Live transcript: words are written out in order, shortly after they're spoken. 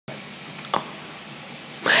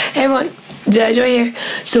Hey everyone, Jedi Joy here.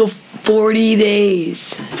 So 40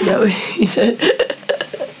 days. Is that what you said?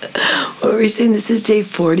 What were we saying? This is day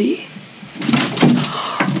 40?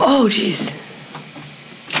 Oh, jeez.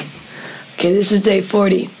 Okay, this is day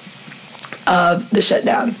 40 of the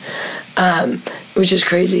shutdown, which is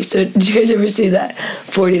crazy. So did you guys ever see that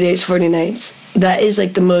 40 Days, 40 Nights? That is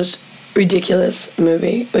like the most ridiculous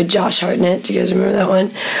movie with Josh Hartnett. Do you guys remember that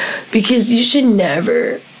one? Because you should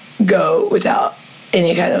never go without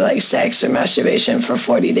any kind of like sex or masturbation for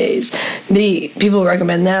 40 days. The people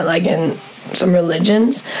recommend that like in some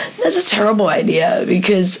religions. That's a terrible idea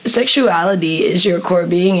because sexuality is your core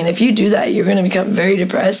being, and if you do that, you're going to become very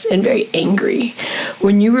depressed and very angry.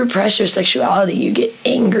 When you repress your sexuality, you get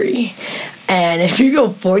angry. And if you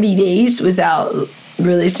go 40 days without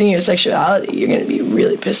releasing your sexuality, you're going to be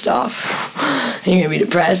really pissed off. And you're going to be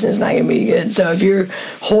depressed, and it's not going to be good. So if you're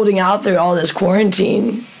holding out through all this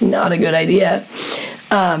quarantine, not a good idea.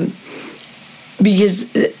 Because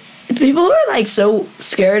people are like so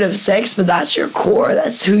scared of sex, but that's your core.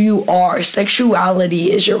 That's who you are.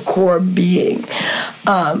 Sexuality is your core being.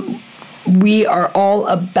 We are all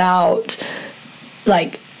about,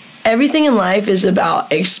 like, everything in life is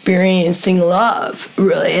about experiencing love,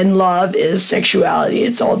 really. And love is sexuality.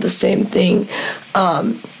 It's all the same thing.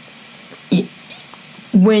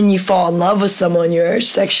 When you fall in love with someone, you're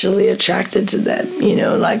sexually attracted to them, you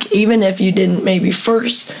know, like even if you didn't maybe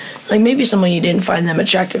first, like maybe someone you didn't find them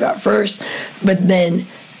attractive at first, but then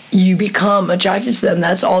you become attracted to them.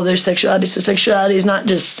 That's all their sexuality. So sexuality is not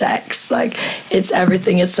just sex, like it's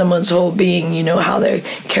everything. It's someone's whole being, you know, how they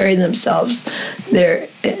carry themselves, their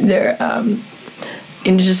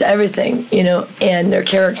and just everything, you know, and their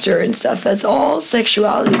character and stuff. That's all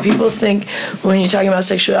sexuality. People think when you're talking about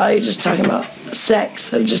sexuality, you're just talking about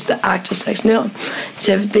sex, of just the act of sex. No, it's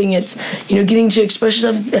everything. It's, you know, getting to express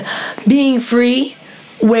yourself, being free,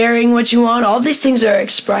 wearing what you want. All these things are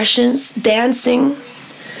expressions, dancing,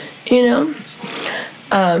 you know.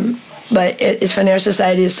 But it's funny, our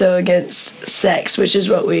society is so against sex, which is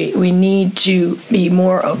what we need to be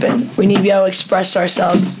more open. We need to be able to express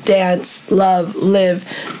ourselves, dance, love, live,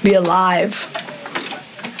 be alive.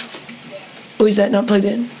 Oh, is that not plugged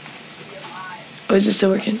in? Oh, is it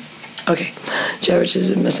still working? Okay. Jarvis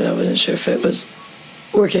is messing up. I wasn't sure if it was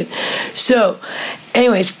working. So,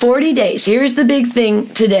 anyways, 40 days. Here's the big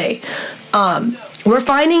thing today. We're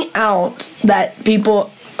finding out that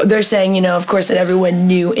people... They're saying, you know, of course, that everyone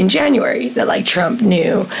knew in January, that like Trump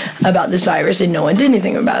knew about this virus and no one did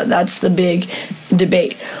anything about it. That's the big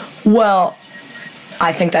debate. Well,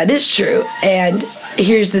 I think that is true. And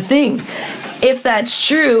here's the thing. If that's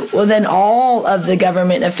true, well, then all of the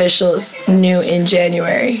government officials knew in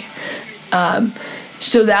January.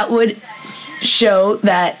 So that would show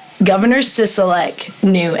that Governor Sisolak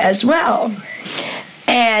knew as well.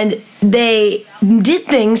 And they did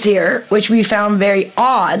things here which we found very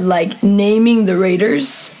odd, like naming the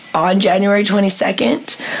Raiders on January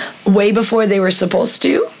 22nd, way before they were supposed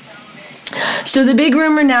to. So the big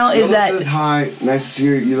rumor now is that... Says hi, nice to see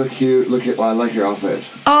you. You look cute. I like your outfit.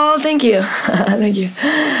 Oh, thank you. Thank you.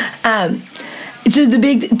 So the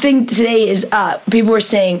big thing today is people were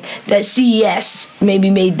saying that CES maybe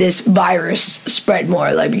made this virus spread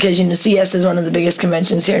more, like because, you know, CES is one of the biggest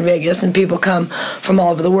conventions here in Vegas and people come from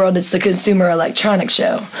all over the world. It's the Consumer Electronics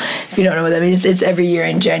Show. If you don't know what that means, it's every year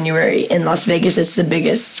in January in Las Vegas. It's the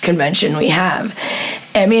biggest convention we have.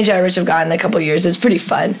 And me and Jedi Rich have gone in a couple years. It's pretty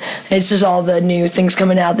fun. It's just all the new things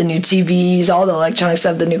coming out, the new TVs, all the electronic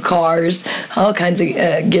stuff, the new cars, all kinds of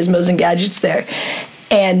gizmos and gadgets there.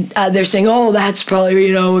 And they're saying, oh, that's probably,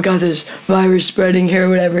 you know, we got this virus spreading here or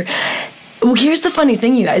whatever. Well, here's the funny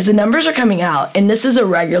thing, you guys. The numbers are coming out, and this is a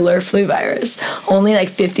regular flu virus. Only like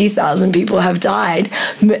 50,000 people have died.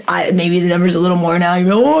 Maybe the number's a little more now. You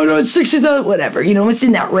go, oh, no, it's 60,000, whatever. You know, it's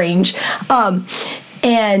in that range.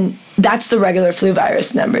 And that's the regular flu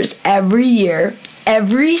virus numbers. Every year,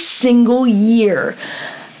 every single year,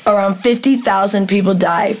 around 50,000 people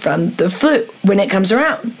die from the flu when it comes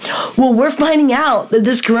around. Well, we're finding out that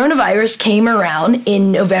this coronavirus came around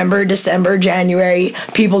in November, December, January.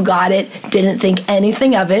 People got it, didn't think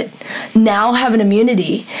anything of it, now have an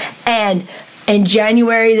immunity. And in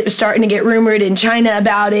January, it was starting to get rumored in China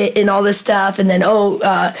about it and all this stuff. And then,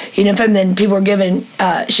 you know, and then people were giving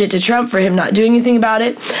shit to Trump for him not doing anything about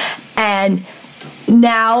it. And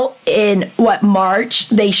now in March,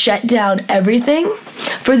 they shut down everything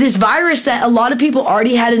for this virus that a lot of people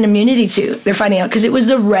already had an immunity to. They're finding out because it was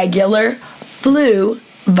the regular flu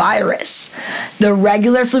virus. The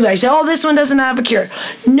regular flu virus. Oh, this one doesn't have a cure.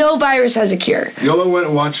 No virus has a cure. Yolo went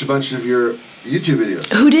and watched a bunch of your YouTube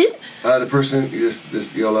videos. Who did? The person,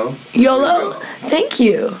 this YOLO. YOLO? Thank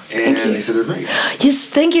you. And Thank you. they said they're great. Yes,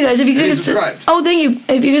 thank you guys. If you could subscribed. oh, thank you.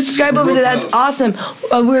 If you could subscribe over there, that's awesome.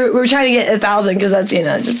 We're trying to get 1,000 because that's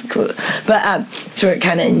just cool. But so we're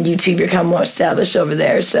kind of in YouTube. You're kind of more established over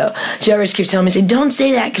there. So Jedi keeps telling me, don't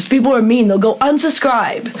say that because people are mean. They'll go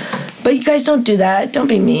unsubscribe. But you guys don't do that. Don't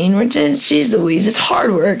be mean. We're just, geez Louise, it's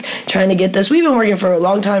hard work trying to get this. We've been working for a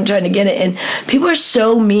long time trying to get it, and people are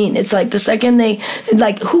so mean. It's like the second they,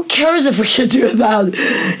 like, who cares if we should do 1,000?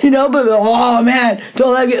 But oh man,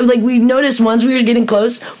 like we noticed once we were getting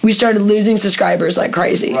close, we started losing subscribers like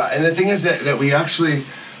crazy. Right, and the thing is that we actually,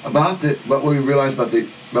 what we realized about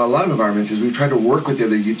a lot of environments is we've tried to work with the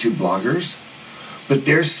other YouTube bloggers. But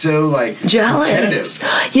they're so, like, jealous.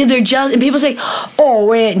 competitive. Yeah, they're jealous. And people say, oh,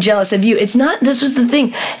 we're jealous of you. It's not, this was the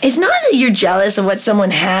thing. It's not that you're jealous of what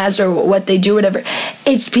someone has or what they do, whatever.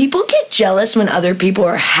 It's people get jealous when other people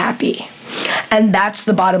are happy. And that's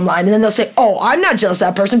the bottom line. And then they'll say, oh, I'm not jealous of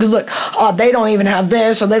that person because, look, they don't even have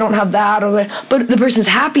this or they don't have that. But the person's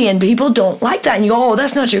happy and people don't like that. And you go, oh,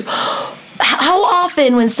 that's not true. How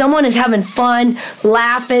often when someone is having fun,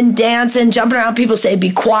 laughing, dancing, jumping around, people say, be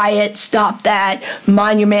quiet, stop that,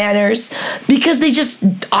 mind your manners. Because they just,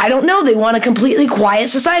 I don't know, they want a completely quiet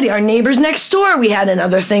society. Our neighbors next door, we had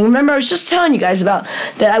another thing. Remember, I was just telling you guys about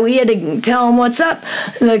that. We had to tell them what's up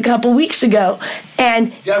a couple weeks ago.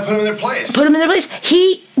 And you gotta put them in their place. Put them in their place.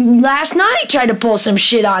 He last night tried to pull some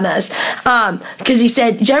shit on us because he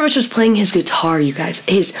said Jedi was playing his guitar. You guys,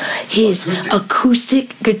 his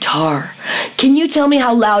acoustic guitar. Can you tell me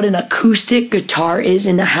how loud an acoustic guitar is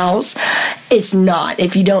in the house? It's not.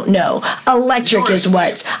 If you don't know, electric is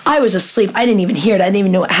what. I was asleep. I didn't even hear it. I didn't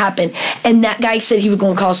even know what happened. And that guy said he was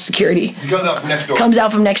going to call security. He comes out from next door. Comes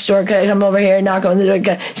out from next door. Come over here, knock on the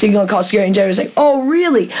door. So he's going to call security. And Jedi was like, "Oh,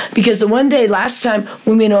 really?" Because the one day last time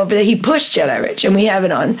when we went over there, he pushed Jedi Rich, and we have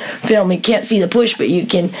it on film. You can't see the push, but you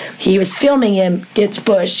can. He was filming him, gets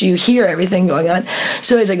pushed. You hear everything going on.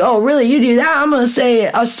 So he's like, "Oh, really? You do that? I'm gonna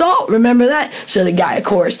say assault. Remember that?" So the guy, of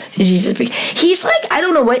course, he's like, I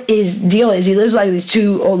don't know what his deal is. He lives like these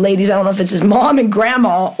two old ladies. I don't know if it's his mom and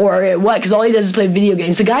grandma or what, because all he does is play video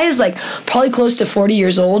games. The guy is like probably close to 40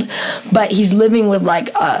 years old, but he's living with like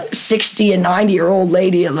a 60 and 90-year-old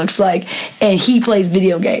lady, it looks like, and he plays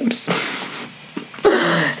video games.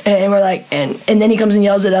 And we're like, and then he comes and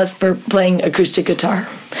yells at us for playing acoustic guitar.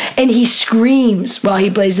 And he screams while he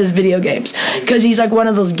plays his video games because he's like one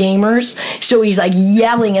of those gamers. So he's like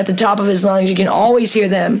yelling at the top of his lungs. You can always hear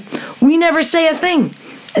them. We never say a thing.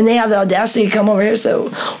 And they have the audacity to come over here. So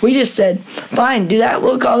we just said, fine, do that.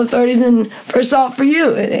 We'll call the authorities in for assault for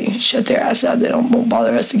you. And they shut their ass out. They won't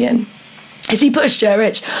bother us again. Because he pushed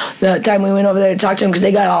Rich the time we went over there to talk to him because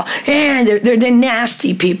they got all, they're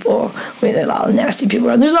nasty people. There are a lot of nasty people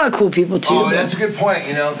around. There's a lot of cool people too. Oh, that's a good point.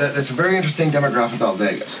 That's a very interesting demographic about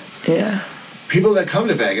Vegas. Yeah. People that come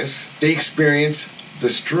to Vegas, they experience the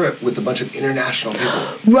Strip with a bunch of international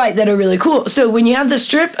people. Right, that are really cool. So when you have the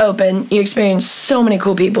Strip open, you experience so many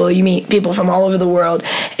cool people. You meet people from all over the world.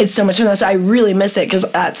 It's so much fun. So I really miss it because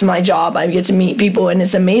that's my job. I get to meet people and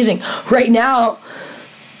it's amazing. Right now,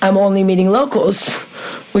 I'm only meeting locals,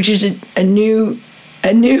 which is a new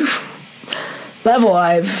level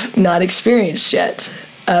I've not experienced yet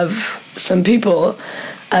of some people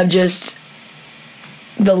of just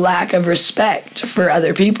the lack of respect for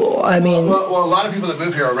other people. I mean, well, a lot of people that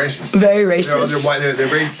move here are racist. Very racist. They're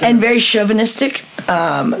very and very chauvinistic.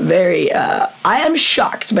 I am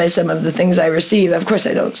shocked by some of the things I receive. Of course,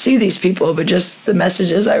 I don't see these people, but just the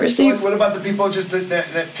messages I receive. What about the people just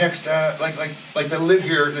that text like that live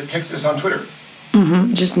here that text us on Twitter?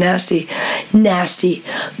 Mm-hmm. Just nasty,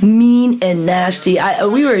 mean and nasty.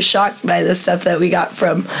 We were shocked by the stuff that we got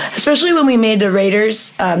from, especially when we made the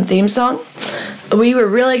Raiders theme song. We were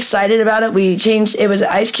really excited about it. We changed, it was an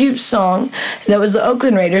Ice Cube song that was the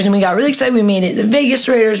Oakland Raiders, and we got really excited. We made it the Vegas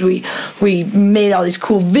Raiders. We made all these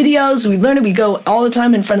cool videos. We learned it. We go all the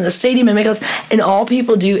time in front of the stadium and make us, and all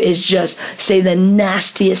people do is just say the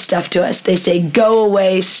nastiest stuff to us. They say, go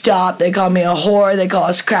away, stop. They call me a whore. They call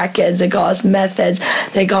us crackheads. They call us meth heads.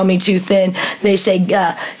 They call me too thin. They say,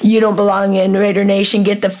 you don't belong in Raider Nation.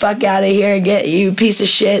 Get the fuck out of here. Get you piece of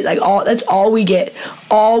shit. That's all we get.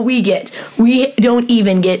 All we get. We don't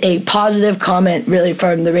even get a positive comment really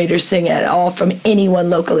from the Raiders thing at all from anyone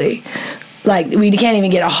locally. We can't even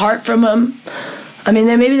get a heart from them. I mean,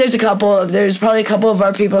 there's probably a couple of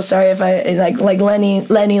our people. Sorry if I like Lenny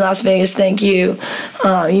Las Vegas. Thank you.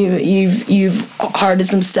 You've hearted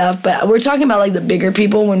some stuff, but we're talking about the bigger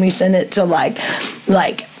people when we send it to like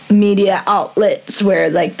media outlets where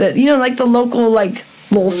the local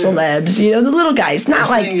little celebs, you know, the little guys, not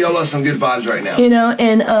We're like sending YOLO some good vibes right now. You know,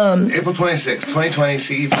 and April 26, 2020,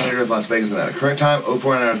 CE Planet Earth, Las Vegas, Nevada. Current time,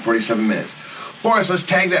 04 hours, 47 minutes. Forrest, let's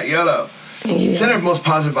tag that YOLO. Send her most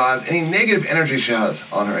positive vibes. Any negative energy she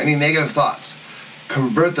has on her, any negative thoughts,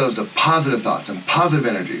 convert those to positive thoughts and positive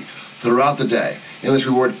energy throughout the day. And let's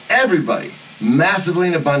reward everybody massively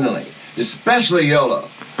and abundantly, especially YOLO.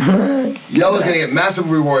 YOLO's going to get massive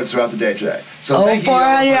rewards throughout the day today. So thank you,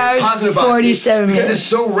 YOLO, for positive vibes. 47 minutes. Because it's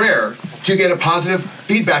so rare to get a positive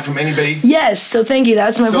feedback from anybody. Yes, so thank you.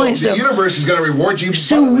 That's my point. So the universe is going to reward you.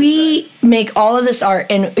 So we make all of this art,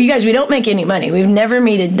 and you guys, we don't make any money. We've never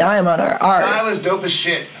made a dime on our art. Style is dope as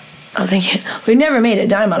shit. Oh, thank you. We've never made a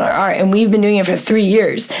dime on our art, and we've been doing it for 3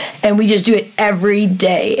 years, and we just do it every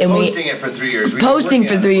day. And posting it for 3 years. Posting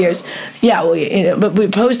for 3 years. Yeah, well, you know, but we're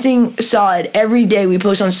posting solid every day. We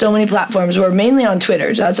post on so many platforms. We're mainly on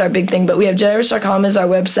Twitter. So that's our big thing. But we have Jedi.com as our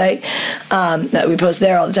website that we post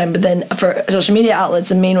there all the time. But then for social media outlets,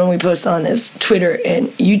 the main one we post on is Twitter and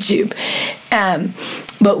YouTube.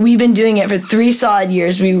 But we've been doing it for 3 solid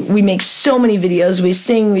years. We make so many videos. We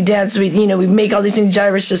sing, we dance, we make all these things.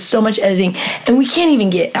 It's just so much editing, and we can't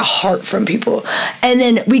even get a heart from people. And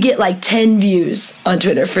then we get like 10 views on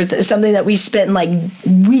Twitter for something that we spent like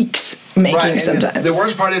weeks making sometimes. The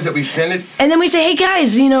worst part is that we send it, and then we say, hey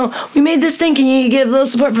guys, we made this thing. Can you give a little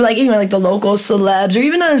support for like anyone, like the local celebs, or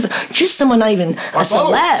even just someone not even a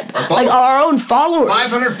celeb, like our own followers.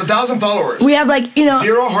 1,000 followers. We have like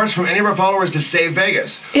 0 hearts from any of our followers to save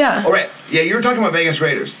Vegas. Yeah. All right. Yeah, you were talking about Vegas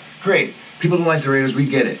Raiders. Great. People don't like the Raiders. We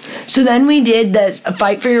get it. So then we did the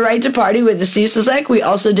Fight for Your Right to Party with the Steve Sisek. We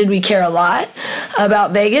also did We Care a Lot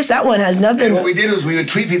about Vegas. That one has nothing. And what we did was we would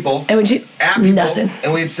tweet people, and we'd at people, nothing.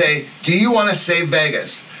 And we'd say, do you want to save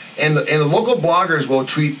Vegas? And the local bloggers will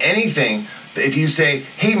tweet anything. If you say,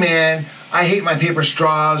 hey man, I hate my paper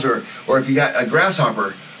straws, or if you got a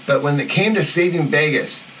grasshopper. But when it came to saving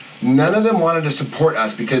Vegas, none of them wanted to support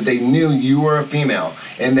us because they knew you were a female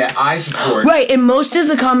and that I support. Right, and most of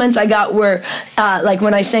the comments I got were, like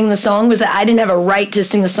when I sang the song, was that I didn't have a right to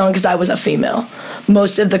sing the song because I was a female.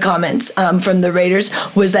 Most of the comments from the Raiders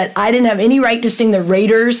was that I didn't have any right to sing the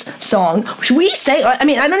Raiders song, which we say, I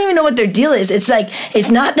mean, I don't even know what their deal is. It's like,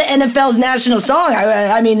 it's not the NFL's national song.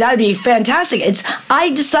 I mean, that would be fantastic.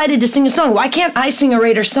 I decided to sing a song. Why can't I sing a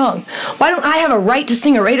Raiders song? Why don't I have a right to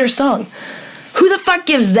sing a Raiders song? Who the fuck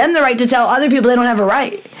gives them the right to tell other people they don't have a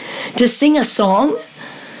right to sing a song?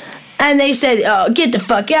 And they said, oh, get the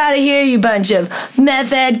fuck out of here, you bunch of meth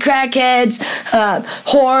head, crackheads,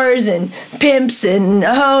 whores, and pimps, and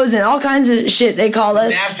hoes, and all kinds of shit they call us.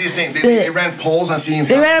 The nastiest thing. They ran polls on seeing...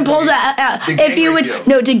 They ran polls if you would...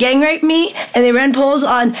 No, to gang rape me, and they ran polls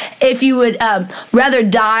on if you would rather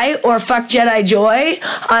die or fuck Jedi Joy.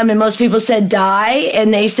 And most people said die,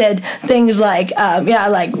 and they said things like,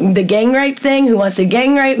 like the gang rape thing, who wants to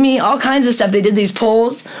gang rape me, all kinds of stuff. They did these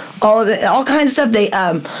polls, all kinds of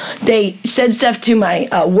stuff. They said stuff to my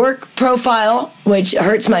work profile, which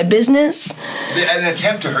hurts my business. An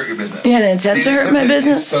attempt to hurt your business. Yeah, an attempt to hurt my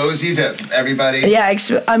business. Expose you to everybody. Yeah,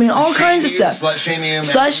 I mean, all kinds of stuff. Slut shame you.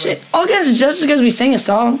 All kinds of stuff just because we sing a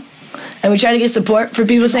song. And we try to get support for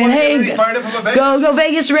people saying, hey, go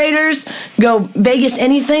Vegas Raiders, go Vegas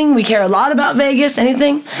anything. We care a lot about Vegas,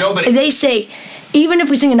 anything. Nobody. And they say, even if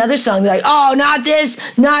we sing another song, they're like, oh, not this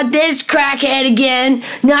crackhead again,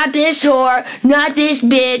 not this whore, not this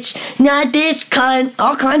bitch, not this cunt,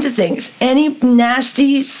 all kinds of things. Any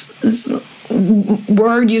nasty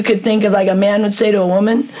word you could think of, like a man would say to a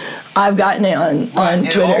woman, I've gotten it on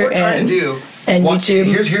Twitter all we're trying to do, and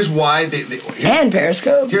YouTube. Here's why and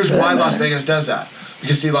Periscope. Here's why Las Vegas does that.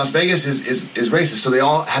 Because see, Las Vegas is racist, so they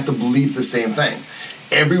all have to believe the same thing.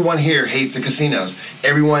 Everyone here hates the casinos.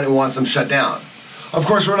 Everyone wants them shut down. Of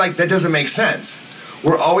course, we're like, that doesn't make sense.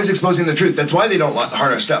 We're always exposing the truth. That's why they don't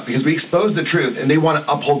heart our stuff, because we expose the truth and they want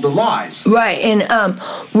to uphold the lies. Right, and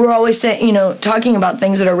we're always saying, talking about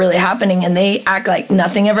things that are really happening, and they act like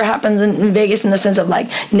nothing ever happens in Vegas in the sense of like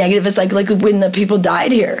negative. It's like when the people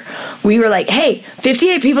died here. We were like, hey,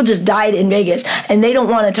 58 people just died in Vegas, and they don't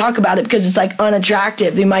want to talk about it because it's like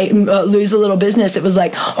unattractive. We might lose a little business. It was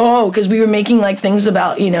like, because we were making like things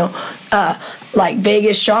about, like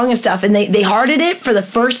Vegas strong and stuff, and they hearted it for the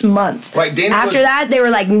first month. Right. After that, they were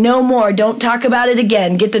like, no more. Don't talk about it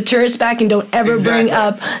again. Get the tourists back, and don't ever bring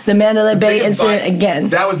up the Mandalay Bay incident again.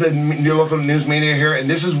 That was the local news media here, and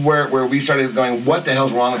this is where we started going, what the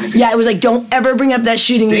hell's wrong with these people? Yeah, it was like, don't ever bring up that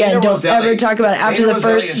shooting again. Don't ever talk about it after the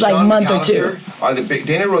first month or two.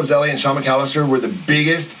 Dana Roselli and Sean McAllister were the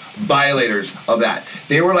biggest violators of that.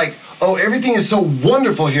 They were like, oh, everything is so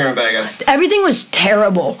wonderful here in Vegas. Everything was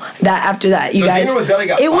terrible after that, you guys.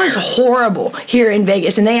 It was horrible here in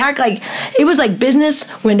Vegas, and they act like it was like business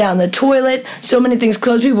went down the toilet. So many things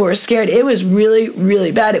closed. People were scared. It was really,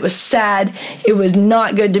 really bad. It was sad. It was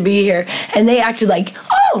not good to be here, and they acted like,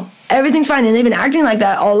 oh, everything's fine, and they've been acting like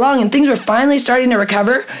that all along, and things were finally starting to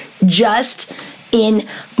recover just in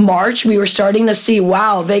March. We were starting to see,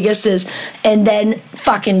 wow, Vegas is, and then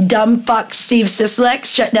fucking dumb fuck Steve Sisolak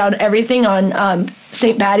shut down everything on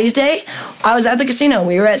St. Patty's Day. I was at the casino.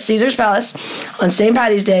 We were at Caesar's Palace on St.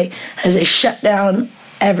 Patty's Day as they shut down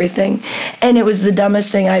everything, and it was the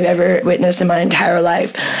dumbest thing I've ever witnessed in my entire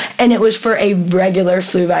life. And it was for a regular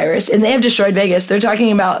flu virus, and they have destroyed Vegas. They're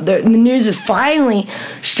talking about the news is finally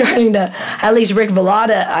starting to, at least Rick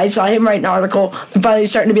Velada, I saw him write an article, and finally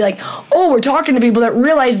starting to be like, oh, we're talking to people that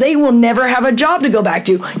realize they will never have a job to go back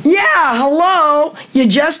to. Yeah, hello, you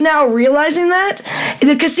just now realizing that?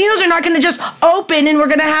 The casinos are not going to just open and we're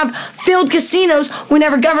going to have filled casinos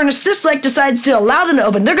whenever Governor Sisolak decides to allow them to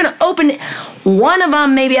open. They're going to open one of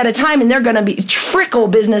them maybe at a time, and they're going to be trickle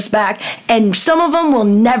business back, and some of them will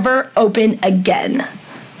never open again.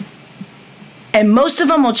 And most of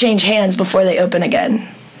them will change hands before they open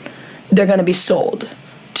again. They're going to be sold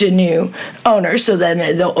to new owners, so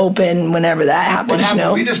then they'll open whenever that happens. What happened, you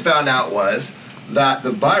know? we just found out was that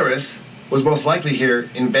the virus was most likely here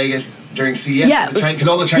in Vegas during CES. Yeah, because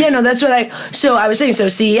all the Chinese. Yeah, no, that's what I was saying. So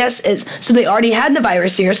CES is, so they already had the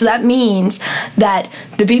virus here, so that means that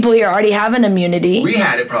the people here already have an immunity. We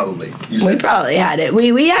had it probably. We probably had it.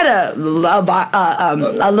 We had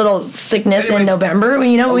a little sickness in November.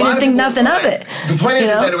 You know, we didn't think nothing of it. The point is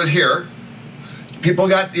that it was here. People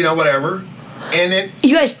got, whatever. And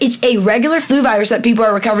you guys, it's a regular flu virus that people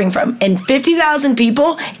are recovering from, and 50,000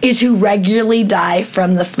 people is who regularly die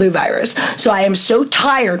from the flu virus. So I am so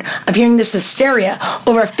tired of hearing this hysteria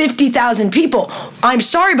over 50,000 people. I'm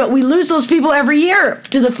sorry, but we lose those people every year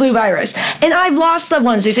to the flu virus. And I've lost loved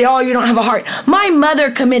ones. They say, oh, you don't have a heart. My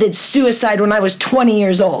mother committed suicide when I was 20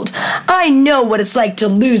 years old. I know what it's like to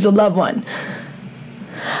lose a loved one.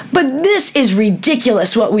 But this is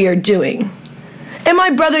ridiculous what we are doing. And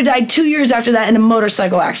my brother died 2 years after that in a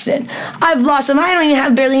motorcycle accident. I've lost them. I don't even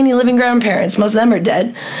have barely any living grandparents. Most of them are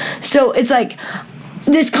dead. So it's like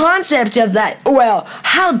this concept of that, well,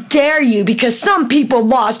 how dare you, because some people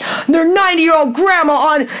lost their 90-year-old grandma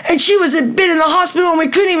on, and she was been in the hospital and we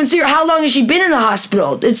couldn't even see her. How long has she been in the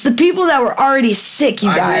hospital? It's the people that were already sick, you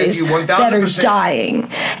guys, that are dying.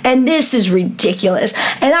 And this is ridiculous.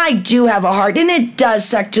 And I do have a heart, and it does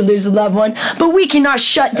suck to lose a loved one, but we cannot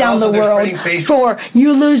shut down the world for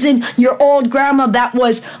you losing your old grandma that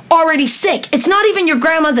was already sick. It's not even your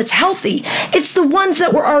grandma that's healthy. It's the ones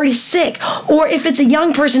that were already sick. Or if it's a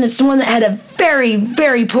young person, it's someone that had a very,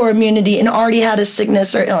 very poor immunity and already had a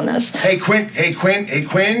sickness or illness.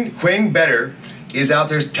 Quinn Better is out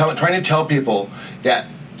there trying to tell people that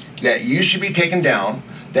you should be taken down,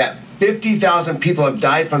 that 50,000 people have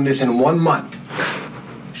died from this in 1 month.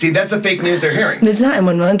 See, that's the fake news they're hearing. It's not in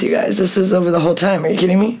 1 month, you guys. This is over the whole time. Are you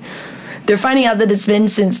kidding me? They're finding out that it's been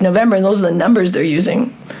since November, and those are the numbers they're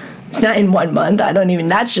using. It's not in 1 month.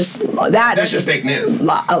 That's just fake news. A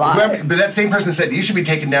lie. Remember, but that same person said you should be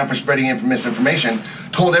taken down for spreading misinformation.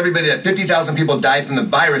 Told everybody that 50,000 people died from the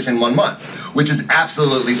virus in 1 month, which is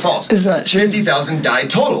absolutely false. It's not true. 50,000 died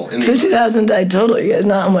total. 50,000 died total, you guys.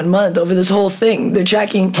 Not in 1 month. Over this whole thing, they're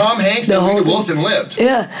tracking. Tom Hanks and Rita Wilson lived.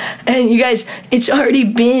 Yeah, and you guys, it's already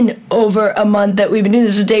been over a month that we've been doing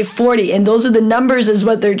this. Is day 40, and those are the numbers. Is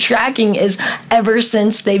what they're tracking is ever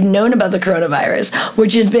since they've known about the coronavirus,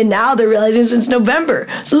 which has been now they're realizing since November.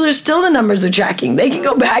 So there's still the numbers they're tracking. They can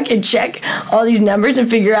go back and check all these numbers and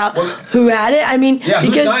figure out who had it. I mean, yeah,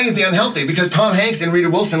 who's dying is the unhealthy, because Tom Hanks and Rita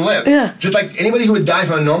Wilson lived. Yeah. Just like anybody who would die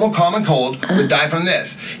from a normal common cold would die from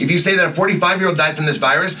this. If you say that a 45-year-old died from this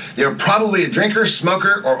virus, they're probably a drinker,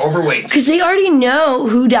 smoker, or overweight. Because they already know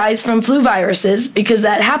who dies from flu viruses, because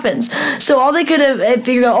that happens. So all they could have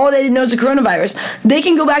figured out, they didn't know it's the coronavirus. They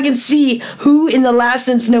can go back and see who in the last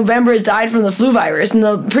since November has died from the flu virus, and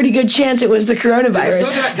the pretty good chance it was the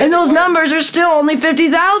coronavirus. And those numbers are still only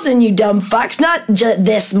 50,000, you dumb fucks, not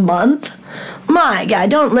this month. My God,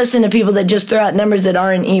 don't listen to people that just throw out numbers that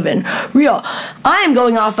aren't even real. I am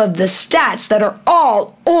going off of the stats that are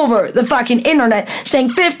all over the fucking internet saying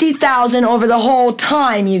 50,000 over the whole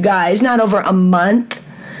time, you guys, not over a month.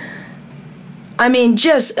 I mean,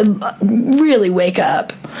 just really wake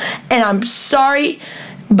up. And I'm sorry,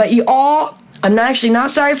 but you all, I'm not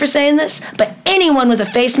sorry for saying this, but anyone with a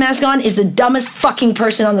face mask on is the dumbest fucking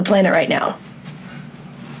person on the planet right now.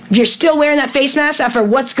 If you're still wearing that face mask after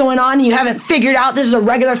what's going on and you haven't figured out this is a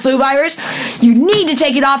regular flu virus, you need to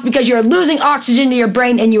take it off because you're losing oxygen to your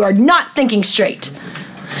brain and you are not thinking straight.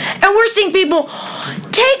 And we're seeing people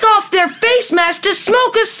take off their face mask to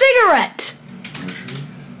smoke a cigarette.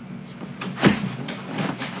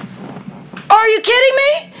 Are you kidding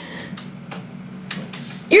me?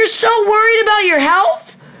 You're so worried about your health?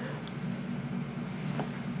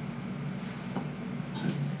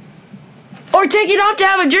 Or take it off to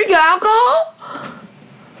have a drink of alcohol?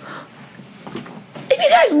 Have you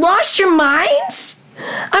guys lost your minds?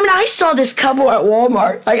 I mean, I saw this couple at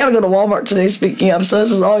Walmart. I gotta go to Walmart today, speaking of, so this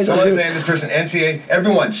is always Someone's saying this person, NCA,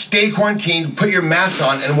 everyone, stay quarantined, put your mask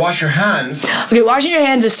on, and wash your hands. Okay, washing your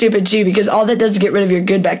hands is stupid too, because all that does is get rid of your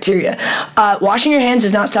good bacteria. Washing your hands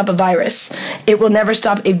does not stop a virus. It will never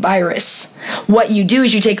stop a virus. What you do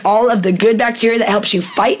is you take all of the good bacteria that helps you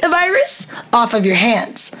fight a virus off of your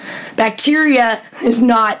hands. Bacteria is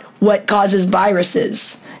not what causes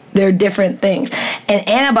viruses. They're different things. And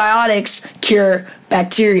antibiotics cure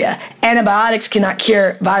bacteria. Antibiotics cannot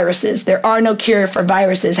cure viruses. There are no cure for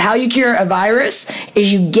viruses. How you cure a virus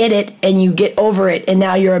is you get it and you get over it and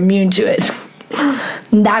now you're immune to it.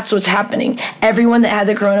 That's what's happening. Everyone that had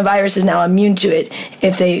the coronavirus is now immune to it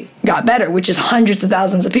if they got better, which is hundreds of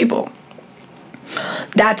thousands of people.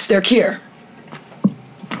 That's their cure.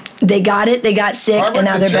 They got it, they got sick, Harvard's and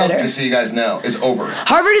now they're a joke, better. just so you guys know, it's over.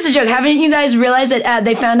 Harvard is a joke. Haven't you guys realized that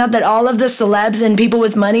they found out that all of the celebs and people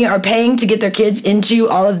with money are paying to get their kids into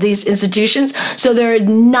all of these institutions? So there is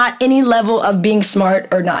not any level of being smart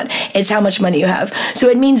or not. It's how much money you have. So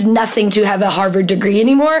it means nothing to have a Harvard degree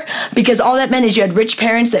anymore, because all that meant is you had rich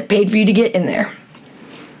parents that paid for you to get in there.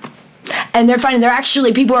 And they're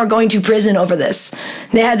finding people are going to prison over this.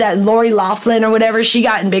 They had that Lori Loughlin or whatever. She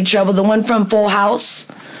got in big trouble. The one from Full House.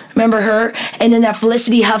 Remember her? And then that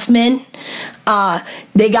Felicity Huffman.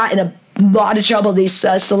 They got in a lot of trouble, these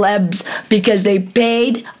celebs, because they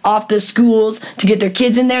paid off the schools to get their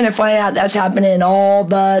kids in there. And they're finding out that's happening all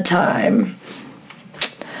the time.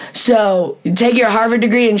 So you take your Harvard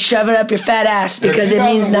degree and shove it up your fat ass because it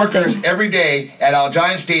means nothing. Workers every day at our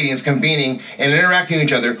giant stadiums convening and interacting with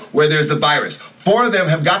each other where there's the virus. 4 of them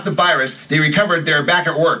have got the virus. They recovered. They're back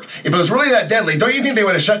at work. If it was really that deadly, don't you think they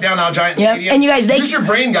would have shut down our giant stadium? And you guys, use your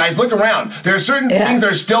brain, guys. Look around. There are certain things that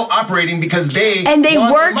are still operating because they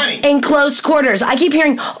want work the money. in close quarters. I keep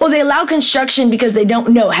hearing, they allow construction because they don't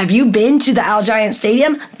know. Have you been to the Al Giant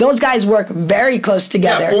Stadium? Those guys work very close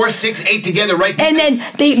together. Yeah, 4, 6, 8 together, right? And then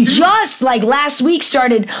they just like last week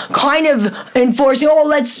started kind of enforcing,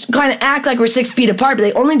 let's kind of act like we're 6 feet apart. But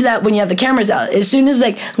they only do that when you have the cameras out. As soon as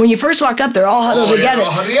when you first walk up, they're all huddled together.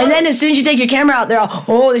 And then as soon as you take your camera out, they're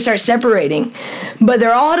all, they start separating. But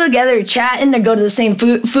they're all huddled together, chatting to go to the same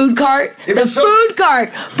food cart. The food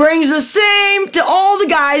cart brings the same to all the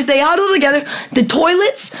guys. They huddle together. The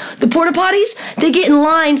toilets, the porta potties, they get in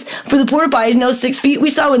lines for the porta potties. No 6 feet. We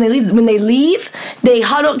saw when they leave, they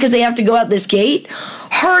huddle because they have to go out this gate.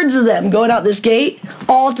 Herds of them going out this gate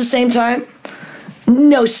all at the same time.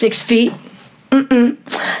 No 6 feet.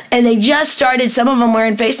 And they just started, some of them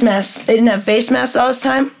wearing face masks. They didn't have face masks all this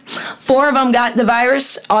time. 4 of them got the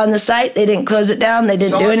virus on the site. They didn't close it down. They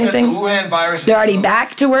didn't do anything. Said the Wuhan virus. They're already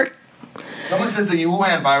back to work. Someone says the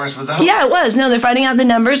Wuhan virus was out. Yeah, it was. No, they're finding out the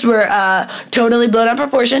numbers were totally blown out of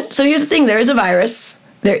proportion. So here's the thing. There is a virus.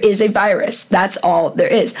 There is a virus. That's all there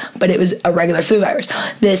is. But it was a regular flu virus.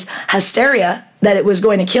 This hysteria that it was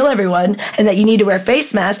going to kill everyone and that you need to wear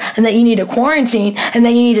face masks and that you need to quarantine and that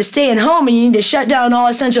you need to stay at home and you need to shut down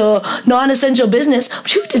all non-essential business.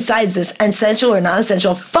 Who decides this, essential or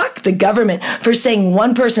non-essential? Fuck the government for saying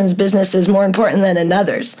one person's business is more important than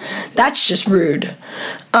another's. That's just rude.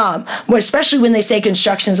 Especially when they say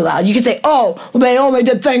construction's allowed. You can say, they only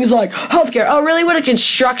did things like healthcare. Oh, really? What does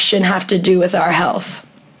construction have to do with our health?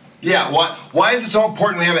 Yeah, why is it so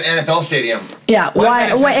important we have an NFL stadium? Yeah,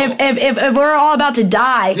 if we're all about to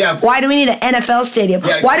die, why do we need an NFL stadium?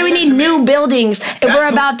 Yeah, why do we need new buildings if we're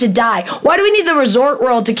about to die? Why do we need the Resort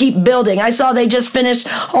World to keep building? I saw they just finished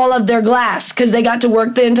all of their glass because they got to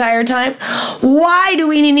work the entire time. Why do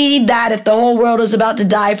we need that if the whole world is about to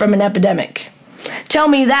die from an epidemic? Tell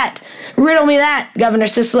me that. Riddle me that, Governor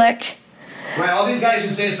Sisolak. Right, all these guys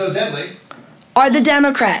who say it's so deadly are the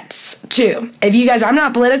Democrats, too. If you guys, I'm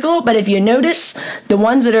not political, but if you notice, the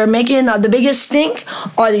ones that are making the biggest stink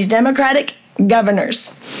are these Democratic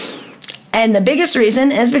governors. And the biggest reason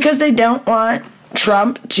is because they don't want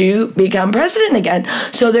Trump to become president again.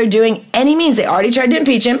 So they're doing any means. They already tried to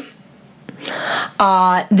impeach him.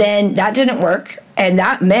 Then that didn't work. And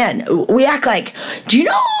we act like, do you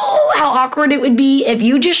know how awkward it would be if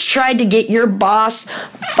you just tried to get your boss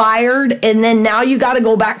fired, and then now you got to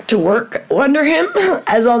go back to work under him,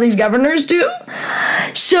 as all these governors do.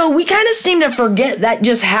 So we kind of seem to forget that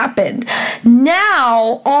just happened.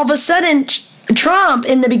 Now, all of a sudden, Trump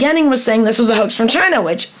in the beginning was saying this was a hoax from China,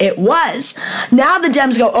 which it was. Now the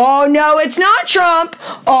Dems go, oh no, it's not Trump.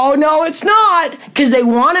 Oh no, it's not. Because they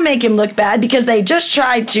want to make him look bad because they just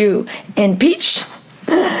tried to impeach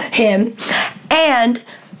him. And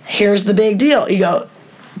here's the big deal. You go,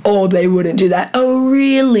 oh, they wouldn't do that. Oh,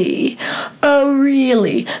 really? Oh,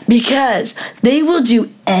 really? Because they will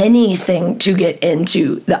do anything to get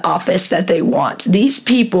into the office that they want. These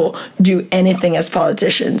people do anything as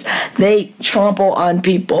politicians. They trample on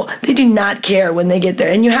people. They do not care when they get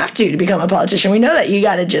there. And you have to become a politician. We know that. You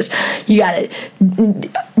gotta just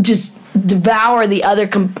devour the other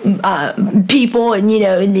people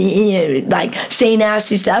and, like say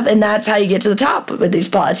nasty stuff. And that's how you get to the top with these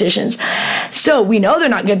politicians. So we know they're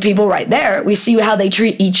not good people right there. We see how they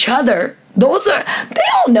treat each other. They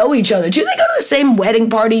all know each other too. They go to the same wedding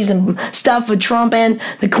parties and stuff with Trump and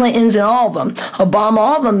the Clintons and all of them. Obama,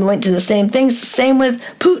 all of them went to the same things. Same with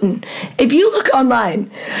Putin. If you look online,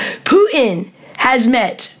 Putin has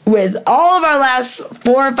met with all of our last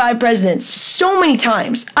 4 or 5 presidents so many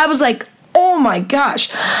times. I was like, oh my gosh.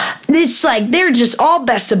 It's like they're just all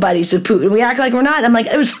best of buddies with Putin. We act like we're not. I'm like,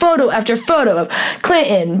 it was photo after photo of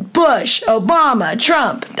Clinton, Bush, Obama,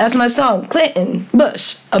 Trump. That's my song. Clinton,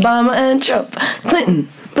 Bush, Obama, and Trump. Clinton,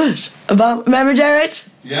 Bush, Obama. Remember, Jared?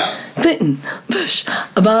 Yeah. Clinton, Bush,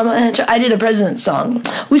 Obama, and Trump. I did a president song.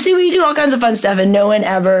 We do all kinds of fun stuff, and no one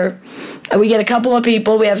ever. We get a couple of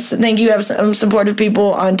people. We have some supportive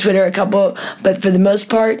people on Twitter, a couple, but for the most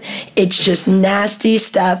part, it's just nasty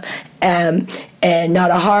stuff, and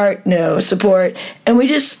not a heart, no support, and we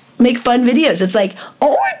just make fun videos. It's like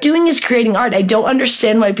all we're doing is creating art. I don't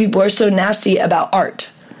understand why people are so nasty about art.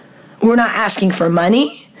 We're not asking for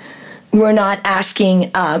money. We're not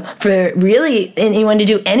asking for really anyone to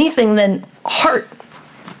do anything than heart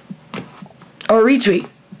or retweet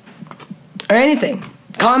or anything.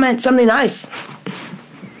 Comment something nice.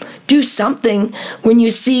 Do something when you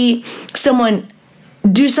see someone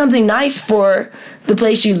do something nice for the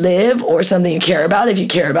place you live or something you care about. If you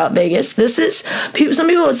care about Vegas, some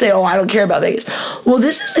people would say, oh, I don't care about Vegas. Well,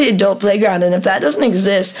 this is the adult playground, and if that doesn't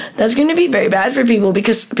exist, that's going to be very bad for people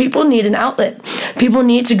because people need an outlet. People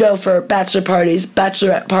need to go for bachelor parties,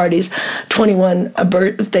 bachelorette parties, 21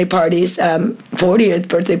 birthday parties, 40th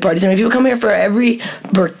birthday parties. I mean, people come here for every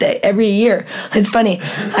birthday, every year. It's funny.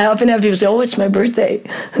 I often have people say, oh, it's my birthday.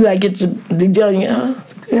 Like, it's a big deal. And you know,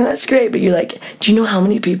 yeah, that's great, but you're like, do you know how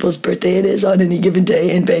many people's birthday it is on any given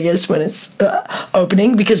day in Vegas when it's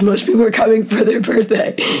opening? Because most people are coming for their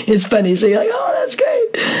birthday. It's funny. So you're like, oh, that's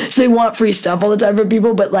great. So they want free stuff all the time from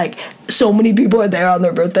people, but like so many people are there on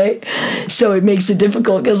their birthday. So it makes it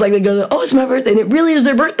difficult because like they go, oh, it's my birthday. And it really is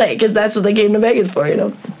their birthday because that's what they came to Vegas for, you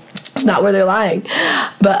know. It's not where they're lying.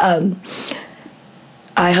 But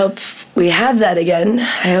I hope we have that again.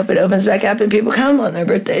 I hope it opens back up and people come on their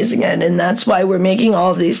birthdays again. And that's why we're making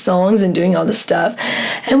all of these songs and doing all this stuff.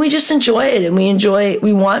 And we just enjoy it. And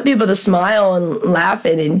we want people to smile and laugh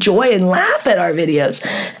and enjoy and laugh at our videos.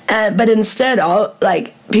 But instead,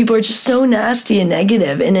 people are just so nasty and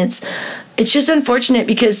negative. And it's just unfortunate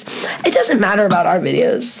because it doesn't matter about our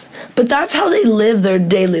videos. But that's how they live their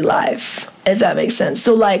daily life, if that makes sense.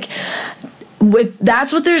 So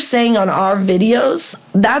that's what they're saying on our videos,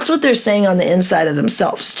 that's what they're saying on the inside of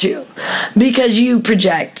themselves too, because you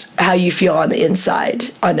project how you feel on the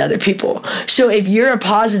inside on other people. So if you're a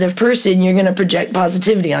positive person, you're going to project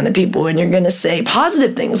positivity onto people and you're going to say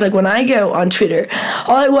positive things. Like when I go on Twitter,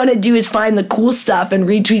 all I want to do is find the cool stuff and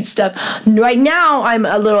retweet stuff. Right now I'm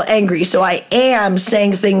a little angry, so I am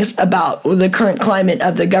saying things about the current climate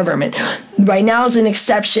of the government. Right now is an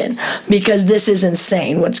exception because this is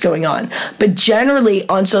insane what's going on. But generally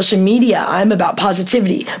on social media, I'm about positivity,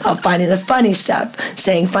 about finding the funny stuff,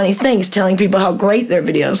 saying funny things, telling people how great their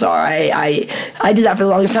videos are. I did that for the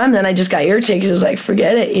longest time, then I just got irritated because it was like,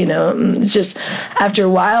 forget it, you know. It's just, after a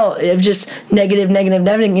while, of just negative,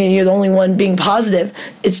 and you're the only one being positive,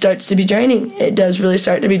 it starts to be draining. It does really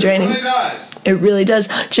start to be draining. It really does. It really does.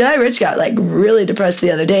 Jedi Rich got really depressed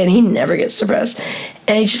the other day, and he never gets depressed.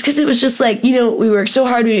 And just because it was just like, you know, we work so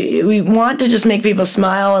hard, we want to just make people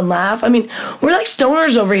smile and laugh. I mean, we're like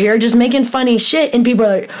stoners over here just making funny shit, and people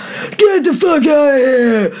are like, get the fuck out of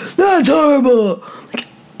here, that's horrible. Like,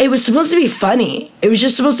 it was supposed to be funny. It was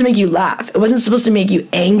just supposed to make you laugh. It wasn't supposed to make you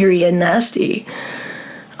angry and nasty.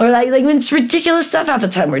 Or like when it's ridiculous stuff half the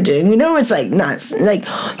time we're doing. You know, it's like nuts. Like,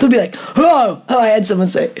 they'll be like, oh, I had someone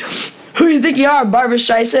say, who do you think you are, Barbara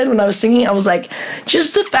Streisand? When I was singing, I was like,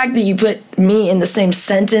 just the fact that you put me in the same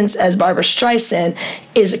sentence as Barbara Streisand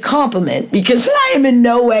is a compliment, because I am in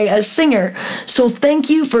no way a singer. So thank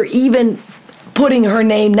you for even putting her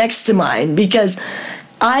name next to mine, because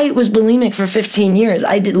I was bulimic for 15 years.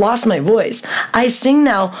 I lost my voice. I sing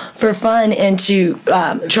now for fun and to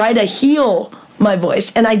try to heal my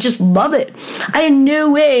voice, and I just love it. I in no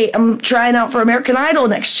way I'm trying out for American Idol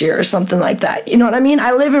next year or something like that. You know what I mean?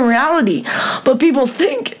 I live in reality. But people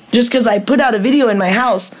think just because I put out a video in my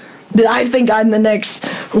house that I think I'm the next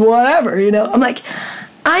whatever, you know? I'm like,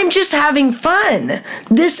 I'm just having fun.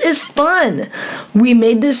 This is fun. We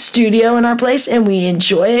made this studio in our place and we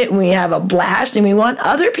enjoy it and we have a blast and we want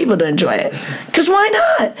other people to enjoy it. Because why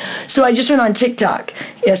not? So I just went on TikTok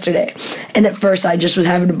yesterday, and at first I just was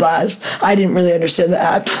having a blast. I didn't really understand the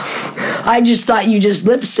app. I just thought you just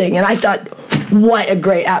lip sync, and I thought, what a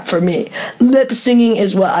great app for me. Lip singing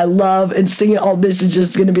is what I love, and singing all this is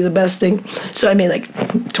just going to be the best thing. So I made like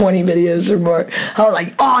 20 videos or more. I was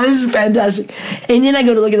like, oh, this is fantastic. And then I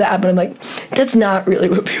go to look at the app and I'm like, that's not really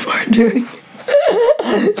what people are doing.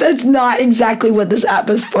 That's not exactly what this app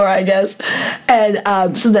is for, I guess. And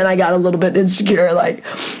so then I got a little bit insecure, like,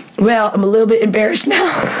 well, I'm a little bit embarrassed now.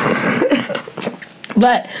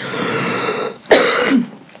 But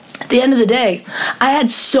at the end of the day, I had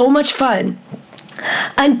so much fun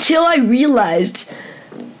until I realized,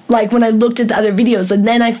 like, when I looked at the other videos, and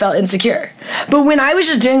then I felt insecure. But when I was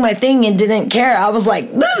just doing my thing and didn't care, I was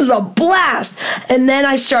like, this is a blast. And then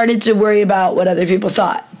I started to worry about what other people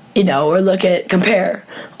thought, you know, or compare.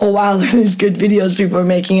 Oh, wow, look at these good videos people are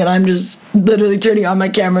making, and I'm just literally turning on my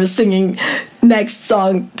camera, singing next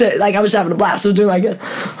song to, like, I was having a blast. I was doing like a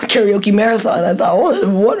karaoke marathon. I thought, oh, that's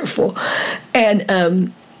wonderful.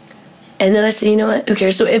 And then I said, you know what? Who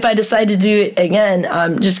cares? So if I decide to do it again,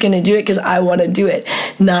 I'm just going to do it because I want to do it.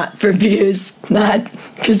 Not for views, not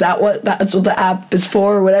because that's what the app is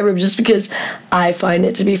for or whatever, but just because I find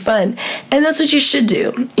it to be fun. And that's what you should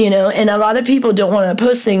do, you know? And a lot of people don't want to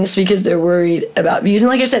post things because they're worried about views. And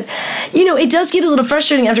like I said, you know, it does get a little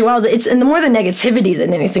frustrating after a while. It's the more the negativity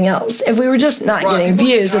than anything else. If we were just not getting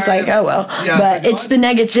views, it's like, oh, well. Yeah, but it's the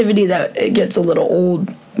negativity that it gets a little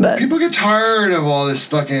old. But people get tired of all this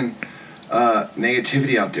fucking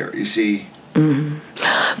negativity out there, you see. Mm-hmm.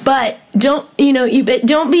 But don't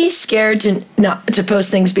be scared to post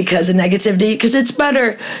things because of negativity, because it's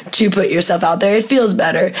better to put yourself out there. It feels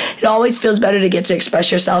better. It always feels better to get to express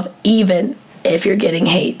yourself, even if you're getting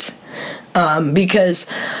hate, because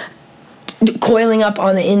coiling up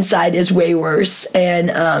on the inside is way worse, and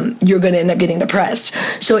you're going to end up getting depressed.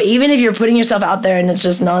 So even if you're putting yourself out there and it's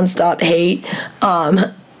just nonstop hate,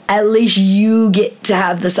 at least you get to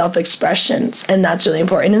have the self-expressions, and that's really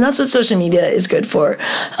important. And that's what social media is good for.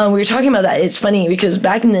 We were talking about that. It's funny because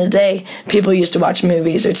back in the day, people used to watch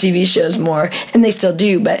movies or TV shows more, and they still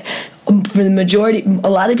do, but for the majority, a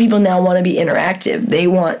lot of people now want to be interactive. They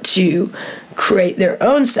want to create their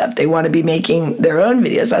own stuff. They want to be making their own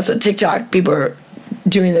videos. That's what TikTok, people are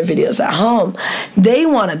doing their videos at home. They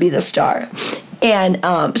want to be the star. And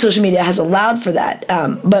social media has allowed for that.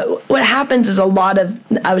 But what happens is I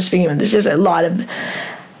was speaking about this, just a lot of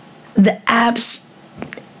the apps,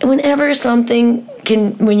 whenever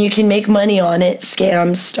when you can make money on it,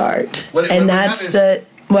 scams start. What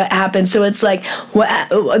happens. So it's like,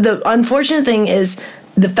 the unfortunate thing is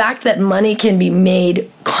the fact that money can be made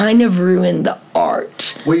kind of ruined the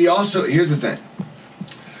art. Well, here's the thing.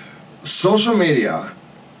 Social media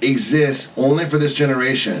exists only for this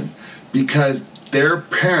generation because their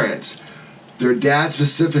parents, their dad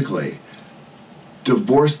specifically,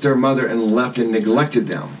 divorced their mother and left and neglected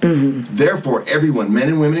them. Mm-hmm. Therefore, everyone, men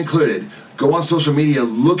and women included, go on social media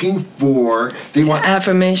looking for... They want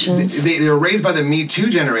affirmations. They were raised by the Me Too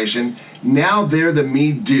generation. Now they're the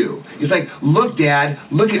Me Do. It's like, look, Dad,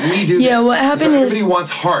 look at me do this. Yeah, what happened is... Everybody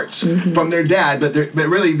wants hearts from their dad, but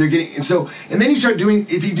really they're getting... And then you start doing...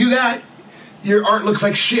 If you do that, your art looks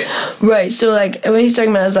like shit. Right. So, like, what he's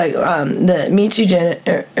talking about is, like, the Me Too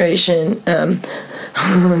generation.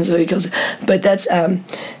 That's what he calls it. But that's,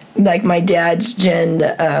 like, my dad's gen,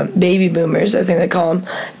 baby boomers, I think they call them.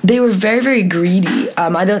 They were very, very greedy.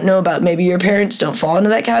 I don't know about, maybe your parents don't fall into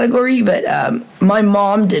that category, but my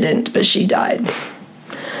mom didn't, but she died.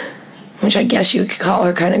 Which I guess you could call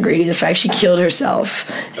her kind of greedy. The fact she killed herself,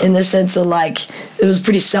 in the sense of, like, it was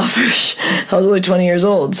pretty selfish. I was only 20 years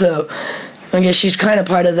old, so... I guess she's kind of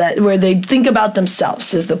part of that, where they think about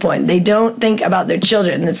themselves is the point. They don't think about their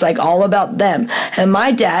children. It's like all about them. And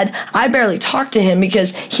my dad, I barely talk to him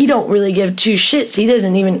because he don't really give two shits. He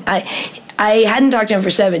doesn't even... I hadn't talked to him for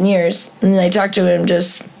 7 years, and I talked to him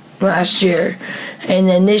just last year. And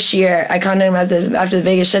then this year, I contacted him after the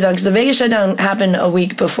Vegas shutdown, because the Vegas shutdown happened a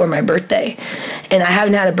week before my birthday. And I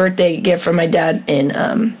haven't had a birthday gift from my dad in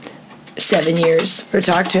 7 years, or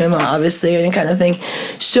talked to him, obviously, any kind of thing.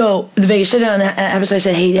 So the Vegas shutdown happened, so I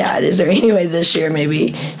said, hey, Dad, is there any way this year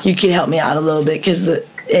maybe you could help me out a little bit,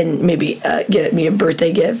 and maybe get me a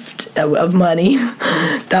birthday gift of money?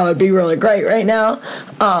 That would be really great right now.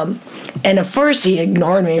 And at first, he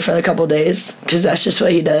ignored me for a couple days, because that's just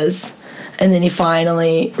what he does. And then he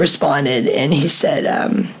finally responded, and he said,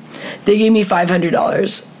 they gave me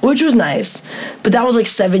 $500, which was nice, but that was like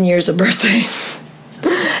 7 years of birthdays.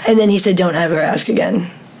 And then he said, don't ever ask again.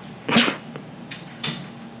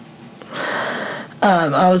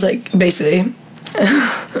 I was like, basically.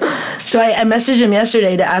 So I messaged him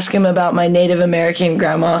yesterday to ask him about my Native American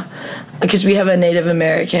grandma, because we have a Native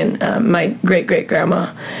American, my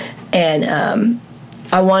great-great-grandma, and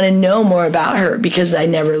I want to know more about her, because I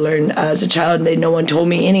never learned as a child, and no one told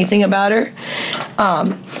me anything about her.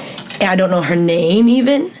 And I don't know her name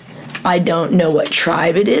even. I don't know what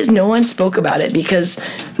tribe it is. No one spoke about it, because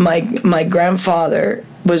my grandfather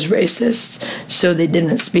was racist, so they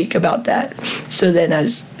didn't speak about that. So then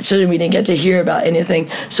as children, we didn't get to hear about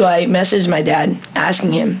anything. So I messaged my dad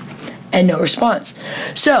asking him, and no response.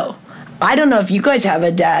 So I don't know if you guys have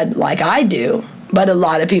a dad like I do, but a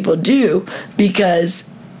lot of people do, because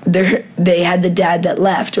they had the dad that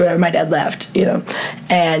left, or my dad left,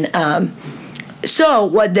 and so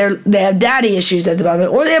they have daddy issues at the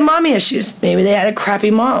moment, or they have mommy issues. Maybe they had a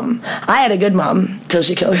crappy mom. I had a good mom till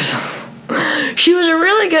she killed herself. She was a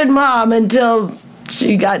really good mom until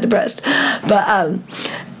she got depressed. But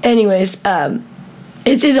anyways,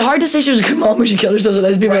 it's hard to say she was a good mom when she killed herself.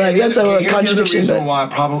 Sometimes people are like, that's a contradiction. Here's the reason why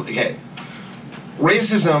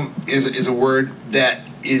racism is a word that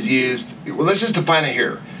is used. Well, let's just define it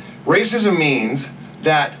here. Racism means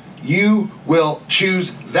that you will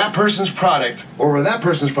choose that person's product over that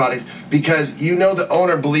person's product because you know the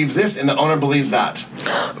owner believes this and the owner believes that.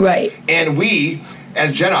 Right. And we,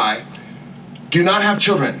 as Jedi, do not have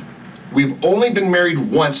children. We've only been married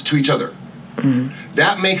once to each other. Mm-hmm.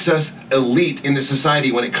 That makes us elite in the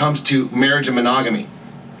society when it comes to marriage and monogamy.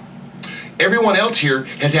 Everyone else here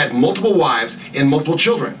has had multiple wives and multiple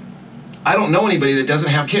children. I don't know anybody that doesn't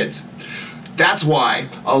have kids. That's why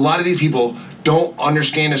a lot of these people don't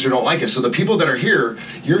understand us or don't like us. So the people that are here,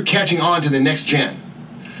 you're catching on to the next gen.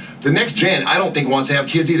 The next gen, I don't think wants to have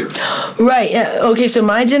kids either. Right. Yeah. Okay. So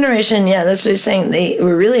my generation, yeah, that's what he's saying. We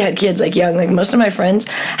really had kids like young. Like most of my friends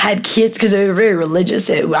had kids because they were very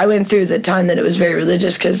religious. I went through the time that it was very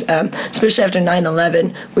religious because, especially after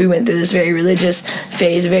 9/11, we went through this very religious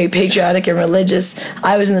phase, very patriotic and religious.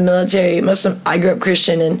 I was in the military. I grew up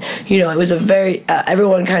Christian, and it was a very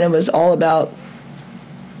everyone kind of was all about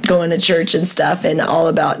going to church and stuff, and all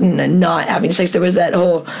about not having sex. There was that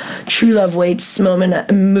whole true love waits movement. I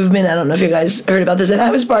don't know if you guys heard about this, and I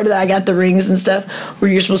was part of that. I got the rings and stuff where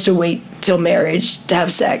you're supposed to wait till marriage to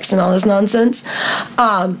have sex and all this nonsense.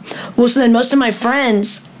 So then most of my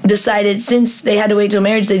friends decided, since they had to wait till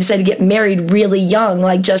marriage, they decided to get married really young,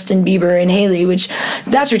 like Justin Bieber and Haley, which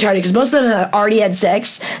that's retarded because most of them had already had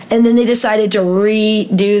sex, and then they decided to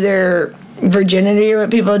redo their virginity, or what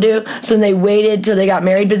people do. So then they waited till they got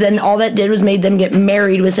married, but then all that did was made them get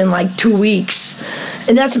married within like 2 weeks.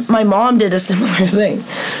 And my mom did a similar thing.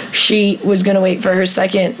 She was going to wait for her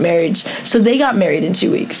second marriage, so they got married in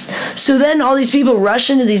 2 weeks. So then all these people rush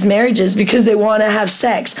into these marriages because they want to have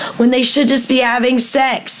sex when they should just be having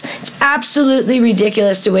sex. It's absolutely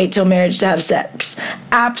ridiculous to wait till marriage to have sex.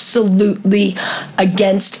 Absolutely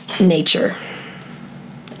against nature.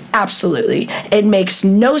 Absolutely. It makes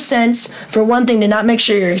no sense, for one thing, to not make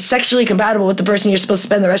sure you're sexually compatible with the person you're supposed to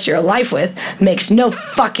spend the rest of your life with. Makes no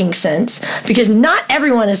fucking sense, because not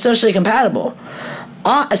everyone is socially compatible.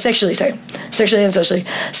 Sexually and socially.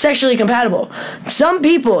 Sexually compatible. Some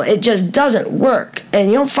people, it just doesn't work,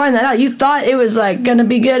 and you don't find that out. You thought it was like gonna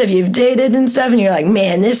be good if you've dated and stuff, and you're like,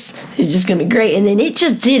 man, this is just gonna be great, and then it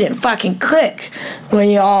just didn't fucking click when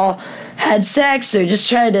you all had sex or just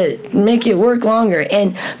tried to make it work longer.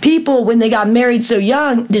 And people, when they got married so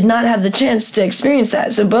young, did not have the chance to experience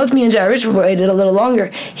that. So both me and Jedi Rich waited a little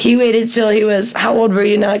longer. He waited till he was, how old were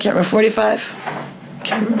you now? I can't remember, 45? I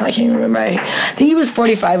can't remember. I think he was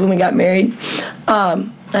 45 when we got married.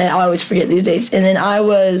 I always forget these dates. And then I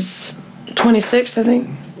was 26, I think.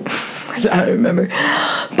 I don't remember.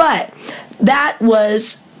 But that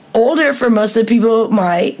was older for most of the people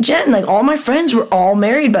my gen. Like, all my friends were all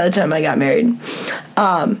married by the time I got married.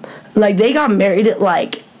 Like, they got married at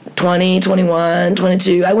like 20, 21,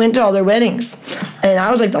 22. I went to all their weddings, and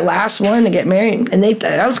I was like the last one to get married. And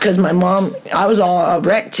that was because my mom, I was all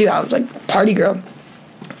wrecked too. I was like party girl.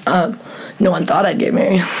 No one thought I'd get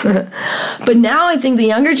married. But now I think the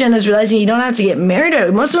younger gen is realizing you don't have to get married.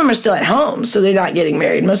 Most of them are still at home, so they're not getting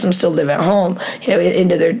married. Most of them still live at home,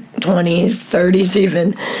 into their 20s, 30s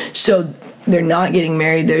even. So they're not getting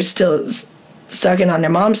married. They're still sucking on their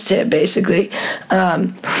mom's tip, basically.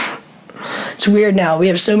 It's weird now. We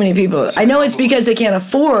have so many people. I know it's because they can't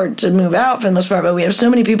afford to move out for the most part, but we have so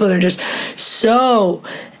many people that are just so...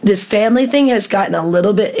 This family thing has gotten a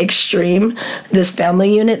little bit extreme. This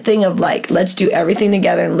family unit thing of like, let's do everything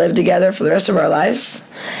together and live together for the rest of our lives.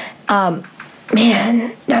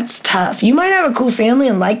 Man, that's tough. You might have a cool family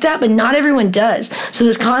and like that, but not everyone does. So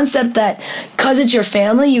this concept that because it's your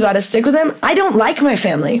family, you got to stick with them. I don't like my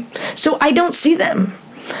family, so I don't see them.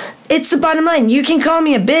 It's the bottom line. You can call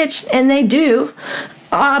me a bitch, and they do.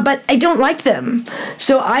 But I don't like them.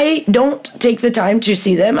 So I don't take the time to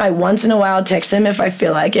see them. I once in a while text them if I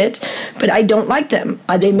feel like it. But I don't like them.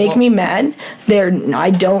 They make me mad.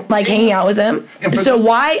 I don't like hanging out with them. So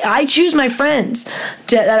why I choose my friends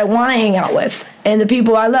that I want to hang out with and the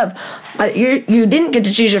people I love. You didn't get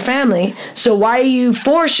to choose your family. So why you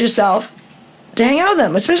force yourself to hang out with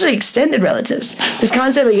them, especially extended relatives. This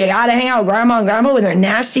concept of you gotta hang out with grandma and grandpa when they're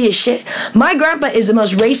nasty as shit. My grandpa is the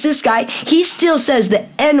most racist guy. He still says the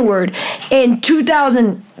N-word in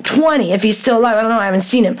 2020, if he's still alive. I don't know, I haven't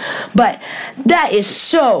seen him. But that is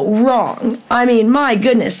so wrong. I mean, my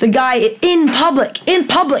goodness, the guy in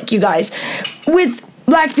public, you guys, with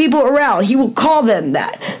black people around, he will call them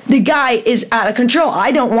that. The guy is out of control.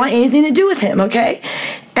 I don't want anything to do with him, okay?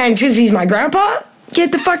 And because he's my grandpa,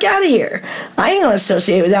 get the fuck out of here. I ain't gonna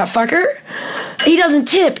associate with that fucker. He doesn't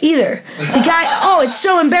tip either. The guy, it's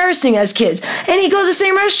so embarrassing as kids. And he go to the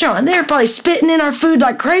same restaurant. They're probably spitting in our food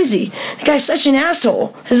like crazy. The guy's such an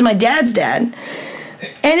asshole. This is my dad's dad.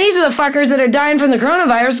 And these are the fuckers that are dying from the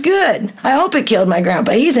coronavirus. Good. I hope it killed my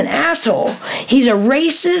grandpa. He's an asshole. He's a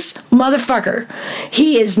racist motherfucker.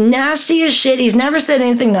 He is nasty as shit. He's never said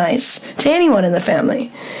anything nice to anyone in the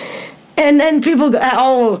family. And then people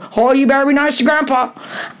go, you better be nice to grandpa.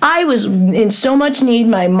 I was in so much need.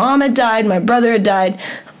 My mom had died. My brother had died.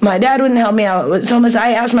 My dad wouldn't help me out so much.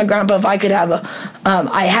 I asked my grandpa if I could have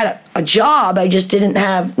I had a job. I just didn't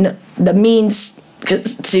have the means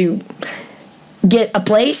to get a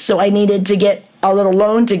place. So I needed to get a little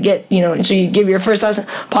loan to get, so you give your first house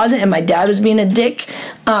deposit. And my dad was being a dick.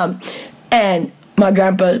 And my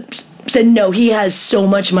grandpa said no, he has so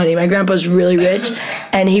much money. My grandpa's really rich,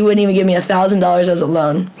 and he wouldn't even give me $1,000 as a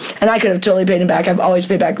loan. And I could have totally paid him back. I've always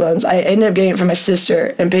paid back loans. I ended up getting it from my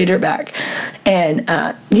sister and paid her back. And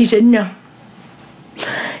he said no.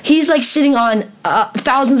 He's like sitting on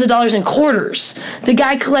thousands of dollars in quarters. The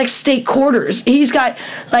guy collects state quarters. He's got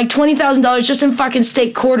like $20,000 just in fucking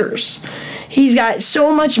state quarters. He's got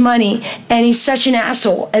so much money, and he's such an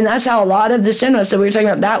asshole. And that's how a lot of this gen was. So we were talking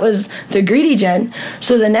about that was the greedy gen.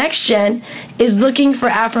 So the next gen is looking for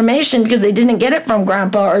affirmation because they didn't get it from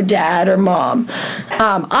grandpa or dad or mom.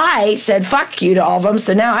 I said fuck you to all of them,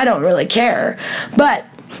 so now I don't really care. But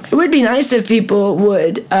it would be nice if people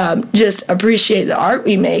would just appreciate the art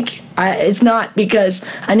we make. It's not because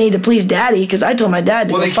I need to please daddy, because I told my dad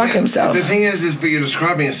to go fuck himself. The thing is but you're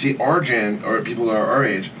describing and see our gen, or people that are our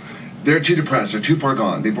age, they're too depressed. They're too far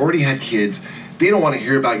gone. They've already had kids. They don't want to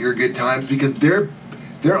hear about your good times because they're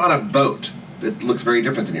on a boat that looks very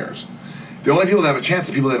different than yours. The only people that have a chance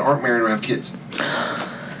are people that aren't married or have kids.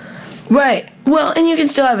 Right. Well, and you can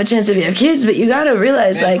still have a chance if you have kids, but you got to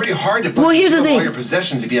realize, it's pretty hard to here's the thing. All your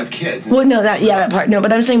possessions if you have kids. Well, no, that part. No,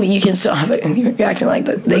 but I'm saying, but you can still have it. You're acting like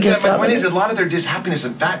that. They can still. My point is, a lot of their dishappiness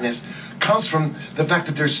and fatness comes from the fact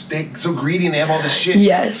that they're so greedy and they have all this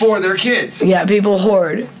shit for their kids. Yeah, people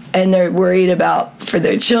hoard. And they're worried about for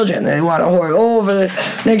their children. They want to hoard for the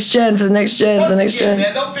next gen, for the next gen, for the next gen.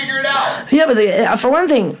 Man, they'll figure it out. Yeah, but for one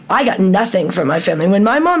thing, I got nothing from my family. When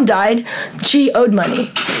my mom died, she owed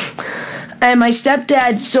money. And my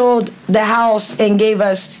stepdad sold the house and gave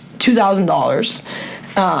us $2,000.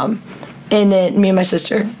 And then me and my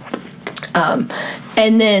sister. And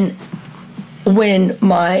then when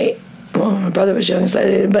my brother was young, so I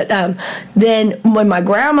didn't. But then when my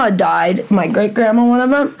grandma died, my great-grandma, one of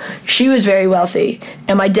them, she was very wealthy.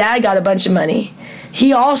 And my dad got a bunch of money.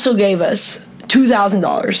 He also gave us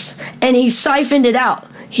 $2,000. And he siphoned it out.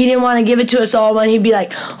 He didn't want to give it to us all when he'd be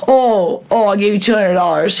like, I'll give you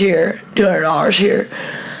 $200 here, $200 here.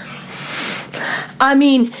 I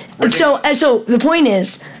mean, so the point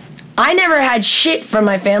is, I never had shit from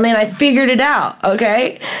my family, and I figured it out.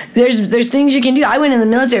 Okay, there's things you can do. I went in the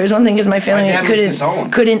military. It was one thing because my family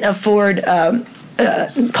couldn't afford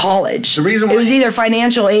college. The reason why it was either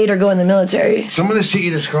financial aid or go in the military. Some of the shit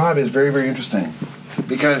you describe is very, very interesting,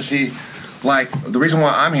 because see, like the reason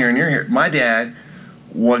why I'm here and you're here, my dad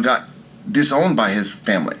got disowned by his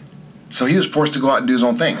family. So he was forced to go out and do his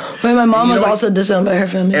own thing. But my mom was also disowned by her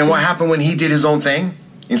family. And what happened when he did his own thing,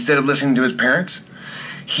 instead of listening to his parents,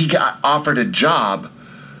 he got offered a job,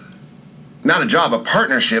 a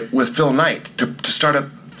partnership with Phil Knight to start up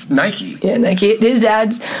Nike. Yeah, Nike. His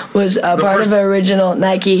dad was part of the original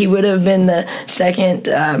Nike. He would have been the second.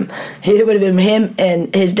 It would have been him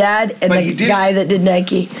and his dad and the guy that did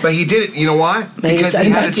Nike. But he did it. You know why? Because he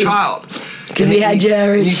had a child. Because he had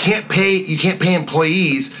Jared. You can't pay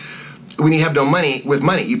employees when you have no money with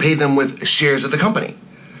money. You pay them with shares of the company.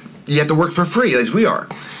 You have to work for free, as we are.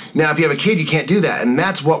 Now, if you have a kid, you can't do that, and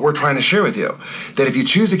that's what we're trying to share with you. That if you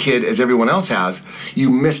choose a kid, as everyone else has, you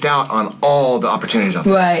missed out on all the opportunities out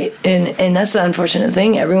there. Right, and that's the unfortunate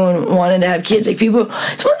thing. Everyone wanted to have kids. Like people,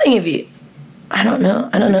 it's one thing if you, I don't know.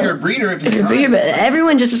 If you're a breeder, if you're a breeder, but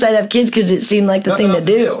everyone just decided to have kids because it seemed like the thing to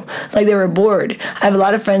do. Like they were bored. I have a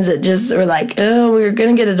lot of friends that just were like, oh, we were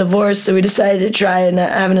gonna get a divorce, so we decided to try and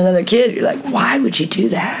having another kid. You're like, why would you do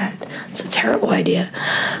that? It's a terrible idea.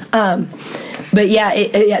 But yeah,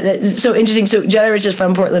 that's so interesting. So Jedi Rich is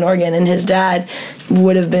from Portland, Oregon, and his dad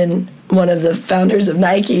would have been one of the founders of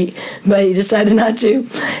Nike, but he decided not to.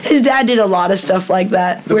 His dad did a lot of stuff like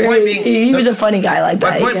that. He was a funny guy like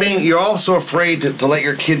that. My point being, you're all so afraid to let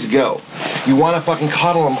your kids go. You want to fucking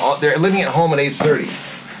coddle them. They're living at home at age 30.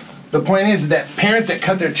 The point is that parents that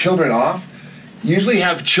cut their children off usually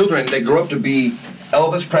have children that grow up to be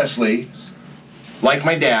Elvis Presley, like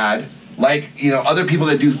my dad, like, other people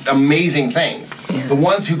that do amazing things. Yeah. The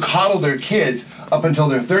ones who coddle their kids up until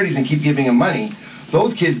their 30s and keep giving them money,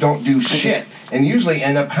 those kids don't do shit and usually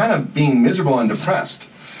end up kind of being miserable and depressed.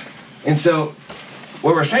 And so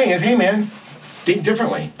what we're saying is, hey man, think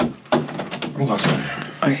differently. I'm going outside.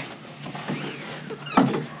 Okay.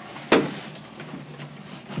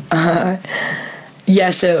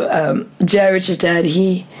 Yeah, so Jedi Rich's dad,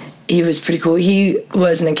 he was pretty cool. He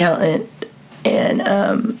was an accountant,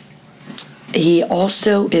 and he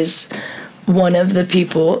also is one of the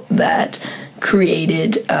people that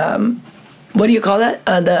created, what do you call that?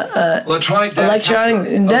 The electronic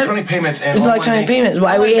payments and electronic payments.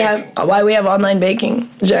 Why we have online banking?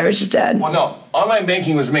 Jedi Rich's dad. Well, no, online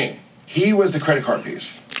banking was me. He was the credit card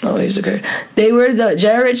piece. Oh, he was the credit.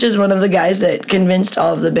 Jedi Rich is one of the guys that convinced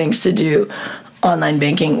all of the banks to do online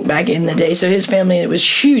banking back in the day. So his family was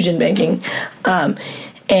huge in banking.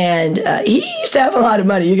 And he used to have a lot of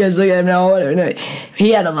money. You guys look at him now. Whatever. He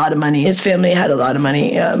had a lot of money. His family had a lot of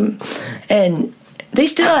money. And they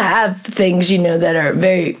still have things, that are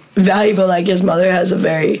very valuable. Like his mother has a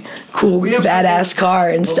very cool, badass car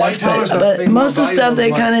and stuff. But most of the stuff,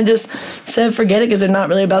 they kind of just said forget it because they're not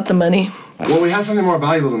really about the money. Well, we have something more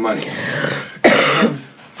valuable than money.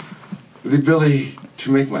 The ability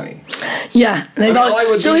to make money. Yeah.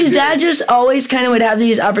 So his dad just always kind of would have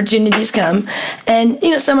these opportunities come. And,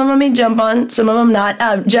 some of them he'd jump on, some of them not.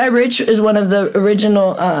 Jedi Rich is one of the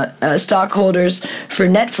original stockholders for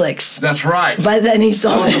Netflix. That's right. But then he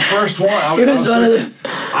sold it. The first one. He was one of the...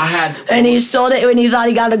 And he sold it when he thought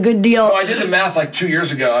he got a good deal. Well, I did the math like 2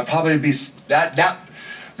 years ago. I'd probably be...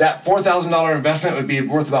 That $4,000 investment would be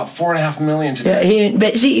worth about $4.5 million today. Yeah,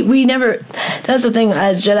 but see, we never. That's the thing.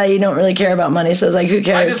 As Jedi, you don't really care about money, so it's like, who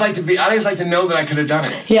cares? I just like to know that I could have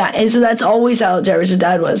done it. Yeah, and so that's always how Jedi Rich's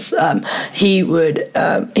dad was. He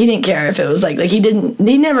didn't care if it was like he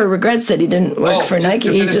never regrets that he didn't work for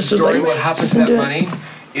Nike. He just was like, what happened to that money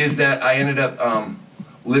is that I ended up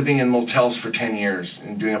living in motels for 10 years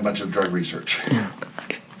and doing a bunch of drug research. Yeah.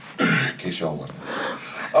 Okay. In case y'all wonder.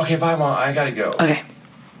 Okay, bye, Mom. I gotta go. Okay.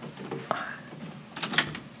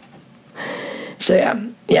 So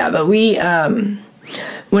but we,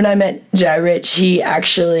 when I met Jedi Rich, he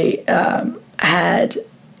actually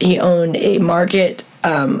he owned a market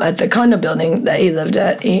at the condo building that he lived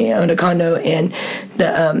at. He owned a condo in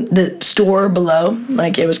the store below,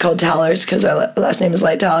 like it was called Towers because our last name is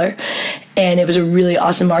Light Tower, and it was a really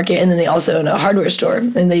awesome market. And then they also owned a hardware store,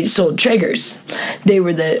 and they sold Traegers. They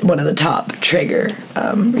were one of the top Traeger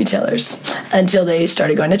retailers until they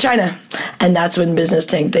started going to China, and that's when business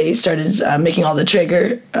tanked. They started making all the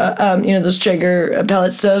Traeger, those Traeger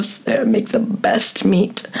pellet stoves. They make the best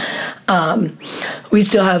meat. We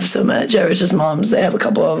still have some at Jedi Rich's mom's. They have a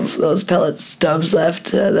couple of those pellet stoves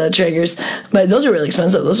left, the Traegers, but those are really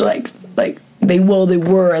expensive. Those are like they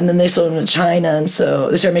were, and then they sold them to China, and so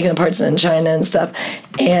they started making the parts in China and stuff,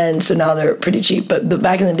 and so now they're pretty cheap. But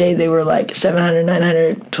back in the day, they were like $700,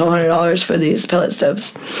 $900, $1,200 for these pellet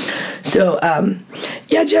stoves. So,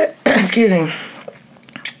 excuse me.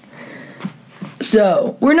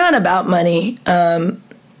 So we're not about money, and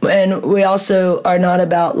we also are not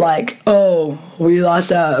about like, oh, we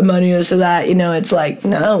lost money or so that, it's like,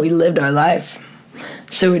 no, we lived our life.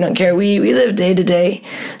 So we don't care. We live day to day.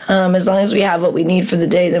 As long as we have what we need for the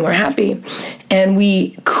day, then we're happy. And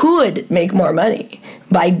we could make more money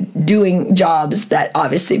by doing jobs that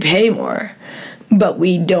obviously pay more, but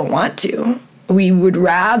we don't want to. We would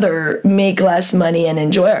rather make less money and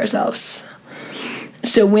enjoy ourselves.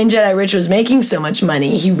 So when Jedi Rich was making so much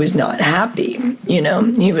money, he was not happy,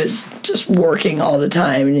 He was just working all the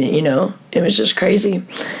time, and, it was just crazy.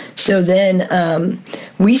 So then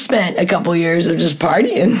we spent a couple years of just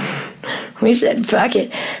partying. We said, fuck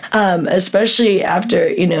it. Especially after,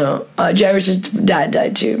 Jedi Rich's dad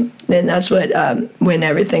died too. And that's what, when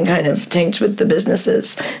everything kind of tanked with the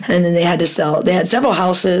businesses. And then they had to sell, they had several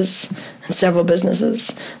houses and several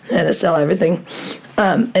businesses. They had to sell everything.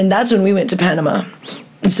 And that's when we went to Panama.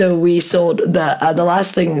 So we sold the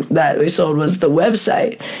last thing that we sold was the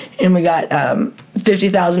website, and we got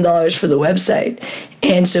 $50,000 for the website.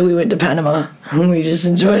 And so we went to Panama, and we just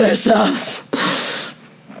enjoyed ourselves.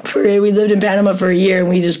 We lived in Panama for a year, and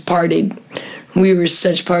we just partied. We were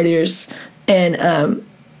such partiers. And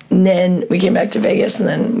then we came back to Vegas, and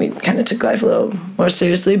then we kind of took life a little more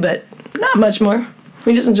seriously, but not much more.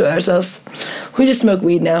 We just enjoy ourselves. We just smoke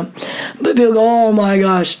weed now. But people go, oh my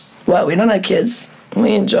gosh, what? We don't have kids.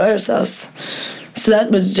 We enjoy ourselves. So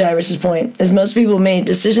that was Jedi Rich's point, is most people made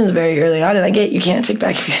decisions very early on, and I get you can't take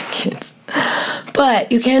back if you have kids. But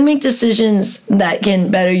you can make decisions that can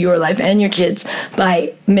better your life and your kids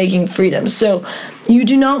by making freedom. So you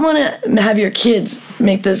do not want to have your kids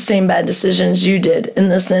make the same bad decisions you did, in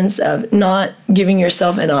the sense of not giving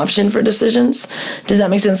yourself an option for decisions. Does that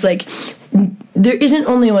make sense? Like, there isn't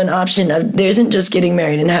only one option. There isn't just getting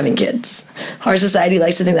married and having kids. Our society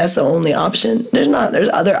likes to think that's the only option. There's not. There's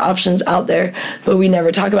other options out there, but we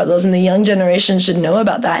never talk about those, and the young generation should know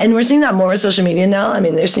about that. And we're seeing that more with social media now. I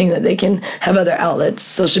mean, they're seeing that they can have other outlets.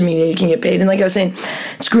 Social media, you can get paid. And like I was saying,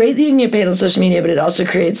 it's great that you can get paid on social media, but it also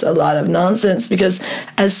creates a lot of nonsense, because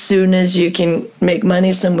as soon as you can make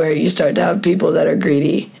money somewhere, you start to have people that are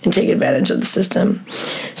greedy and take advantage of the system.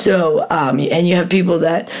 So, and you have people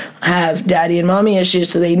that have daddy and mommy issues,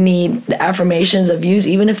 so they need the affirmations of views,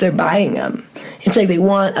 even if they're buying them. It's like they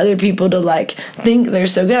want other people to like think they're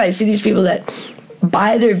so good. I see these people that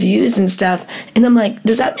buy their views and stuff, and I'm like,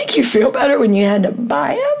 does that make you feel better when you had to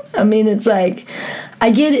buy them? I mean, it's like, I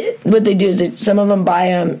get it. What they do is that some of them buy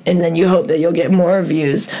them, and then you hope that you'll get more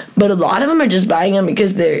views. But a lot of them are just buying them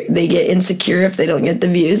because they get insecure if they don't get the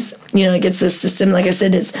views. It gets this system. Like I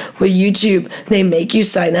said, it's with YouTube. They make you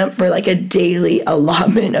sign up for like a daily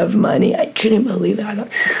allotment of money. I couldn't believe it. I thought,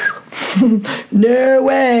 no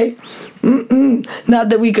way. Not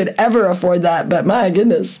that we could ever afford that, but my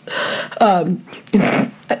goodness. I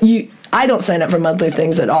don't sign up for monthly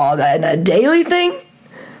things at all. And a daily thing,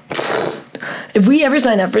 if we ever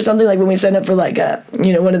sign up for something, like when we signed up for like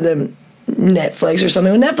one of them, Netflix or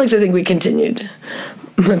something. With Netflix, I think we continued.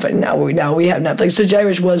 But now we have Netflix. So Jedi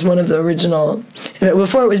Rich was one of the original.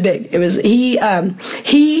 Before it was big, it was he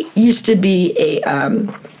used to be a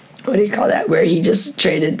what do you call that? Where he just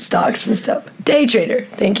traded stocks and stuff. Day trader.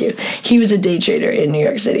 Thank you. He was a day trader in New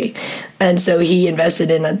York City, and so he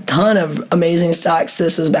invested in a ton of amazing stocks.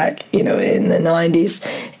 This was back, in the 90s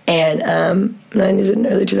and 90s and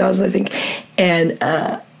early 2000s, I think. And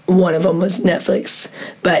one of them was Netflix.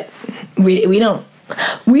 But we don't.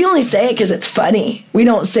 We only say it because it's funny. We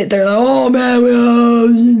don't sit there like, oh man,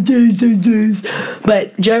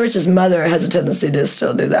 but Jedi Rich's mother has a tendency to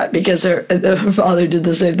still do that because her father did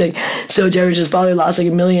the same thing. So Jedi Rich's father lost like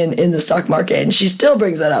 $1 million in the stock market, and she still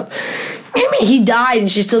brings that up. I mean, he died, and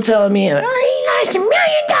she's still telling me, oh, he lost $1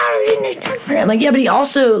 million in the stock market. I'm like, yeah, but he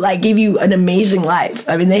also like gave you an amazing life.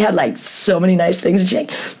 I mean, they had like so many nice things. And she's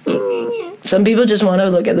like, some people just want to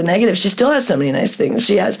look at the negative. She still has so many nice things.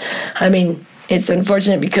 She has, I mean. It's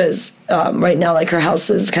unfortunate because right now, like, her house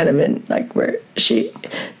is kind of in, like, where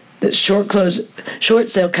the short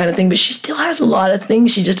sale kind of thing, but she still has a lot of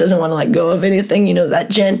things. She just doesn't want to let go of anything. That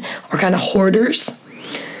gen are kind of hoarders.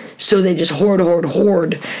 So they just hoard.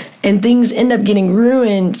 And things end up getting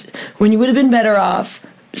ruined when you would have been better off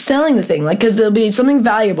selling the thing. Like, because there'll be something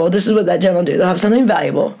valuable. This is what that gen will do. They'll have something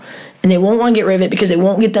valuable. And they won't want to get rid of it because they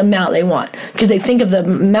won't get the amount they want. Because they think of the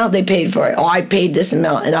amount they paid for it. Oh, I paid this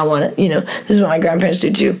amount and I want it. This is what my grandparents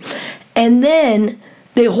do too. And then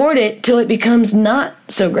they hoard it till it becomes not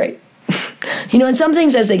so great. You know, and some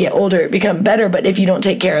things as they get older become better, but if you don't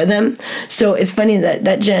take care of them. So it's funny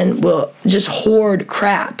that Jen will just hoard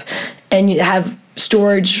crap and you have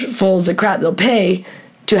storage fulls of crap they'll pay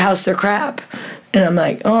to house their crap. And I'm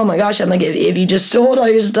like, oh my gosh, I'm like, if you just sold all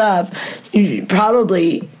your stuff, you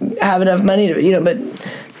probably have enough money to, you know, but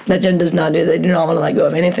that Jen does not do. They do not want to let go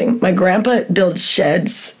of anything. My grandpa builds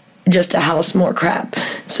sheds just to house more crap.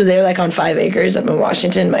 So they're like on 5 acres up in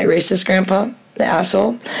Washington, my racist grandpa, the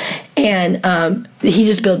asshole. And he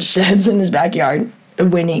just builds sheds in his backyard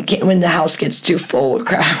when the house gets too full with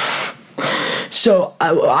crap. So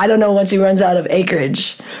I don't know, once he runs out of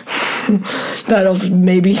acreage, that'll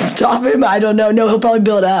maybe stop him. I don't know. No, he'll probably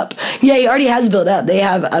build up. Yeah, he already has built up. They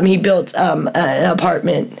have, he built an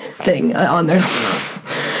apartment thing on there.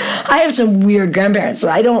 I have some weird grandparents.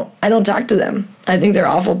 I don't talk to them. I think they're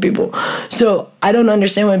awful people. So I don't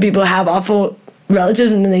understand when people have awful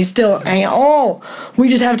relatives and then they still hang out. Oh, we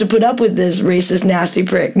just have to put up with this racist, nasty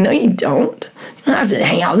prick. No, you don't. You don't have to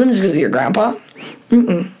hang out with them just because of your grandpa. I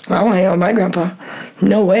won't hang out with my grandpa.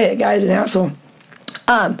 No way, that guy's an asshole.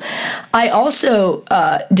 I also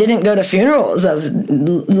didn't go to funerals of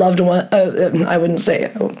loved ones. I wouldn't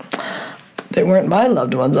say they weren't my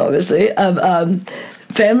loved ones, obviously, of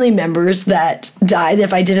family members that died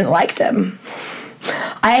if I didn't like them.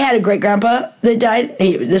 I had a great grandpa that died.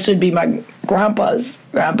 This would be my grandpa's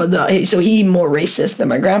grandpa, though. So he more racist than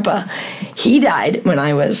my grandpa. He died when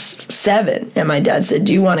I was 7, and my dad said,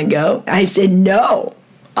 "Do you want to go?" I said, "No."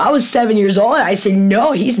 I was 7 years old. I said,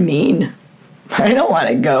 "No, he's mean. I don't want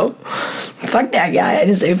to go. Fuck that guy." I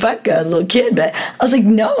didn't say fuck as a little kid, but I was like,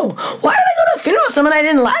 no. Why did I go to a funeral of someone I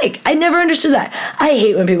didn't like? I never understood that. I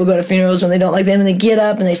hate when people go to funerals when they don't like them and they get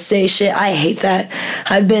up and they say shit. I hate that.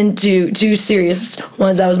 I've been to 2 serious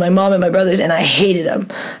ones. That was my mom and my brother's, and I hated them.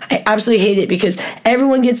 I absolutely hate it because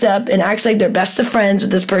everyone gets up and acts like they're best of friends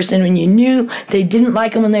with this person when you knew they didn't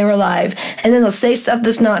like them when they were alive, and then they'll say stuff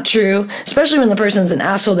that's not true, especially when the person's an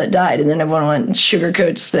asshole that died, and then everyone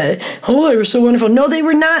sugarcoats that, oh, they were so wonderful. No, they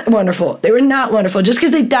were not wonderful. They were not wonderful. Just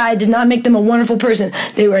because they died did not make them a wonderful person.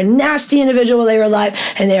 They were a nasty individual while they were alive,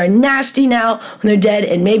 and they are nasty now when they're dead,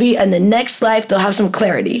 and maybe in the next life they'll have some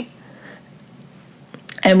clarity.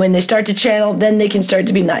 And when they start to channel, then they can start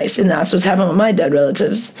to be nice, and that's what's happened with my dead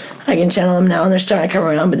relatives. I can channel them now, and they're starting to come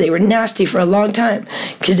around, but they were nasty for a long time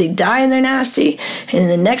because they die and they're nasty, and in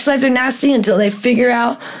the next life they're nasty until they figure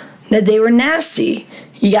out that they were nasty.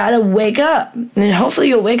 You gotta wake up, and hopefully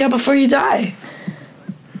you'll wake up before you die.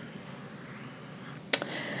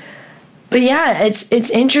 But yeah, it's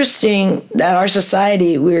interesting that our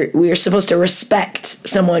society, we're supposed to respect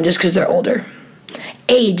someone just because they're older.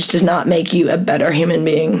 Age does not make you a better human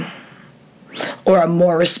being or a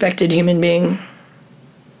more respected human being.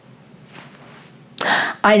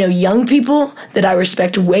 I know young people that I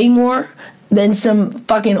respect way more than some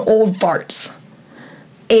fucking old farts.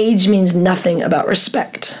 Age means nothing about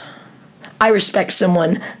respect. I respect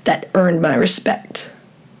someone that earned my respect.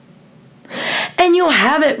 And you'll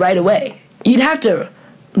have it right away. You'd have to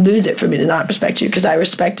lose it for me to not respect you because I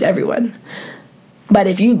respect everyone. But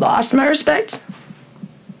if you lost my respect,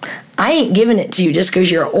 I ain't giving it to you just because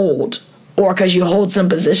you're old or because you hold some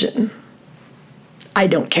position. I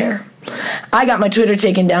don't care. I got my Twitter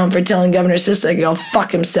taken down for telling Governor Sisk to go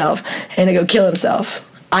fuck himself and to go kill himself.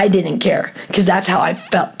 I didn't care because that's how I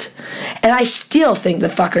felt. And I still think the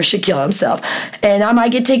fucker should kill himself. And I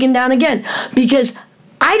might get taken down again because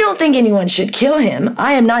I don't think anyone should kill him.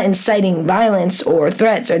 I am not inciting violence or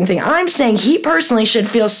threats or anything. I'm saying he personally should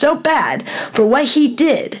feel so bad for what he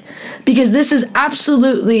did because this is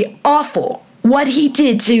absolutely awful. What he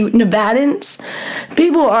did to Nevadans,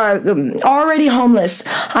 people are already homeless.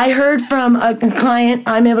 I heard from a client,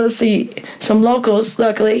 I'm able to see some locals,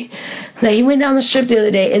 luckily, that he went down the strip the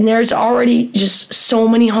other day and there's already just so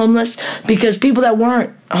many homeless because people that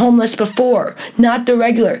weren't homeless before, not the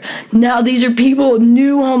regular. Now these are people,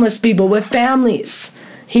 new homeless people with families.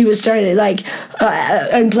 He was starting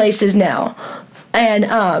in places now.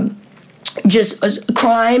 And just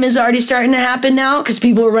crime is already starting to happen now because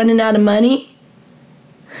people are running out of money.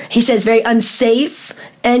 He says it's very unsafe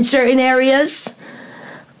in certain areas.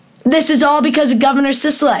 This is all because of Governor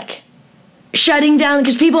Sisk shutting down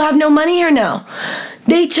because people have no money here now.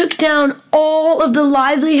 They took down all of the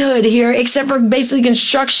livelihood here except for basically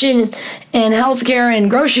construction and healthcare and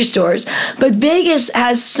grocery stores. But Vegas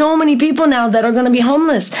has so many people now that are going to be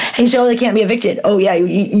homeless. And so they can't be evicted. Oh, yeah,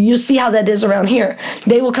 you'll see how that is around here.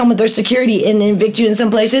 They will come with their security and evict you in some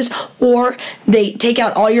places, or they take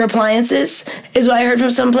out all your appliances, is what I heard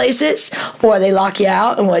from some places, or they lock you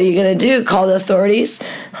out. And what are you going to do? Call the authorities?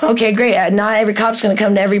 Okay, great. Not every cop's going to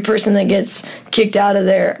come to every person that gets kicked out of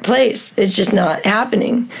their place. It's just not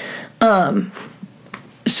happening.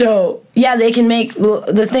 So, yeah, they can make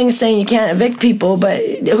the thing saying you can't evict people, but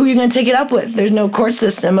who are you going to take it up with? There's no court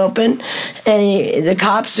system open, and the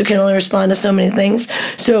cops can only respond to so many things.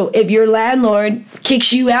 So if your landlord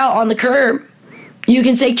kicks you out on the curb, you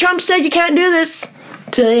can say, Trump said you can't do this.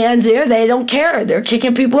 To the ends there, they don't care. They're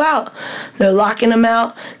kicking people out. They're locking them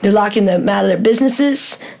out. They're locking them out of their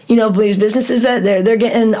businesses. You know, these businesses that they're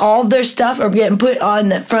getting all of their stuff are getting put on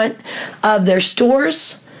the front of their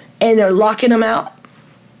stores, and they're locking them out.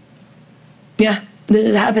 Yeah, this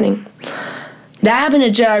is happening. That happened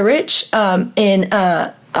to Jedi Rich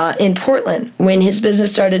in Portland when his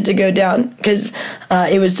business started to go down, because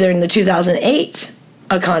it was during the 2008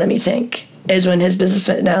 economy tank is when his business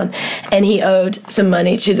went down, and he owed some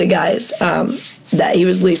money to the guys that he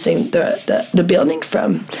was leasing the building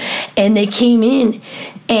from, and they came in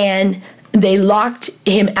and they locked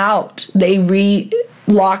him out. They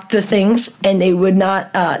locked the things, and they would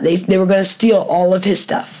not. They were going to steal all of his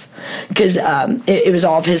stuff. Because it was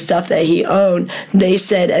all of his stuff that he owned. They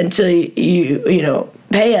said, until you know,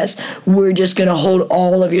 pay us, we're just going to hold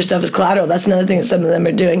all of your stuff as collateral. That's another thing that some of them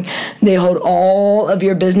are doing. They hold all of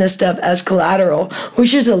your business stuff as collateral,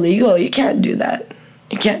 which is illegal. You can't do that.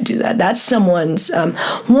 You can't do that. That's someone's.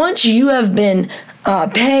 Once you have been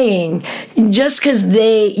paying, just because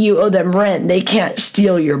you owe them rent, they can't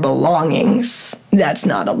steal your belongings. That's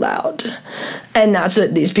not allowed. And that's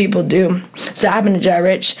what these people do. So it happened to Jai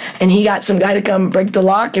Rich, and he got some guy to come break the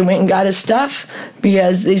lock and went and got his stuff,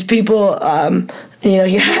 because these people, you know,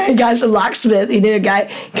 he got some locksmith. He knew a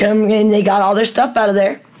guy come in, they got all their stuff out of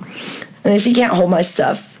there. And they said, you can't hold my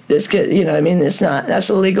stuff. It's good, you know, I mean, that's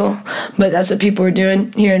illegal, but that's what people are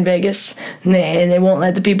doing here in Vegas, and they won't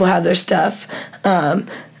let the people have their stuff.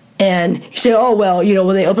 And you say, oh, well, you know,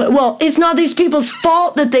 will they open? Well, it's not these people's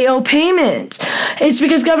fault that they owe payment. It's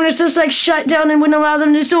because Governor Sisolak shut down and wouldn't allow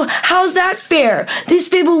them to. So how's that fair? These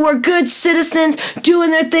people were good citizens,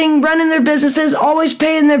 doing their thing, running their businesses, always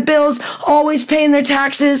paying their bills, always paying their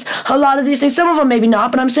taxes. A lot of these things, some of them maybe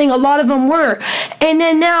not, but I'm saying a lot of them were. And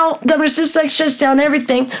then now Governor Sisolak shuts down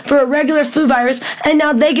everything for a regular flu virus, and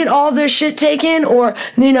now they get all their shit taken, or,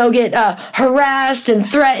 you know, get harassed and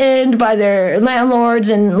threatened by their landlords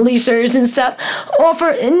and leasers and stuff,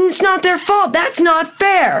 and it's not their fault. That's not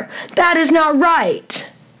fair. That is not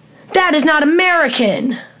right. That is not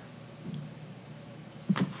American.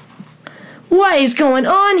 What is going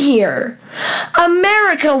on here?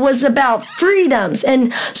 America was about freedoms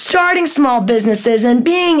and starting small businesses and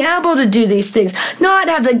being able to do these things, not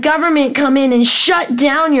have the government come in and shut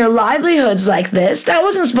down your livelihoods like this. That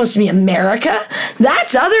wasn't supposed to be America.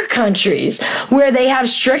 That's other countries where they have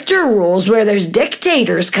stricter rules, where there's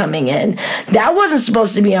dictators coming in. That wasn't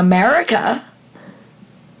supposed to be America.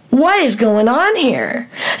 What is going on here?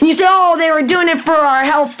 And you say, oh, they were doing it for our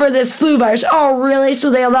health for this flu virus. Oh, really? So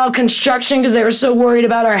they allowed construction because they were so worried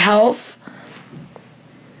about our health?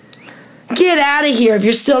 Get out of here if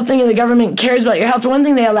you're still thinking the government cares about your health. For one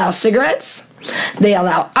thing, they allow cigarettes. They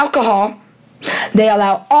allow alcohol. They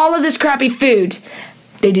allow all of this crappy food.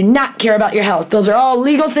 They do not care about your health. Those are all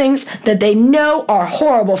legal things that they know are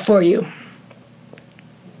horrible for you.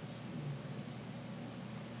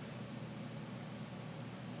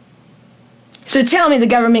 So tell me the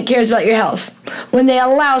government cares about your health when they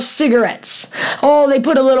allow cigarettes. Oh, they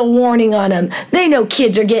put a little warning on them. They know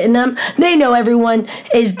kids are getting them. They know everyone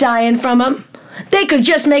is dying from them. They could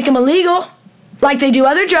just make them illegal, like they do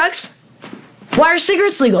other drugs. Why are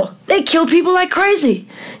cigarettes legal? They kill people like crazy.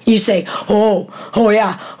 You say, oh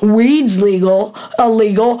yeah, weed's illegal.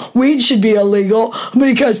 Weed should be illegal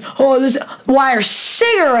because, why are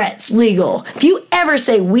cigarettes legal? If you ever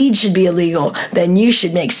say weed should be illegal, then you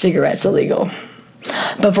should make cigarettes illegal.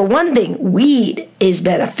 But for one thing, weed is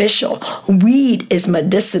beneficial. Weed is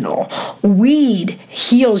medicinal. Weed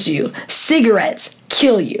heals you. Cigarettes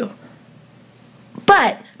kill you.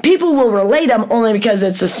 But people will relate them only because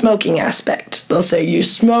it's a smoking aspect. They'll say you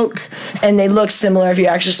smoke, and they look similar if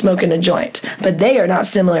you're actually smoking a joint. But they are not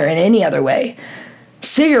similar in any other way.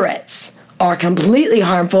 Cigarettes are completely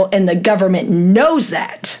harmful, and the government knows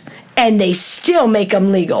that. And they still make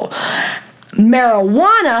them legal.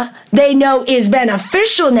 Marijuana, they know, is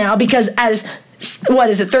beneficial now because as what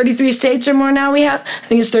is it, 33 states or more now we have? I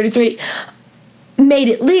think it's 33. Made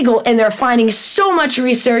it legal, and they're finding so much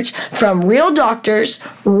research from real doctors,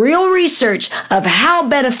 real research of how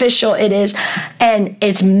beneficial it is, and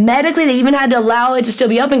it's medically, they even had to allow it to still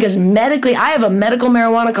be open because medically, I have a medical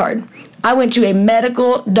marijuana card. I went to a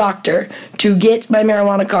medical doctor to get my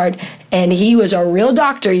marijuana card, and he was a real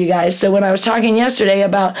doctor, you guys. So when I was talking yesterday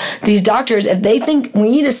about these doctors, if they think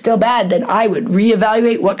weed is still bad, then I would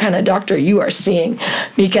reevaluate what kind of doctor you are seeing,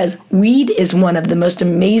 because weed is one of the most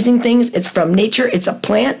amazing things. It's from nature. It's a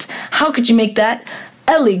plant. How could you make that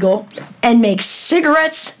illegal and make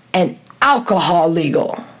cigarettes and alcohol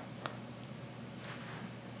legal?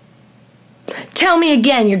 Tell me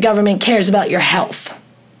again your government cares about your health.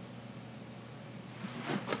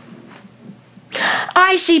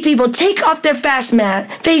 I see people take off their face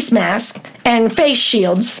mask and face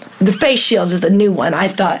shields. The face shields is the new one. I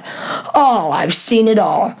thought, oh, I've seen it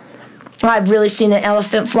all. I've really seen an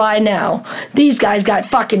elephant fly now. These guys got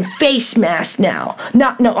fucking face masks now.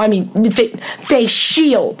 Face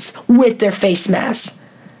shields with their face masks.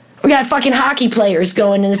 We got fucking hockey players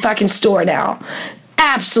going in the fucking store now.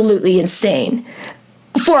 Absolutely insane.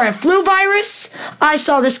 For a flu virus, I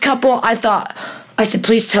saw this couple, I said,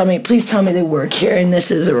 please tell me they work here, and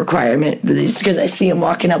this is a requirement, because I see them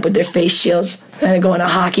walking up with their face shields, and they're going to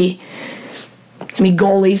hockey.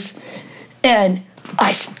 Goalies. And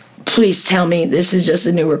I said, please tell me this is just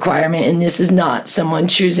a new requirement, and this is not someone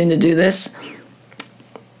choosing to do this.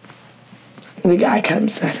 The guy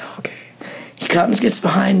comes, I said, okay. He comes, gets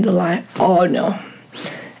behind the line. Oh, no.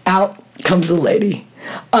 Out comes the lady.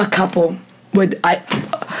 A couple with, I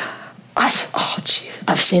said, oh, jeez,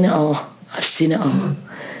 I've seen it all.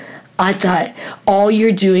 I thought all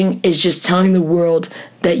you're doing is just telling the world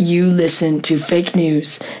that you listen to fake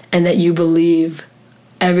news and that you believe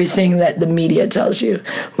everything that the media tells you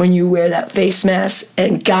when you wear that face mask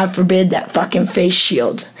and, God forbid, that fucking face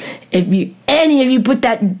shield. If any of you put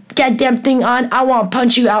that goddamn thing on, I want to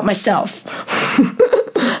punch you out myself.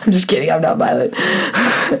 I'm just kidding. I'm not violent.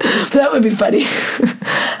 But that would be funny.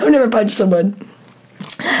 I've never punched someone.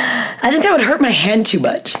 I think that would hurt my hand too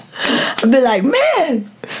much. I'd be like, man,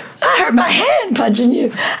 I hurt my hand punching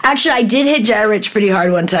you. Actually, I did hit Jedi Rich pretty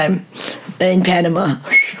hard one time in Panama.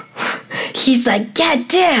 He's like, God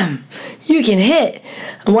damn, you can hit.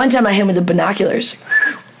 And one time I hit him with the binoculars.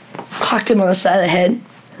 Clocked him on the side of the head.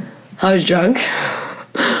 I was drunk.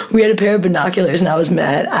 We had a pair of binoculars and I was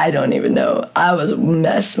mad. I don't even know. I was a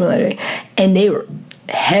mess. And they were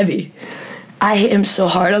heavy. I hit him so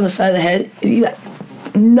hard on the side of the head. He like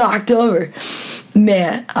knocked over.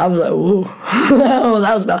 Man, I was like, whoa.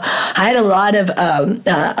 That was about. I had a lot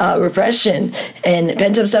of repression and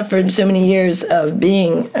pent-up stuff for so many years of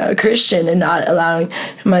being a Christian and not allowing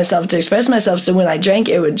myself to express myself. So when I drank,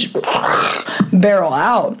 it would just barrel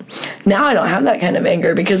out. Now I don't have that kind of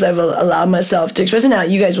anger because I've allowed myself to express it. Now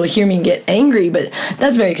you guys will hear me get angry, but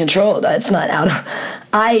that's very controlled. It's not out of.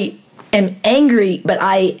 I am angry, but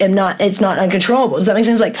I am not, it's not uncontrollable. Does that make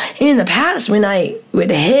sense? Like in the past when I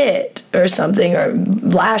would hit or something or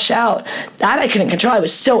lash out, that I couldn't control. I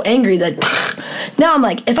was so angry that now I'm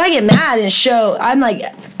like, if I get mad and show, I'm like,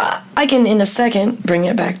 I can in a second bring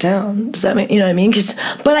it back down. Does that make, you know what I mean?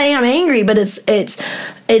 But I am angry, but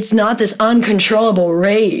it's not this uncontrollable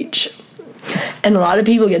rage. And a lot of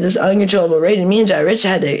people get this uncontrollable rage. And me and Jedi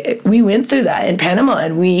Rich we went through that in Panama,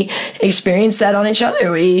 and we experienced that on each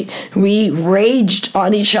other. We raged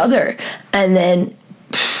on each other, and then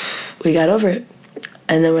we got over it.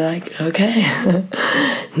 And then we're like, okay,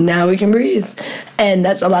 now we can breathe. And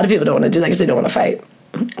that's a lot of people don't want to do that because they don't want to fight.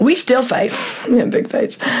 We still fight. We have big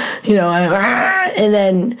fights, you know. And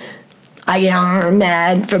then I get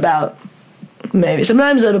mad for about maybe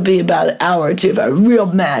sometimes it'll be about an hour or two if I'm real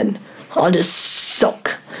mad. I'll just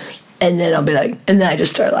sulk, and then I'll be like, and then I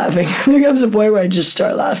just start laughing. There comes a point where I just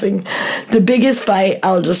start laughing. The biggest fight,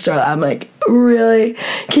 I'll just start, I'm like, really?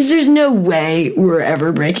 Because there's no way we're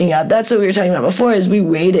ever breaking up. That's what we were talking about before, is we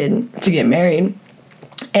waited to get married.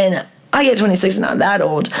 And I get 26 and not that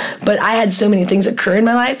old, but I had so many things occur in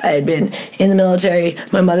my life. I had been in the military.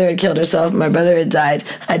 My mother had killed herself. My brother had died.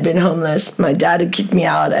 I'd been homeless. My dad had kicked me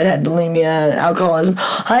out. I'd had bulimia, alcoholism.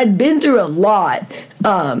 I had been through a lot,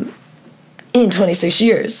 in 26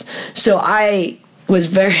 years. So I was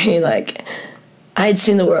very, like, I had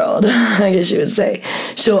seen the world, I guess you would say.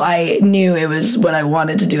 So I knew it was what I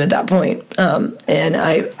wanted to do at that point. And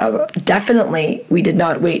I definitely, we did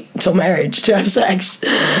not wait until marriage to have sex.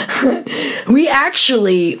 We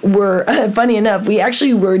actually were, funny enough, we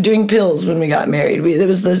actually were doing pills when we got married.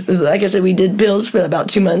 Like I said, we did pills for about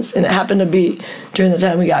 2 months, and it happened to be during the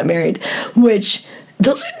time we got married, which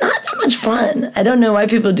those are not that much fun. I don't know why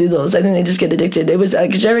people do those. I think they just get addicted. It was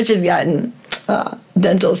because Jared had gotten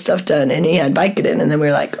dental stuff done, and he had Vicodin, and then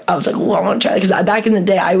I was like, well, I want to try it. Because back in the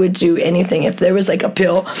day, I would do anything. If there was like a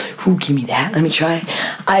pill, give me that, let me try.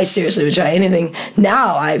 I seriously would try anything.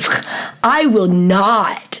 Now I will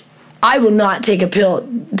not take a pill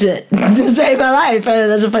to save my life.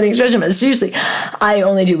 That's a funny expression, but seriously, I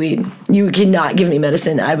only do weed. You cannot give me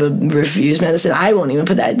medicine. I would refuse medicine. I won't even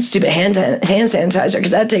put that stupid hand sanitizer,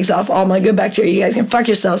 because that takes off all my good bacteria. You guys can fuck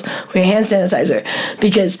yourselves with your hand sanitizer,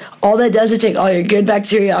 because all that does is take all your good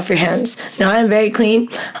bacteria off your hands. Now, I'm very clean.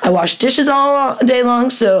 I wash dishes all day long,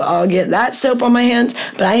 so I'll get that soap on my hands,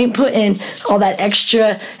 but I ain't putting all that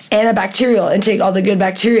extra antibacterial and take all the good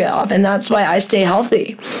bacteria off, and that's why I stay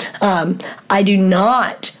healthy. I do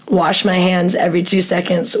not wash my hands every 2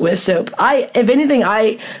 seconds with soap. If anything,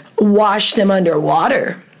 I wash them under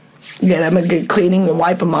water. Again, I'm a good cleaning and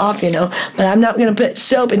wipe them off, but I'm not going to put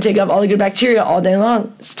soap and take off all the good bacteria all day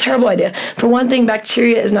long. It's a terrible idea. For one thing,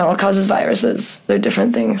 bacteria is not what causes viruses. They're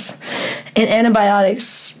different things. And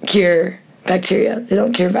antibiotics cure bacteria. They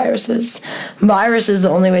don't cure viruses. Virus is the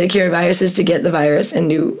only way to cure a virus is to get the virus and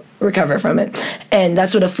to recover from it. And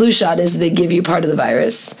that's what a flu shot is. They give you part of the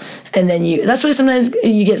virus. And then that's why sometimes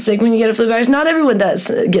you get sick when you get a flu virus. Not everyone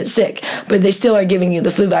does get sick, but they still are giving you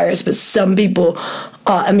the flu virus. But some people,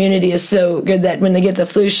 immunity is so good that when they get the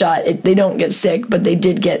flu shot, they don't get sick, but they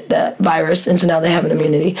did get the virus, and so now they have an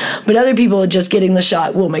immunity. But other people, just getting the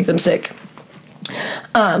shot will make them sick.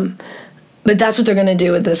 But that's what they're going to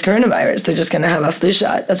do with this coronavirus. They're just going to have a flu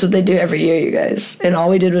shot. That's what they do every year, you guys. And all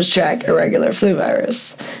we did was track a regular flu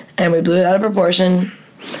virus. And we blew it out of proportion,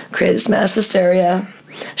 created this mass hysteria,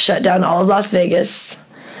 shut down all of Las Vegas.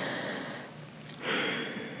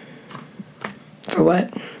 For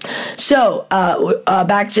what? So,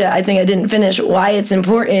 back to, I think I didn't finish, why it's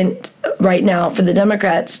important right now for the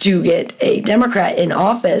Democrats to get a Democrat in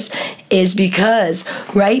office is because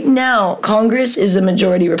right now Congress is a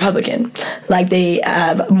majority Republican. Like, they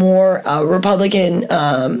have more Republican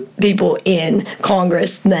people in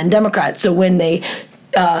Congress than Democrats. So when they,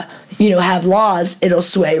 have laws, it'll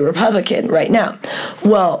sway Republican right now.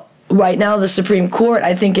 Well, right now the Supreme Court,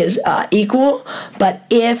 I think, is equal, but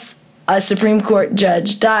if a Supreme Court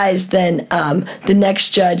judge dies, then the next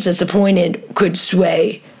judge that's appointed could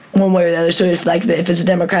sway one way or the other. So if it's a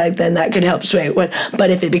Democratic, then that could help sway what. But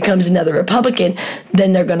if it becomes another Republican,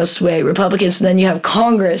 then they're going to sway Republicans. So then you have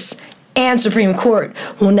Congress and Supreme Court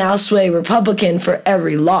will now sway Republican for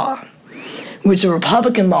every law, which the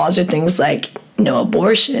Republican laws are things like no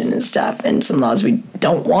abortion and stuff, and some laws we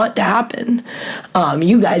don't want to happen.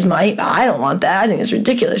 You guys might, but I don't want that. I think it's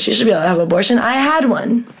ridiculous. You should be able to have an abortion. I had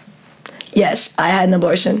one. Yes, I had an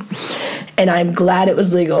abortion, and I'm glad it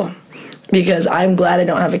was legal, because I'm glad I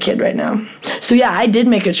don't have a kid right now. So yeah, I did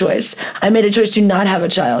make a choice. I made a choice to not have a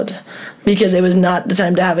child, because it was not the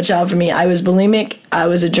time to have a child for me. I was bulimic, I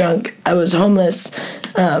was a drunk, I was homeless,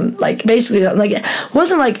 basically, it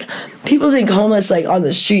wasn't like people think homeless like on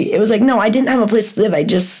the street. It was like, no, I didn't have a place to live. I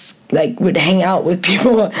just would hang out with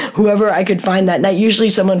people, whoever I could find that night. Usually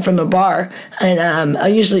someone from a bar,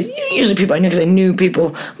 and usually people I knew because I knew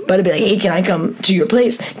people. But I'd be like, hey, can I come to your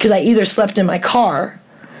place? Because I either slept in my car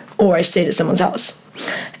or I stayed at someone's house.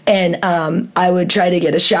 And I would try to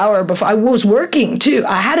get a shower before. I was working too.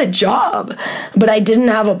 I had a job, but I didn't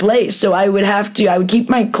have a place. So I would keep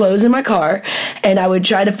my clothes in my car, and I would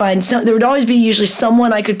try to find there would always be usually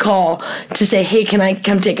someone I could call to say, hey, can I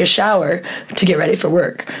come take a shower to get ready for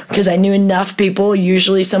work? Because I knew enough people,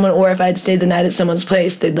 usually someone, or if I had stayed the night at someone's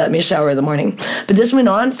place, they'd let me shower in the morning. But this went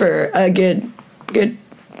on for a good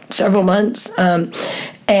several months.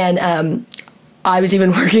 I was even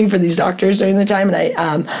working for these doctors during the time,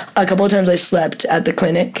 and a couple of times I slept at the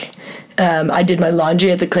clinic. I did my laundry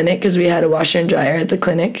at the clinic because we had a washer and dryer at the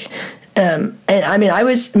clinic. And I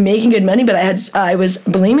was making good money, but I was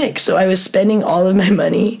bulimic, so I was spending all of my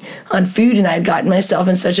money on food, and I had gotten myself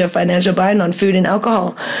in such a financial bind on food and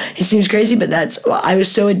alcohol. It seems crazy, but I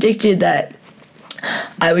was so addicted that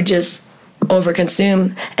I would just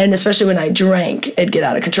overconsume, and especially when I drank, it'd get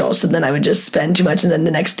out of control. So then I would just spend too much, and then the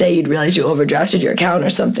next day you'd realize you overdrafted your account or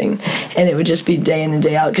something, and it would just be day in and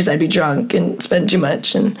day out because I'd be drunk and spend too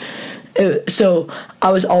much. And so I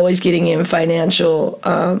was always getting in financial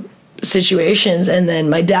situations. And then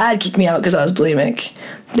my dad kicked me out because I was bulimic.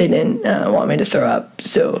 They didn't want me to throw up,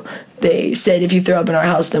 so they said, if you throw up in our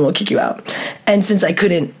house, then we'll kick you out. And since I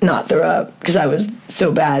couldn't not throw up because I was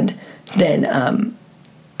so bad, then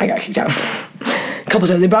I got kicked out couple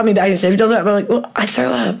times. They brought me back and said, don't throw up. I'm like, well, I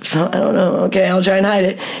throw up. So I don't know. Okay, I'll try and hide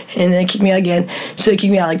it. And then they kicked me out again. So they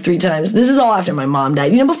kicked me out like 3 times. This is all after my mom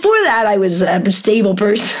died. Before that, I was a stable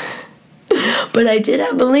person. But I did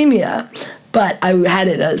have bulimia. But I had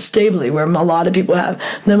it stably, where a lot of people have.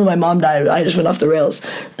 Then when my mom died, I just went off the rails.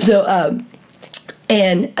 So,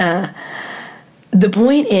 the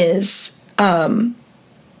point is, I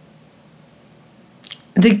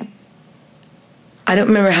don't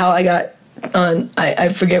remember how I got on. I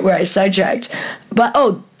forget where I sidetracked, but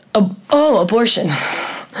abortion.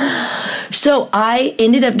 So I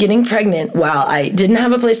ended up getting pregnant while I didn't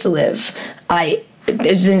have a place to live. I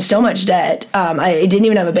was in so much debt. I didn't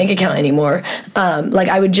even have a bank account anymore.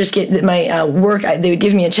 I would just get my work. They would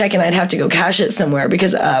give me a check, and I'd have to go cash it somewhere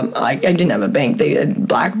because I didn't have a bank. They had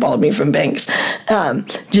blackballed me from banks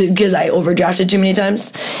because I overdrafted too many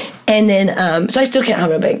times. And then, so I still can't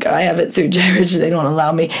have a bank. I have it through Jedi. They don't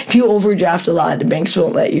allow me. If you overdraft a lot, the banks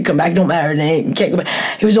won't let you come back. Don't matter. You can't go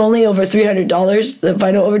back. It was only over $300, the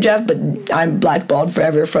final overdraft, but I'm blackballed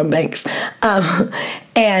forever from banks.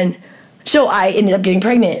 And so I ended up getting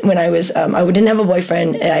pregnant when I was, I didn't have a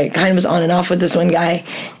boyfriend. I kind of was on and off with this one guy.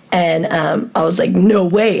 And I was like, no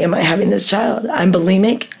way am I having this child. I'm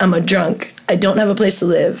bulimic. I'm a drunk. I don't have a place to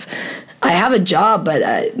live. I have a job, but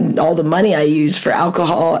all the money I use for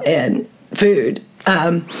alcohol and food.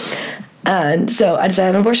 And so I decided to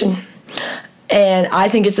have an abortion. And I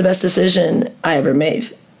think it's the best decision I ever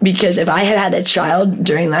made. Because if I had had a child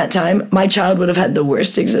during that time, my child would have had the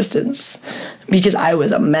worst existence. Because I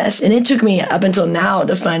was a mess. And it took me up until now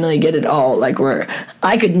to finally get it all, like where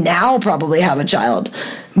I could now probably have a child.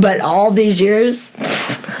 But all these years,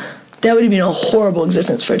 that would have been a horrible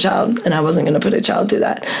existence for a child, and I wasn't going to put a child through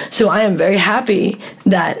that. So I am very happy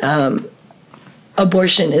that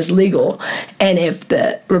abortion is legal. And if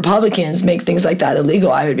the Republicans make things like that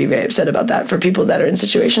illegal, I would be very upset about that for people that are in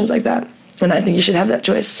situations like that. And I think you should have that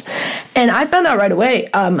choice. And I found out right away.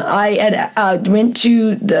 I had went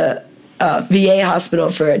to the VA hospital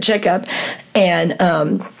for a checkup, and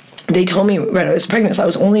they told me when I was pregnant, so I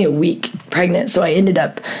was only a week pregnant, so I ended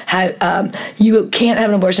up, you can't have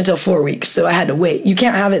an abortion until 4 weeks, so I had to wait. You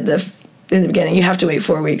can't have it in the beginning. You have to wait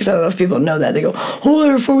 4 weeks. I don't know if people know that. They go, oh,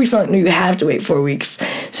 they're 4 weeks long. No, you have to wait 4 weeks.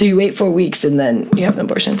 So you wait 4 weeks, and then you have an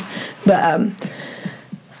abortion. But,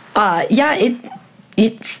 yeah,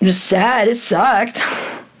 it was sad. It sucked,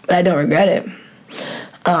 but I don't regret it.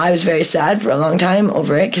 I was very sad for a long time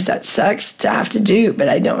over it, because that sucks to have to do, but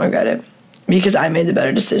I don't regret it. Because I made the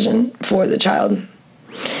better decision for the child.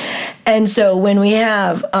 And so when we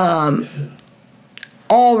have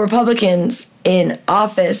all Republicans in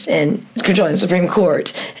office and controlling the Supreme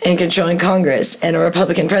Court and controlling Congress and a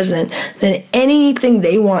Republican president, then anything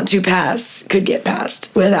they want to pass could get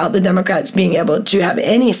passed without the Democrats being able to have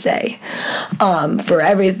any say for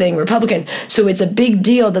everything Republican. So it's a big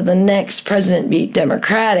deal that the next president be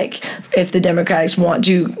Democratic if the Democrats want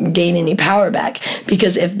to gain any power back.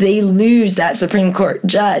 Because if they lose that Supreme Court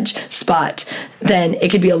judge spot, then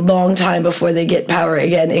it could be a long time before they get power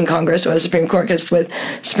again in Congress or the Supreme Court, because with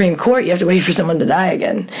Supreme Court, you have to wait for someone to die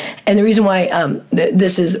again. And the reason why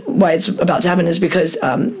this is why it's about to happen is because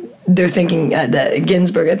they're thinking that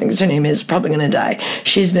Ginsburg, I think her name is, probably going to die.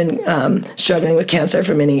 She's been struggling with cancer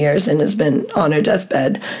for many years and has been on her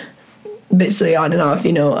deathbed, basically on and off,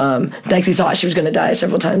 like they thought she was going to die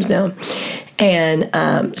several times now.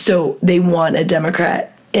 And so they want a Democrat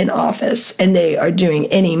in office, and they are doing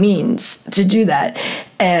any means to do that.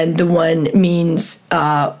 And the one means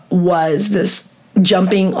was this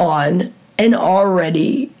jumping on an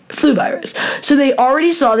already flu virus. So they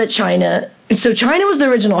already saw that China was the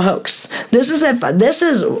original hoax. This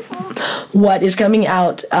is what is coming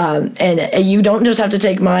out, and you don't just have to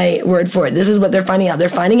take my word for it. This is what they're finding out. They're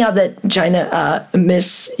finding out that China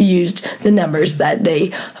misused the numbers, that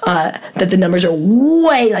the numbers are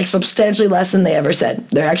way, like, substantially less than they ever said.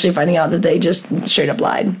 They're actually finding out that they just straight up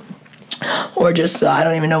lied. Or just, I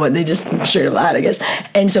don't even know what, they just straight up lied, I guess.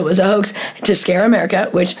 And so it was a hoax to scare America,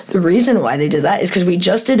 which the reason why they did that is because we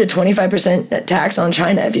just did a 25% tax on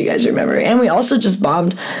China, if you guys remember. And we also just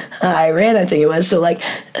bombed Iran, I think it was. So, like,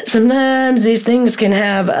 sometimes these things can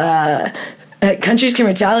have, countries can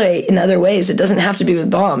retaliate in other ways. It doesn't have to be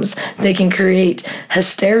with bombs. They can create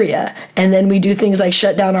hysteria. And then we do things like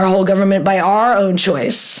shut down our whole government by our own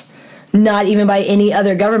choice. Not even by any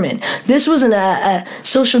other government. This wasn't a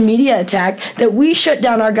social media attack that we shut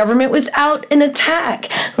down our government without an attack,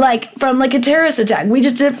 like from like a terrorist attack. We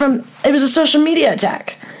just did it was a social media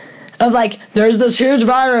attack. of like, there's this huge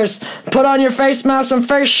virus, put on your face masks and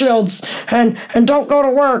face shields, and don't go to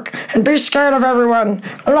work, and be scared of everyone,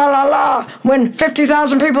 la la la, when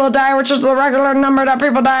 50,000 people die, which is the regular number that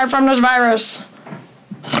people die from this virus.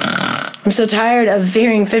 I'm so tired of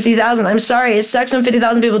hearing 50,000. I'm sorry, it sucks when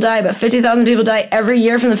 50,000 people die, but 50,000 people die every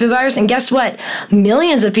year from the flu virus. And guess what?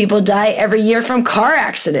 Millions of people die every year from car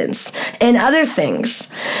accidents and other things.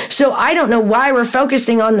 So I don't know why we're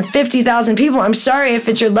focusing on the 50,000 people. I'm sorry if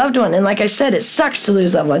it's your loved one. And like I said, it sucks to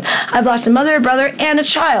lose loved one. I've lost a mother, a brother, and a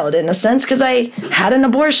child in a sense because I had an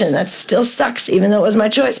abortion. That still sucks, even though it was my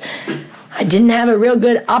choice. I didn't have a real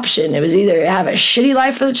good option. It was either have a shitty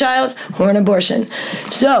life for the child or an abortion.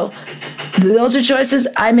 So those are choices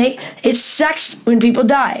I make. It sucks when people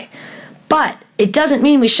die. But it doesn't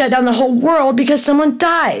mean we shut down the whole world because someone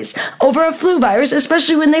dies over a flu virus,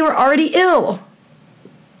 especially when they were already ill.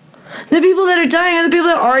 The people that are dying are the people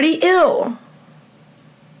that are already ill.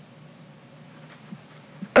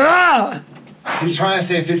 Ugh! He's trying to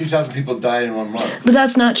say 50,000 people died in 1 month. But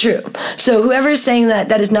that's not true. So whoever is saying that,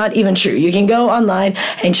 that is not even true. You can go online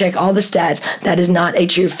and check all the stats. That is not a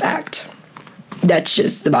true fact. That's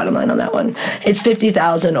just the bottom line on that one. It's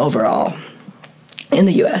 50,000 overall in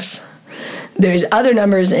the U.S. There's other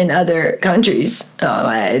numbers in other countries.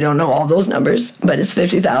 I don't know all those numbers, but it's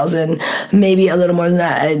 50,000, maybe a little more than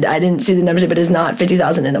that. I didn't see the numbers, but it's not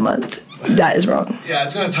 50,000 in a month. That is wrong. Yeah,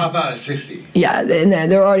 it's going to top out at 60. Yeah, and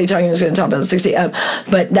they're already talking it's going to top out at 60.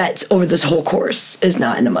 But that's over this whole course. It's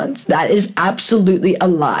not in a month. That is absolutely a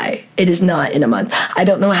lie. It is not in a month. I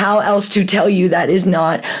don't know how else to tell you that is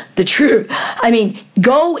not the truth. I mean,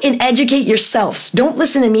 go and educate yourselves. Don't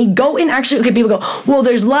listen to me. Go and actually, okay, people go, well,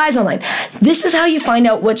 there's lies online. This is how you find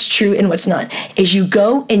out what's true and what's not, is you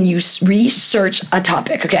go and you research a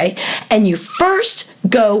topic, okay? And you first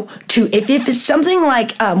go to, if it's something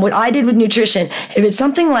like what I did with nutrition, if it's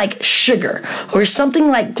something like sugar or something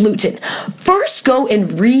like gluten, first go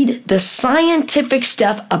and read the scientific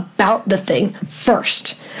stuff about the thing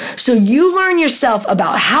first. So you learn yourself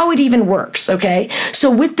about how it even works, okay? So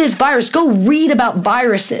with this virus, go read about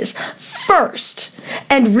viruses first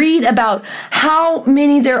and read about how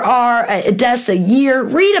many there are deaths a year.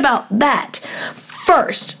 Read about that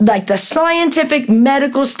first, like the scientific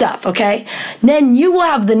medical stuff, okay? Then you will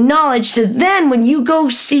have the knowledge to then when you go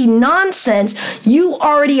see nonsense, you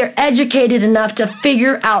already are educated enough to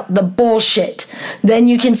figure out the bullshit. Then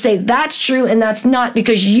you can say that's true and that's not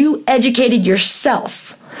because you educated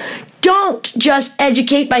yourself. Don't just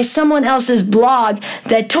educate by someone else's blog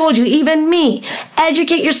that told you, even me.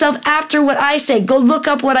 Educate yourself after what I say. Go look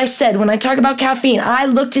up what I said. When I talk about caffeine, I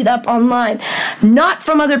looked it up online, not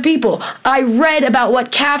from other people. I read about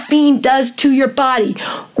what caffeine does to your body.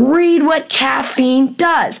 Read what caffeine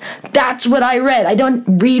does. That's what I read. I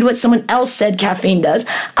don't read what someone else said caffeine does.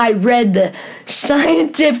 I read the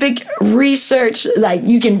scientific research. Like,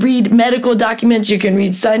 you can read medical documents, you can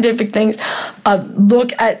read scientific things,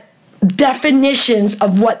 look at definitions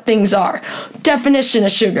of what things are. Definition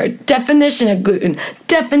of sugar, definition of gluten,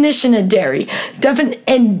 definition of dairy,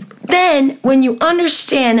 and then when you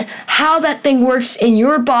understand how that thing works in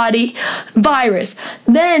your body, virus,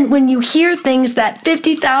 then when you hear things that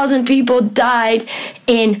 50,000 people died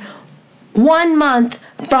in 1 month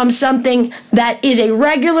from something that is a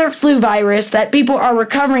regular flu virus that people are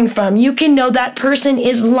recovering from, you can know that person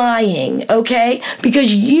is lying, okay?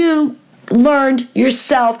 Because you learned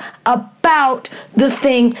yourself about the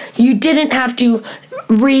thing. You didn't have to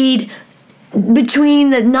read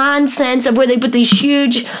between the nonsense of where they put these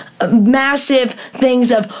huge, massive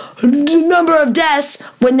things of number of deaths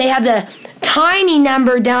when they have the tiny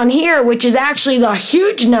number down here, which is actually the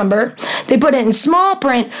huge number. They put it in small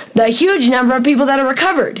print, the huge number of people that are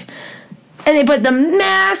recovered. And they put the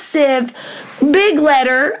massive big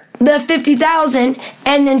letter, the 50,000,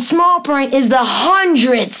 and then small print is the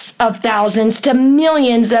hundreds of thousands to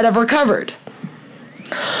millions that have recovered.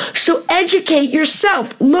 So educate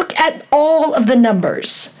yourself. Look at all of the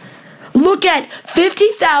numbers. Look at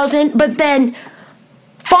 50,000, but then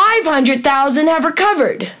 500,000 have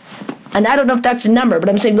recovered. And I don't know if that's the number, but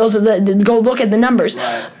I'm saying those are go look at the numbers.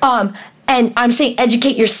 Right. And I'm saying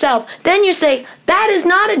educate yourself. Then you say, that is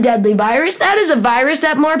not a deadly virus. That is a virus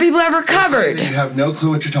that more people have recovered. You have no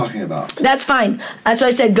clue what you're talking about. That's fine. That's why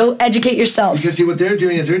I said go educate yourself. Because see, what they're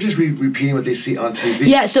doing is they're just repeating what they see on TV.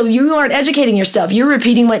 Yeah, so you aren't educating yourself. You're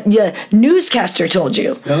repeating what the newscaster told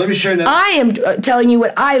you. Now let me share now. I am telling you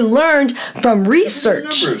what I learned from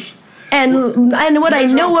research. And what I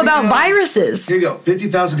know about viruses. Here you go.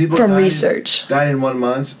 50,000 people from research died in 1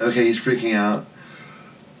 month. Okay, he's freaking out.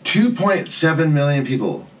 2.7 million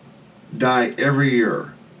people die every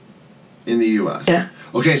year in the U.S. Yeah.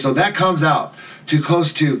 Okay, so that comes out to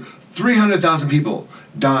close to 300,000 people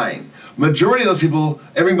dying. Majority of those people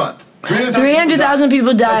every month. 300,000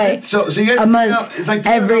 people die So you guys a month. Out, it's like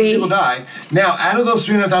 300,000 people die. Now, out of those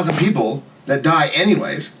 300,000 people that die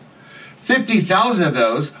anyways, 50,000 of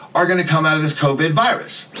those are going to come out of this COVID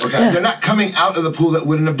virus. Okay, they're not coming out of the pool that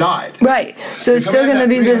wouldn't have died. Right. So it's still going to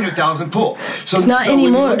be the 300,000 pool. So it's not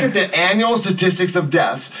anymore. When you look at the annual statistics of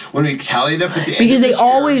deaths, when we tallied up at the end because of they this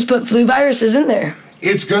always year, put flu viruses in there.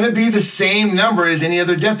 it's going to be the same number as any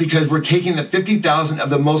other death because we're taking the 50,000 of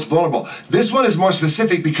the most vulnerable. This one is more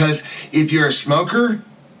specific because if you're a smoker,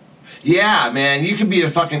 yeah, man, you could be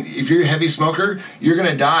if you're a heavy smoker, you're going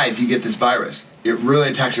to die if you get this virus. It really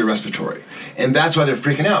attacks your respiratory. And that's why they're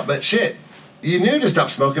freaking out. But shit, you knew to stop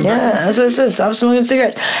smoking. Yeah, that's what I said. Stop smoking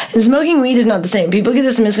cigarettes. And smoking weed is not the same. People get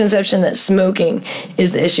this misconception that smoking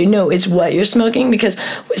is the issue. No, it's what you're smoking because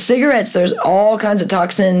with cigarettes, there's all kinds of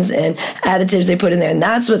toxins and additives they put in there. And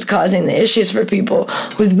that's what's causing the issues for people.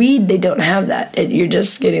 With weed, they don't have that. You're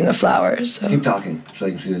just getting the flower. So. Keep talking so I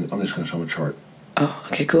can see. I'm just going to show them a chart. Oh,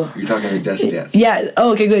 okay, cool. You're talking about death stats. Yeah.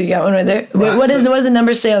 Oh, okay, good. You got one right there. Right, what do the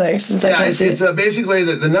numbers say on there? Since I can't see it's basically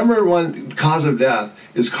the number one cause of death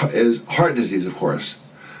is heart disease, of course,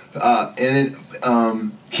 and then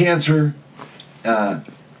cancer, and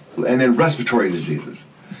then respiratory diseases.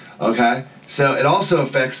 Okay, so it also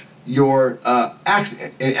affects your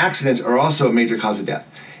accidents are also a major cause of death.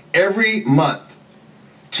 Every month,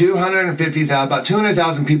 about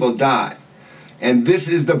 200,000 people die, and this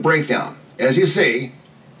is the breakdown. As you see,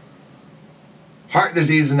 heart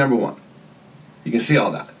disease is number one. You can see all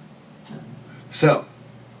that. So,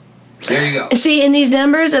 there you go. See, in these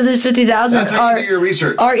numbers of this 50,000 That's how you do your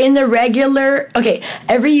research. Are in the regular, okay,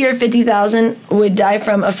 every year 50,000 would die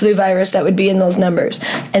from a flu virus that would be in those numbers.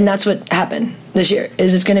 And that's what happened this year,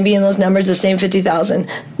 is it's going to be in those numbers, the same 50,000,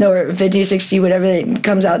 or 50, 60, whatever it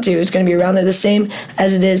comes out to. It's going to be around there the same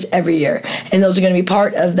as it is every year. And those are going to be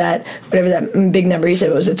part of that, whatever that big number he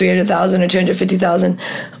said, was it 300,000 or 250,000,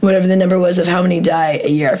 whatever the number was of how many die a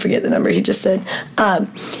year. I forget the number he just said.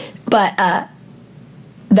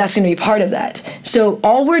 That's going to be part of that. So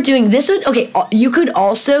all we're doing, you could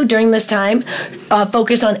also, during this time,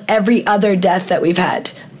 focus on every other death that we've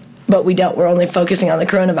had. But we don't. We're only focusing on the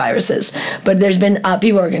coronaviruses. But there's been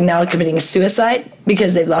people are now committing suicide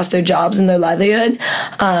because they've lost their jobs and their livelihood.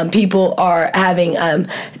 People are having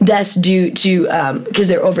deaths due to because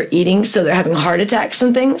they're overeating, so they're having heart attacks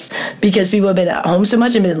and things because people have been at home so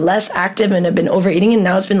much and been less active and have been overeating, and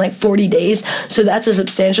now it's been like 40 days. So that's a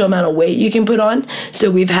substantial amount of weight you can put on. So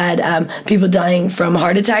we've had people dying from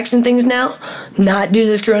heart attacks and things now, not due to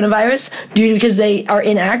this coronavirus, because they are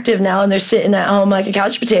inactive now and they're sitting at home like a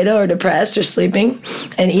couch potato or depressed or sleeping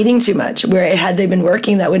and eating too much, where had they been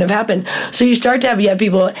working, that wouldn't have happened. So you have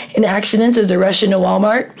people in accidents as they're rushing to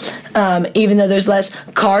Walmart. Even though there's less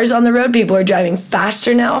cars on the road, people are driving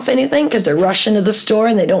faster now, if anything, because they're rushing to the store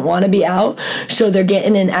and they don't want to be out. So they're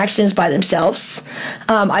getting in accidents by themselves.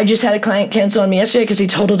 I just had a client cancel on me yesterday because he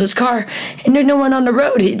totaled his car and there's no one on the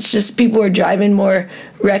road. It's just people are driving more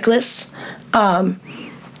reckless.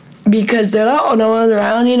 Because they're like, oh, no one's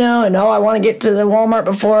around, and I want to get to the Walmart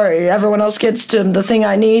before everyone else gets to the thing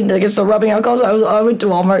I need, that gets the rubbing alcohol. So I went to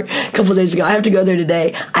Walmart a couple of days ago. I have to go there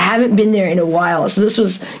today. I haven't been there in a while, so this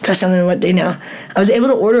was, gosh, I don't know what day now. I was able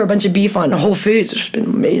to order a bunch of beef on Whole Foods, which has been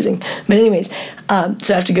amazing. But anyways, so I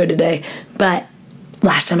have to go today. But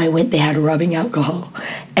last time I went, they had rubbing alcohol,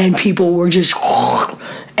 and people were just,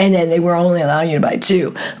 and then they were only allowing you to buy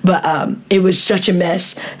 2. But it was such a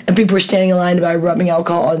mess, and people were standing in line to buy rubbing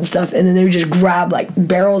alcohol and stuff, and then they would just grab like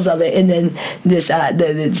barrels of it, and then this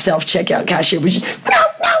the self-checkout cashier was just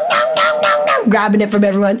no, grabbing it from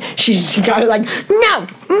everyone. She got it like no.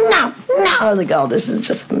 I was like, oh, this is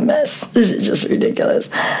just a mess. This is just ridiculous.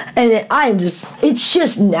 And it's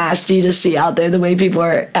just nasty to see out there the way people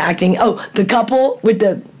are acting. Oh, the couple with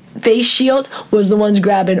the face shield was the ones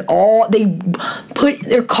grabbing they put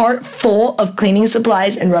their cart full of cleaning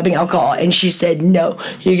supplies and rubbing alcohol, and she said, no,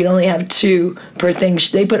 you can only have 2 per thing.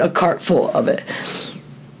 They put a cart full of it.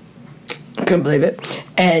 Couldn't believe it.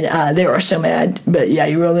 And they were so mad. But yeah,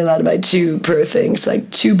 you were only allowed to buy 2 per thing. So like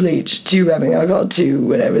 2 bleach, 2 rubbing alcohol, 2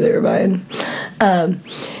 whatever they were buying. And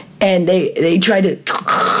they tried to,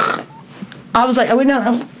 I was like,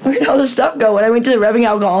 where'd all this stuff go when I went to the rubbing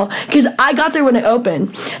alcohol? Because I got there when it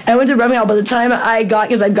opened. I went to the rubbing alcohol. By the time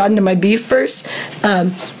because I'd gotten to my beef first,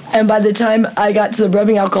 and by the time I got to the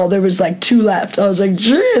rubbing alcohol, there was like 2 left. I was like,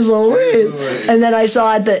 jeez Louise. And then I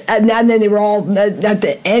saw and then they were all at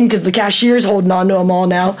the end because the cashier's holding on to them all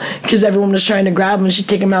now because everyone was trying to grab them and she'd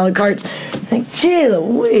take them out of the carts. Like, gee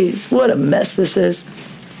Louise, what a mess this is.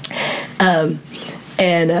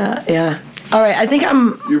 Yeah. All right, I think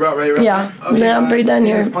You're about ready, right? Yeah. Okay, Yeah, I'm pretty done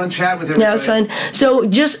here. Fun chat with everybody. Yeah, it's fun. So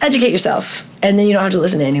just educate yourself, and then you don't have to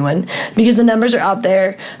listen to anyone because the numbers are out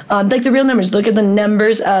there. Like the real numbers. Look at the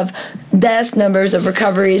numbers of deaths, numbers of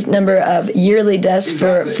recoveries, number of yearly deaths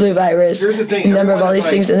for flu virus, Here's the thing. number of all these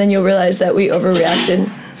things, and then you'll realize that we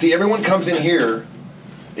overreacted. See, everyone comes in here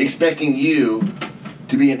expecting you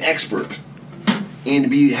to be an expert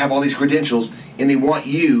and to have all these credentials, and they want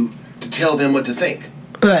you to tell them what to think.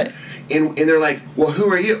 Right. And they're like, well,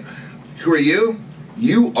 who are you? Who are you?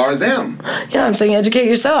 You are them. Yeah, I'm saying educate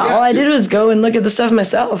yourself. Yeah, all I did was go and look at the stuff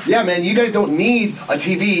myself. Yeah, man, you guys don't need a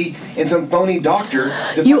TV and some phony doctor.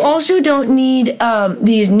 You also don't need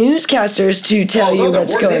these newscasters to tell you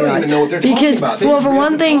what's going on. They don't even know what they're because, talking about. Well, for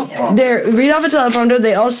one thing, they read off a teleprompter.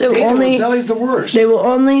 They also only Zelly's the worst. They will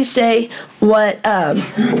only say what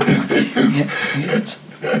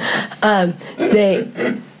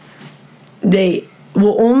they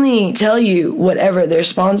will only tell you whatever their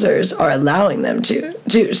sponsors are allowing them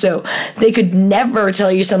to. So they could never tell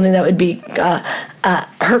you something that would be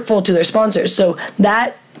hurtful to their sponsors. So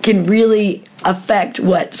that can really affect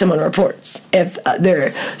what someone reports. If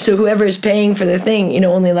so whoever is paying for the thing,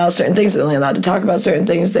 only allows certain things. They're only allowed to talk about certain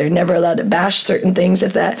things. They're never allowed to bash certain things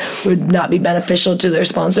if that would not be beneficial to their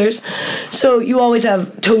sponsors. So you always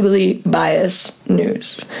have totally biased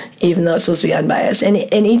news, even though it's supposed to be unbiased. And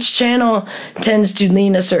each channel tends to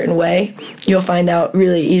lean a certain way. You'll find out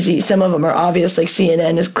really easy. Some of them are obvious, like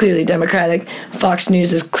CNN is clearly Democratic. Fox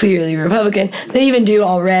News is clearly Republican. They even do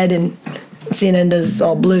all red, and CNN does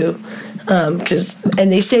all blue. And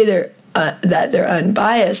they say that they're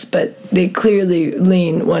unbiased, but they clearly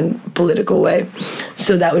lean one political way.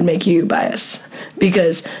 So that would make you biased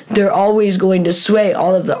because they're always going to sway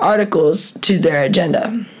all of the articles to their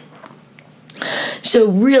agenda.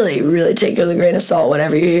 So really, really take it with a grain of salt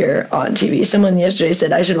whatever you hear on TV. Someone yesterday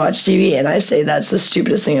said I should watch TV, and I say that's the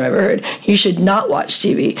stupidest thing I've ever heard. You should not watch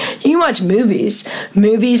TV. You can watch movies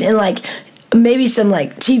and maybe some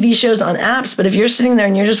TV shows on apps, but if you're sitting there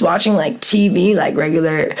and you're just watching TV,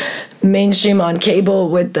 regular mainstream on cable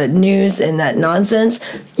with the news and that nonsense,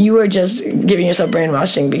 you are just giving yourself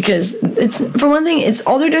brainwashing because it's, for one thing, it's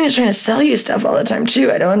all they're doing is trying to sell you stuff all the time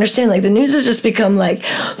too. I don't understand. The news has just become look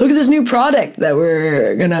at this new product that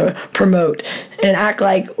we're gonna promote and act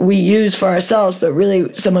like we use for ourselves, but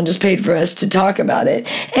really someone just paid for us to talk about it.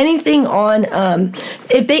 Anything on,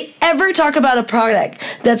 if they ever talk about a product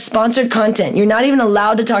that's sponsored content, you're not even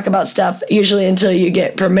allowed to talk about stuff usually until you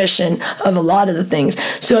get permission of a lot of the things.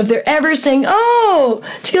 So if they're ever saying, oh,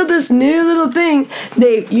 check out this new little thing,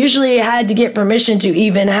 they usually had to get permission to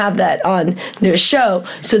even have that on their show.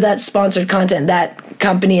 So that's sponsored content. That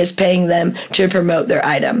company is paying them to promote their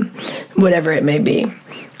item, whatever it may be.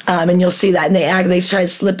 And you'll see that, and they try to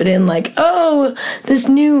slip it in oh, this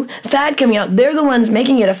new fad coming out. They're the ones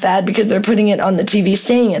making it a fad because they're putting it on the TV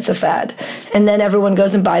saying it's a fad. And then everyone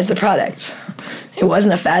goes and buys the product. It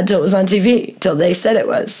wasn't a fad till it was on TV, till they said it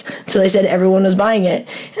was. So they said everyone was buying it.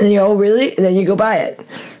 And then oh, really? And then you go buy it.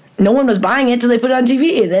 No one was buying it till they put it on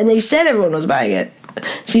TV. And then they said everyone was buying it.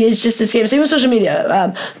 See, it's just a scam. Same with social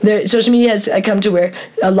media. Social media has come to where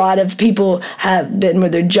a lot of people have been where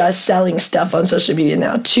they're just selling stuff on social media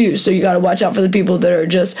now too. So you got to watch out for the people that are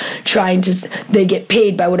just they get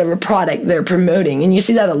paid by whatever product they're promoting. And you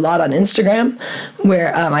see that a lot on Instagram,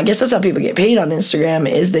 where I guess that's how people get paid on Instagram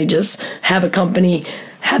is they just have a company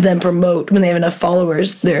have them promote when they have enough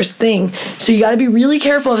followers their thing. So you got to be really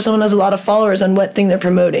careful if someone has a lot of followers on what thing they're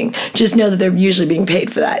promoting. Just know that they're usually being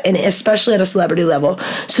paid for that, and especially at a celebrity level.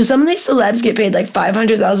 So some of these celebs get paid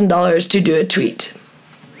 $500,000 to do a tweet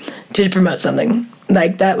to promote something.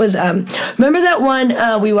 That was remember that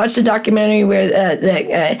one we watched a documentary where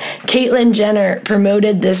Caitlyn Jenner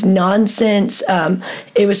promoted this nonsense.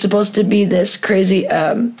 It was supposed to be this crazy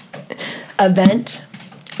event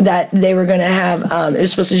that they were going to have. It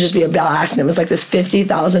was supposed to just be a blast, and it was this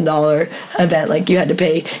 $50,000 event. You had to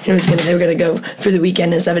pay, and they were going to go for the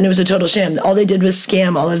weekend and stuff, and it was a total sham. All they did was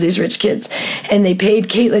scam all of these rich kids, and they paid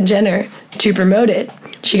Caitlyn Jenner to promote it.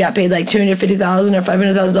 She got paid $250,000 or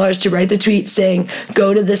 $500,000 to write the tweet saying,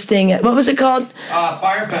 go to this thing at, what was it called?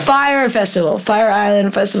 Fire Festival. Fire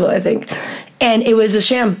Island Festival, I think. And it was a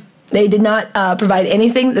sham. They did not provide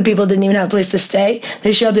anything. The people didn't even have a place to stay.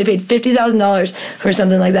 They showed up, they paid $50,000 or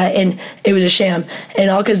something like that, and it was a sham. And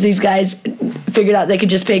all because these guys figured out they could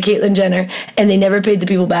just pay Caitlyn Jenner, and they never paid the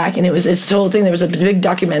people back. And it's the whole thing. There was a big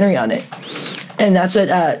documentary on it. And that's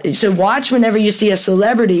what, so watch whenever you see a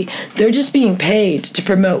celebrity, they're just being paid to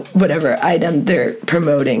promote whatever item they're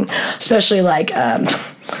promoting. Especially like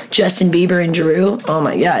Justin Bieber and Drew. Oh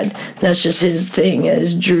my God. That's just his thing,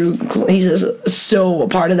 is Drew. He's just so a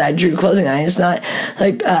part of that Drew clothing line. It's not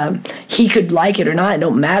like he could like it or not. It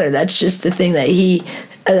don't matter. That's just the thing that he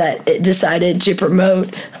decided to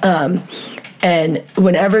promote. And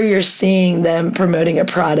whenever you're seeing them promoting a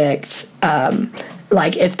product,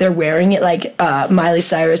 like if they're wearing it, like Miley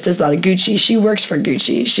Cyrus does a lot of Gucci. She works for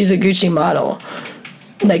Gucci. She's a Gucci model.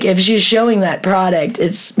 Like if she's showing that product,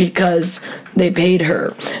 it's because they paid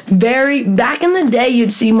her. Back in the day,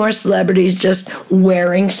 you'd see more celebrities just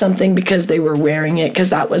wearing something because they were wearing it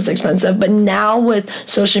because that was expensive. But now with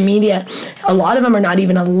social media, a lot of them are not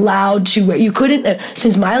even allowed to wear. You couldn't,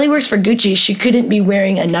 since Miley works for Gucci, she couldn't be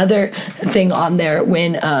wearing another thing on there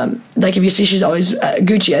when, like if you see, she's always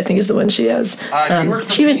Gucci, I think is the one she has. Do you work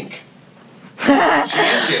for Pink? She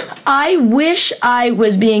used to. I wish I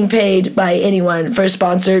was being paid by anyone for a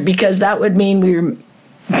sponsor, because that would mean we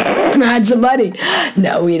had some money.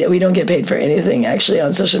 No, we don't get paid for anything actually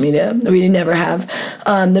on social media. We never have.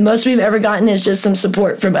 The most we've ever gotten is just some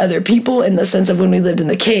support from other people, in the sense of when we lived in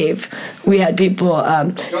the cave, we had people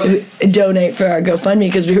donate for our GoFundMe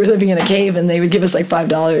because we were living in a cave, and they would give us like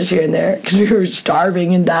 $5 here and there because we were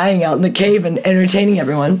starving and dying out in the cave and entertaining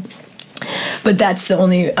everyone. But that's the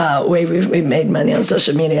only way we've made money on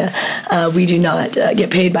social media. We do not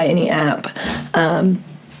get paid by any app.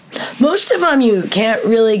 Most of them you can't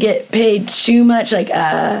really get paid too much, like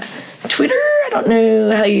Twitter. I don't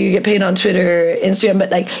know how you get paid on Twitter, Instagram,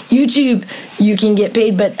 but like YouTube, you can get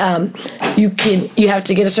paid, but you have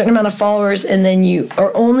to get a certain amount of followers, and then you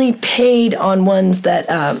are only paid on ones that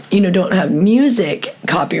don't have music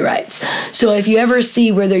copyrights. So if you ever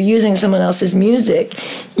see where they're using someone else's music,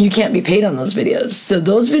 you can't be paid on those videos. So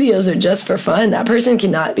those videos are just for fun. That person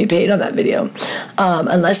cannot be paid on that video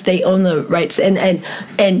unless they own the rights, and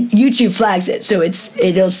YouTube flags it. So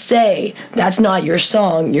it'll say that's not your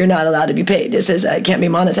song. You're not allowed to be paid. It says it can't be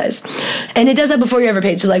monetized, and it does that before you're ever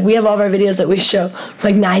paid. So like we have all of our videos that we show,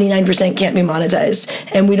 like 99% can't be monetized,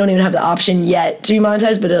 and we don't even have the option yet to be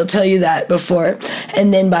monetized, but it'll tell you that before,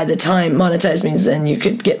 and then by the time monetized means then you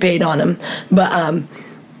could get paid on them. But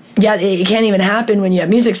yeah, it can't even happen when you have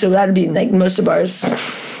music, so that would be like most of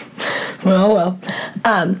ours. well.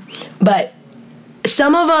 But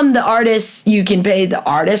some of them, the artists, you can pay the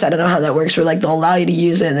artist. I don't know how that works, where like they'll allow you to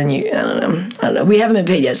use it, and then I don't know. We haven't been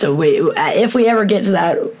paid yet, so if we ever get to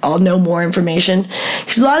that, I'll know more information.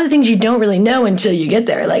 Because a lot of the things you don't really know until you get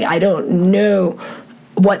there. Like I don't know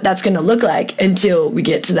what that's going to look like until we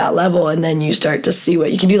get to that level, and then you start to see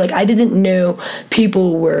what you can do. Like I didn't know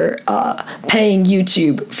people were paying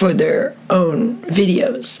YouTube for their own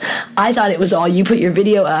videos. I thought it was all you put your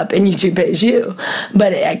video up and YouTube pays you,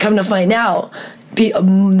 but I come to find out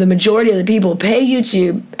the majority of the people pay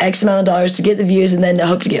YouTube X amount of dollars to get the views, and then to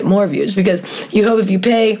hope to get more views, because you hope if you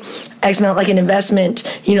pay X amount, like an investment,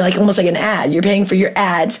 like almost like an ad, you're paying for your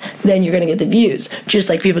ads, then you're going to get the views, just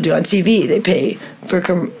like people do on TV. They pay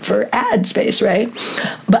for ad space, right?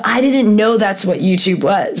 But I didn't know that's what YouTube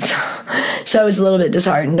was. So I was a little bit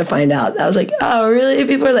disheartened to find out. I was like, oh really?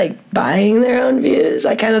 People are like buying their own views?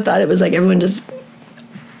 I kind of thought it was like everyone just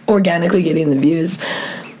organically getting the views.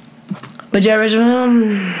 But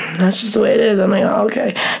that's just the way it is. I'm like, oh,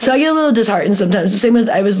 okay. So I get a little disheartened sometimes. The same with,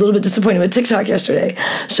 I was a little bit disappointed with TikTok yesterday.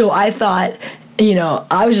 So I thought,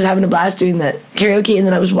 I was just having a blast doing that karaoke, and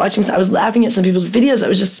then I was laughing at some people's videos. I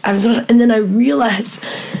was just having so much, and then I realized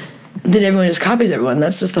that everyone just copies everyone.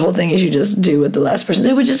 That's just the whole thing, is you just do what the last person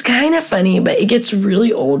did, which is kind of funny, but it gets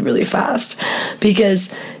really old really fast, because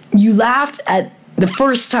you laughed at the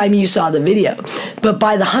first time you saw the video, but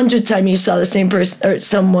by the 100th time you saw the same person or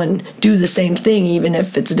someone do the same thing, even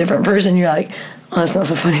if it's a different person, you're like, oh, that's not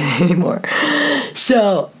so funny anymore.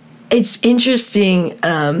 So it's interesting.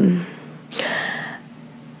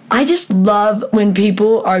 I just love when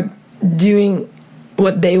people are doing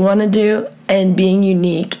what they want to do and being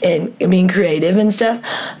unique and being creative and stuff.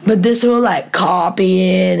 But this whole like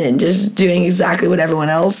copying and just doing exactly what everyone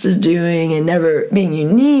else is doing and never being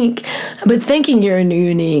unique, but thinking you're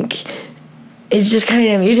unique, is just kind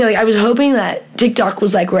of usually like, I was hoping that TikTok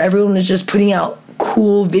was like where everyone was just putting out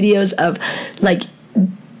cool videos of like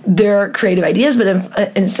their creative ideas, but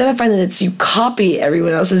instead I find that it's you copy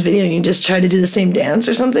everyone else's video and you just try to do the same dance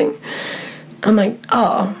or something. I'm like,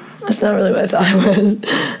 oh, that's not really what I thought it was.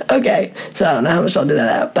 Okay, so I don't know how much I'll do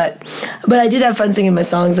that at, but I did have fun singing my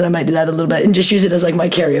songs, and I might do that a little bit and just use it as like my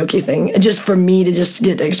karaoke thing, just for me to just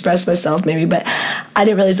get to express myself maybe. But I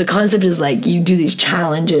didn't realize the concept is like you do these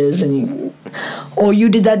challenges, and oh, you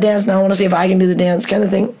did that dance, now I want to see if I can do the dance kind of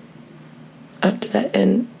thing. Up to that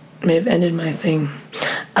end, may have ended my thing.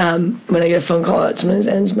 When I get a phone call, it sometimes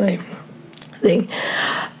ends my thing.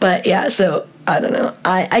 But yeah, so I don't know.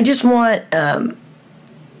 I just want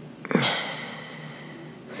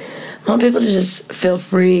people to just feel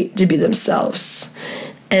free to be themselves.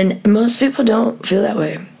 And most people don't feel that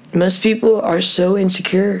way. Most people are so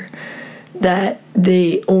insecure that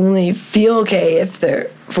they only feel okay if they're,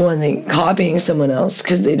 for one thing, copying someone else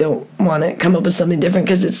because they don't want to come up with something different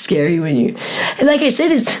because it's scary when you... And like I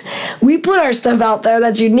said, we put our stuff out there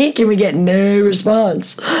that's unique and we get no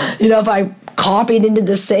response. You know, if I copied into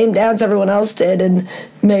the same dance everyone else did and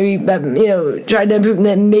maybe, you know, tried to improve,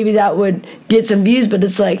 then maybe that would get some views, but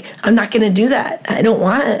it's like, I'm not going to do that. I don't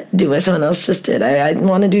want to do what someone else just did. I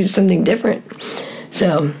want to do something different.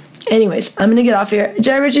 So... anyways, I'm going to get off here.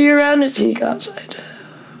 Jai, Richard, you around? Or did he go outside?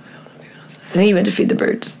 I think he went to feed the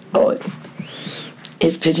birds. Oh,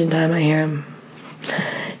 it's pigeon time. I hear him.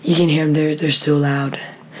 You can hear them. They're so loud.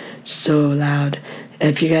 So loud.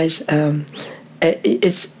 If you guys...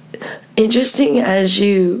 it's interesting as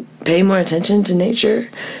you pay more attention to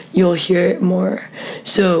nature, you'll hear it more.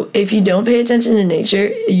 So if you don't pay attention to nature,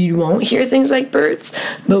 you won't hear things like birds.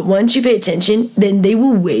 But once you pay attention, then they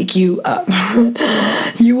will wake you up.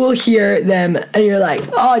 You will hear them, and you're like,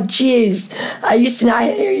 oh, jeez. I used to not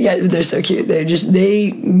hear you guys. They're so cute.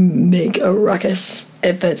 They make a ruckus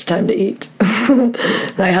if it's time to eat.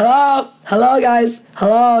 Like, hello, guys.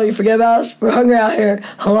 Hello, you forget about us? We're hungry out here.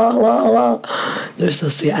 Hello. They're so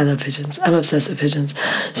sweet. I love pigeons. I'm obsessed with pigeons.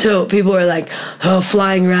 So people are like, oh,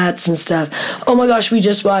 flying rats and stuff. Oh my gosh, we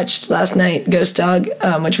just watched last night Ghost Dog,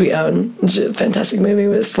 which we own. It's a fantastic movie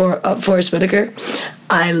with Forrest Whitaker.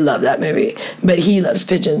 I love that movie, but he loves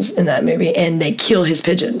pigeons in that movie, and they kill his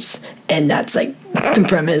pigeons, and that's like the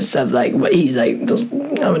premise of like what he's like.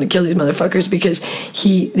 I'm gonna kill these motherfuckers because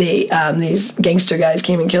these gangster guys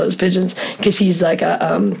came and killed his pigeons because he's like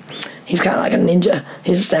he's kind of like a ninja.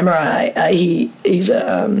 He's a samurai. He's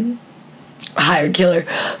a hired killer,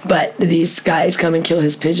 but these guys come and kill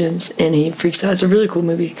his pigeons, and he freaks out. It's a really cool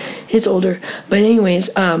movie. It's older, but anyways.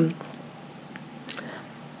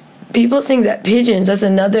 People think that pigeons, that's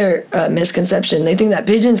another misconception. They think that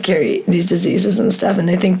pigeons carry these diseases and stuff, and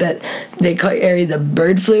they think that they carry the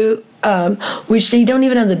bird flu, which they don't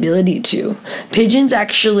even have the ability to. Pigeons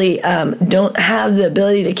actually don't have the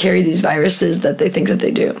ability to carry these viruses that they think that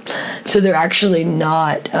they do. So they're actually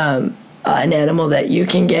not an animal that you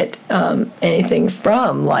can get anything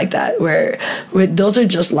from like that, where those are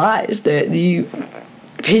just lies.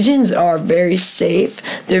 Pigeons are very safe.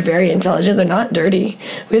 They're very intelligent. They're not dirty.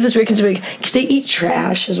 We have this weird concept because they eat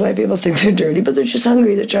trash is why people think they're dirty, but they're just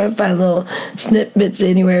hungry. They're trying to find little snippets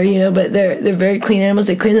anywhere, you know, but they're very clean animals.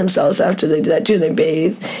 They clean themselves after they do that too. They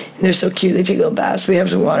bathe. And they're so cute. They take little baths. We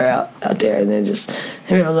have some water out there, and they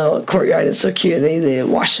have a little courtyard. It's so cute. They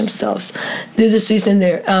wash themselves. They're the sweetest, and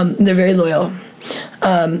they're very loyal.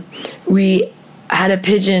 We had a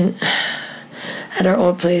pigeon at our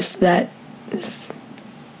old place that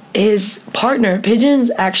his partner,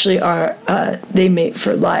 pigeons actually are, they mate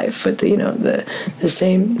for life with the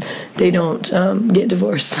same, they don't get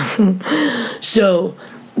divorced. So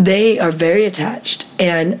they are very attached,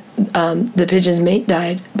 and the pigeon's mate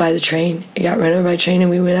died by the train. It got run over by a train,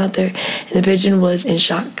 and we went out there, and the pigeon was in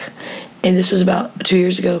shock. And this was about 2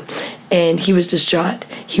 years ago, and he was distraught.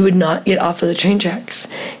 He would not get off of the train tracks.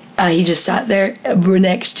 He just sat there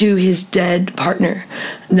next to his dead partner.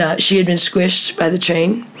 She had been squished by the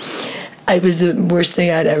train. It was the worst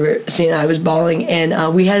thing I'd ever seen. I was bawling,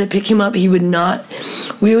 and we had to pick him up. We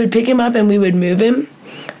would pick him up, and we would move him,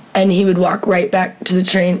 and he would walk right back to the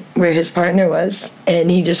train where his partner was,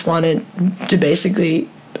 and he just wanted to basically,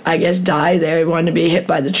 I guess, die there. He wanted to be hit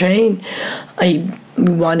by the train. He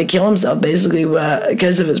wanted to kill himself, basically,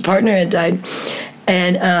 because of his partner had died.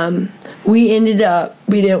 And we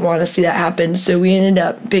didn't want to see that happen, so we ended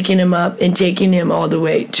up picking him up and taking him all the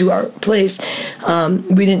way to our place.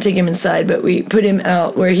 We didn't take him inside, but we put him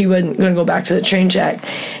out where he wasn't going to go back to the train track,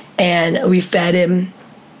 and we fed him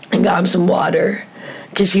and got him some water,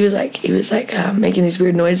 because he was making these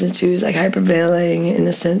weird noises too. He was like hyperventilating in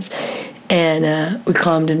a sense, and we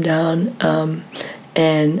calmed him down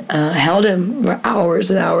and held him for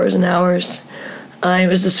hours and hours and hours. It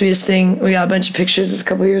was the sweetest thing. We got a bunch of pictures a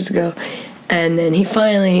couple years ago, and then he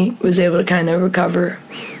finally was able to kind of recover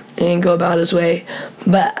and go about his way.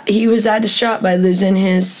 But he was that distraught by losing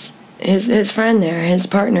his friend there, his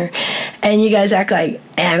partner. And you guys act like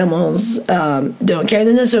animals don't care.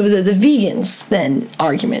 Then that's over the vegans then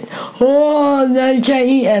argument. Oh, now you can't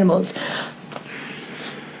eat animals.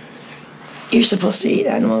 You're supposed to eat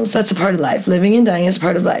animals. That's a part of life. Living and dying is a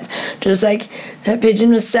part of life. Just like that pigeon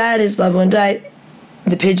was sad, his loved one died.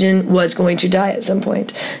 The pigeon was going to die at some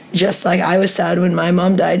point. Just like I was sad when my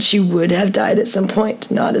mom died, she would have died at some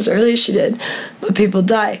point. Not as early as she did, but people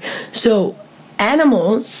die. So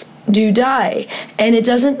animals do die, and it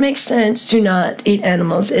doesn't make sense to not eat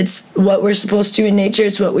animals. It's what we're supposed to in nature.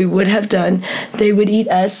 It's what we would have done. They would eat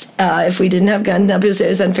us if we didn't have guns. Now people say it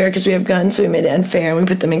was unfair because we have guns, so we made it unfair and we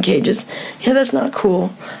put them in cages. Yeah, that's not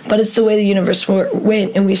cool, but it's the way the universe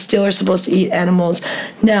went, and we still are supposed to eat animals.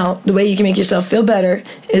 Now, the way you can make yourself feel better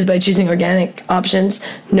is by choosing organic options.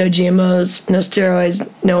 No GMOs, no steroids,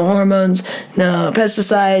 no hormones, no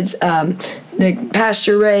pesticides, the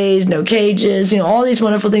pasture raised, no cages, all these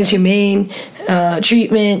wonderful things, humane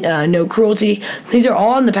treatment, no cruelty. These are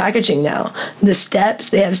all in the packaging now. The steps,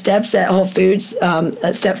 they have steps at Whole Foods.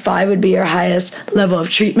 Step 5 would be your highest level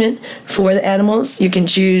of treatment for the animals. You can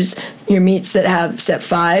choose your meats that have step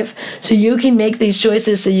 5. So you can make these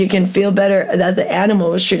choices so you can feel better that the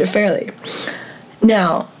animal was treated fairly.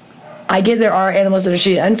 Now, I get there are animals that are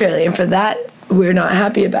treated unfairly, and for that, we're not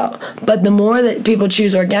happy about. But the more that people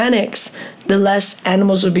choose organics, the less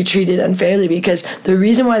animals will be treated unfairly, because the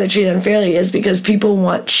reason why they're treated unfairly is because people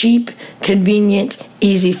want cheap, convenient,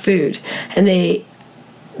 easy food. And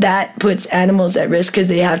that puts animals at risk because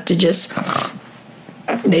they have to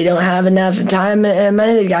they don't have enough time and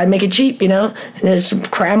money. They got to make it cheap, and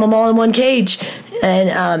just cram them all in one cage.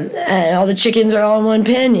 And all the chickens are all in one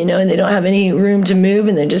pen, and they don't have any room to move,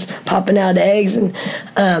 and they're just popping out eggs.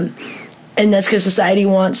 And that's because society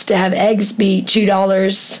wants to have eggs be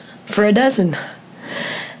 $2 for a dozen.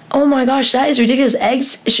 Oh my gosh, that is ridiculous.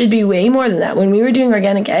 Eggs should be way more than that. When we were doing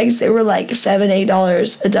organic eggs, they were like $7,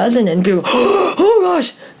 $8 a dozen, and people, oh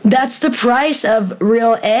gosh, that's the price of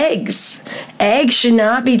real eggs. Eggs should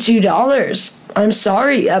not be $2. I'm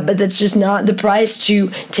sorry, but that's just not the price to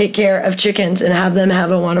take care of chickens and have them have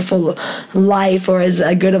a wonderful life, or as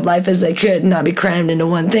good of life as they could, and not be crammed into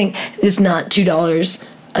one thing. It's not $2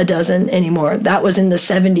 a dozen anymore. That was in the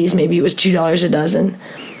 70s. Maybe it was $2 a dozen.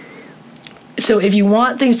 So if you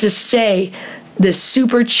want things to stay the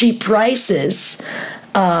super cheap prices,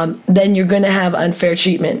 then you're going to have unfair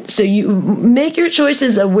treatment. So you make your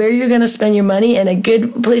choices of where you're going to spend your money, and a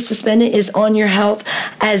good place to spend it is on your health,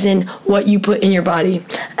 as in what you put in your body,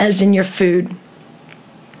 as in your food.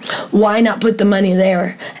 Why not put the money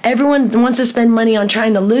there? Everyone wants to spend money on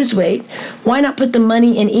trying to lose weight. Why not put the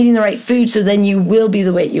money in eating the right food, so then you will be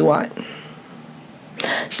the weight you want?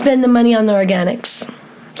 Spend the money on the organics.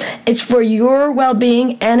 It's for your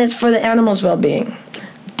well-being, and it's for the animals' well-being.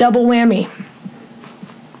 Double whammy.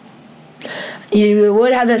 You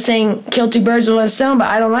would have that saying, kill 2 birds with 1 stone, but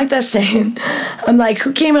I don't like that saying. I'm like,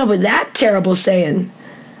 who came up with that terrible saying?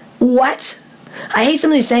 What? I hate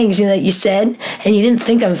some of these sayings, that you said and you didn't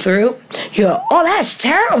think them through. You go, oh, that's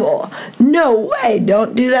terrible. No way.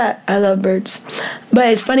 Don't do that. I love birds. But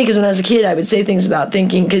it's funny because when I was a kid, I would say things without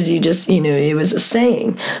thinking because you just, it was a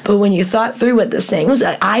saying. But when you thought through what the saying was,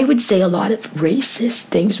 I would say a lot of racist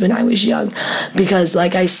things when I was young because,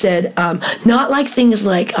 like I said, not like things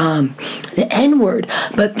like the N-word,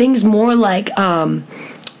 but things more like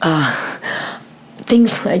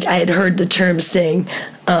things like I had heard the term saying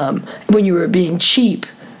when you were being cheap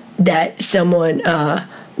that someone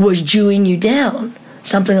was Jewing you down,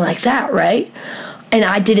 something like that, right? And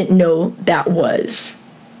I didn't know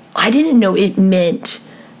I didn't know it meant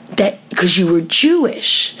that because you were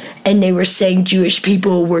Jewish and they were saying Jewish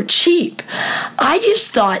people were cheap. I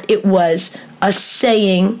just thought it was a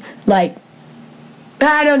saying like,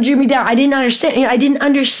 don't Jew me down. I didn't understand. I didn't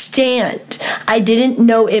understand. I didn't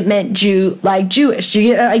know it meant Jew like Jewish.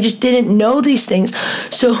 I just didn't know these things.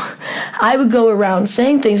 So I would go around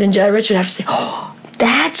saying things, and Jedi Rich would have to say, oh,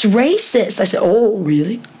 that's racist. I said, oh,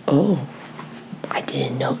 really? Oh, I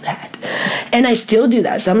didn't know that. And I still do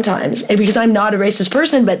that sometimes because I'm not a racist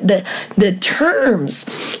person, but the terms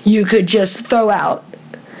you could just throw out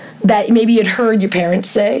that maybe you'd heard your parents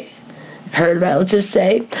say, heard relatives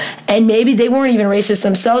say, and maybe they weren't even racist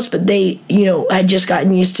themselves, but they, had just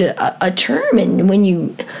gotten used to a term, and when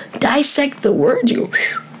you dissect the word, you go,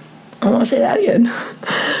 I want to say that again.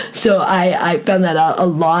 So I found that out a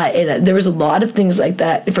lot, and there was a lot of things like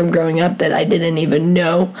that from growing up that I didn't even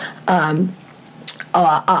know.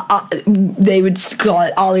 They would call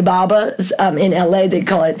it Alibabas. In LA, they'd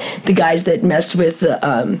call it the guys that messed with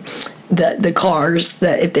the cars,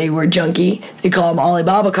 that if they were junky, they call them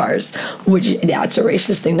Alibaba cars, which, yeah, it's a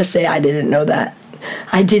racist thing to say. I didn't know that.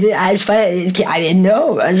 I didn't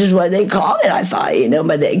know. That's just what they called it, I thought,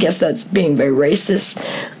 but I guess that's being very racist.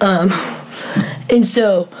 And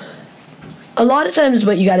so a lot of times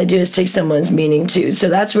what you got to do is take someone's meaning too. So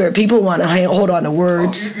that's where people want to hold on to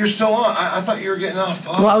words. Oh, you're still on. I thought you were getting off.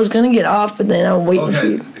 Well, I was going to get off, but then I'm waiting for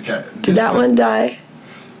you. Okay. Did that one die?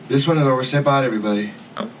 This one is over. Say bye to everybody.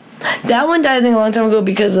 That one died, I think, a long time ago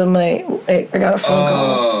because of I got a phone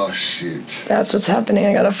call. Oh, shoot. That's what's happening.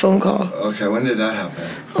 I got a phone call. Okay, when did that happen?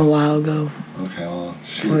 A while ago. Okay, well,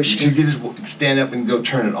 shoot. You could just stand up and go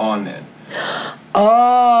turn it on then.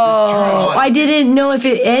 Oh, I didn't know if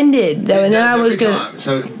it ended. Though, and then I was going.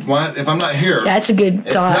 So if I'm not here, that's a good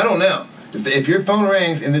thought. I don't know if your phone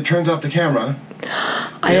rings and it turns off the camera.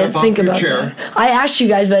 I didn't think about that. I asked you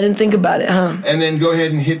guys, but I didn't think about it, huh? And then go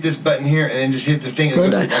ahead and hit this button here, and then just hit this thing and go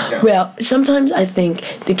sit back down. Well, sometimes I think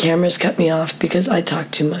the cameras cut me off because I talk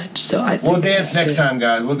too much. So I think we'll dance next time,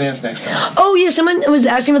 guys. We'll dance next time. Oh yeah, someone was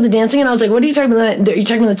asking about the dancing, and I was like, "What are you talking about? Are you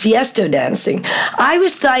talking about the Tiesto dancing?" I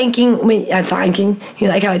was thinking. You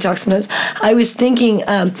like how I talk sometimes? I was thinking.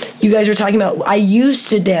 You guys were talking about. I used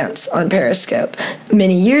to dance on Periscope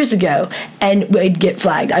many years ago, and I'd get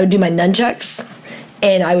flagged. I would do my nunchucks.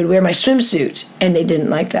 And I would wear my swimsuit, and they didn't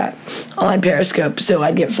like that on Periscope, so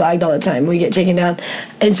I'd get flagged all the time. We get taken down,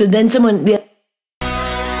 and so then someone. Not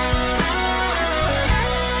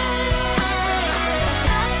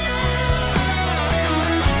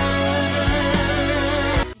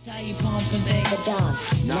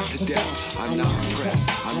to death, I'm not impressed,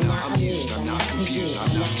 I'm not amused, I'm not confused,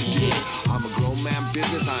 I'm not confused. I'm a grown man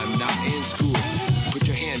business, I'm not in school. Put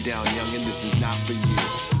your hand down, youngin', this is not for you.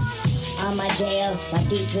 On my jail, my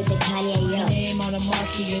beats with the Kanye, yo. Your name on the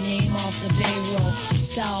marquee, your name off the payroll.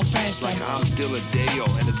 Style fresh like I'm still a Dayo,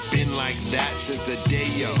 and it's been like that since the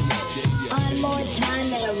Dayo. On more time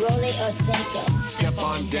than a Rollie or Cinco. Step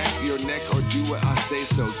on deck, your neck, or do what I say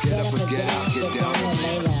so. Get up or get out, get down and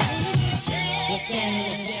lay low.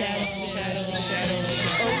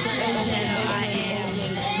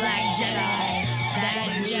 Black Jedi, that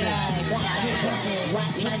Jedi.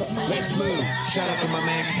 Let's move. Shout out to my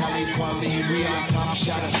man Khalid Kwame. We on top.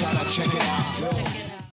 Shout out, check it out.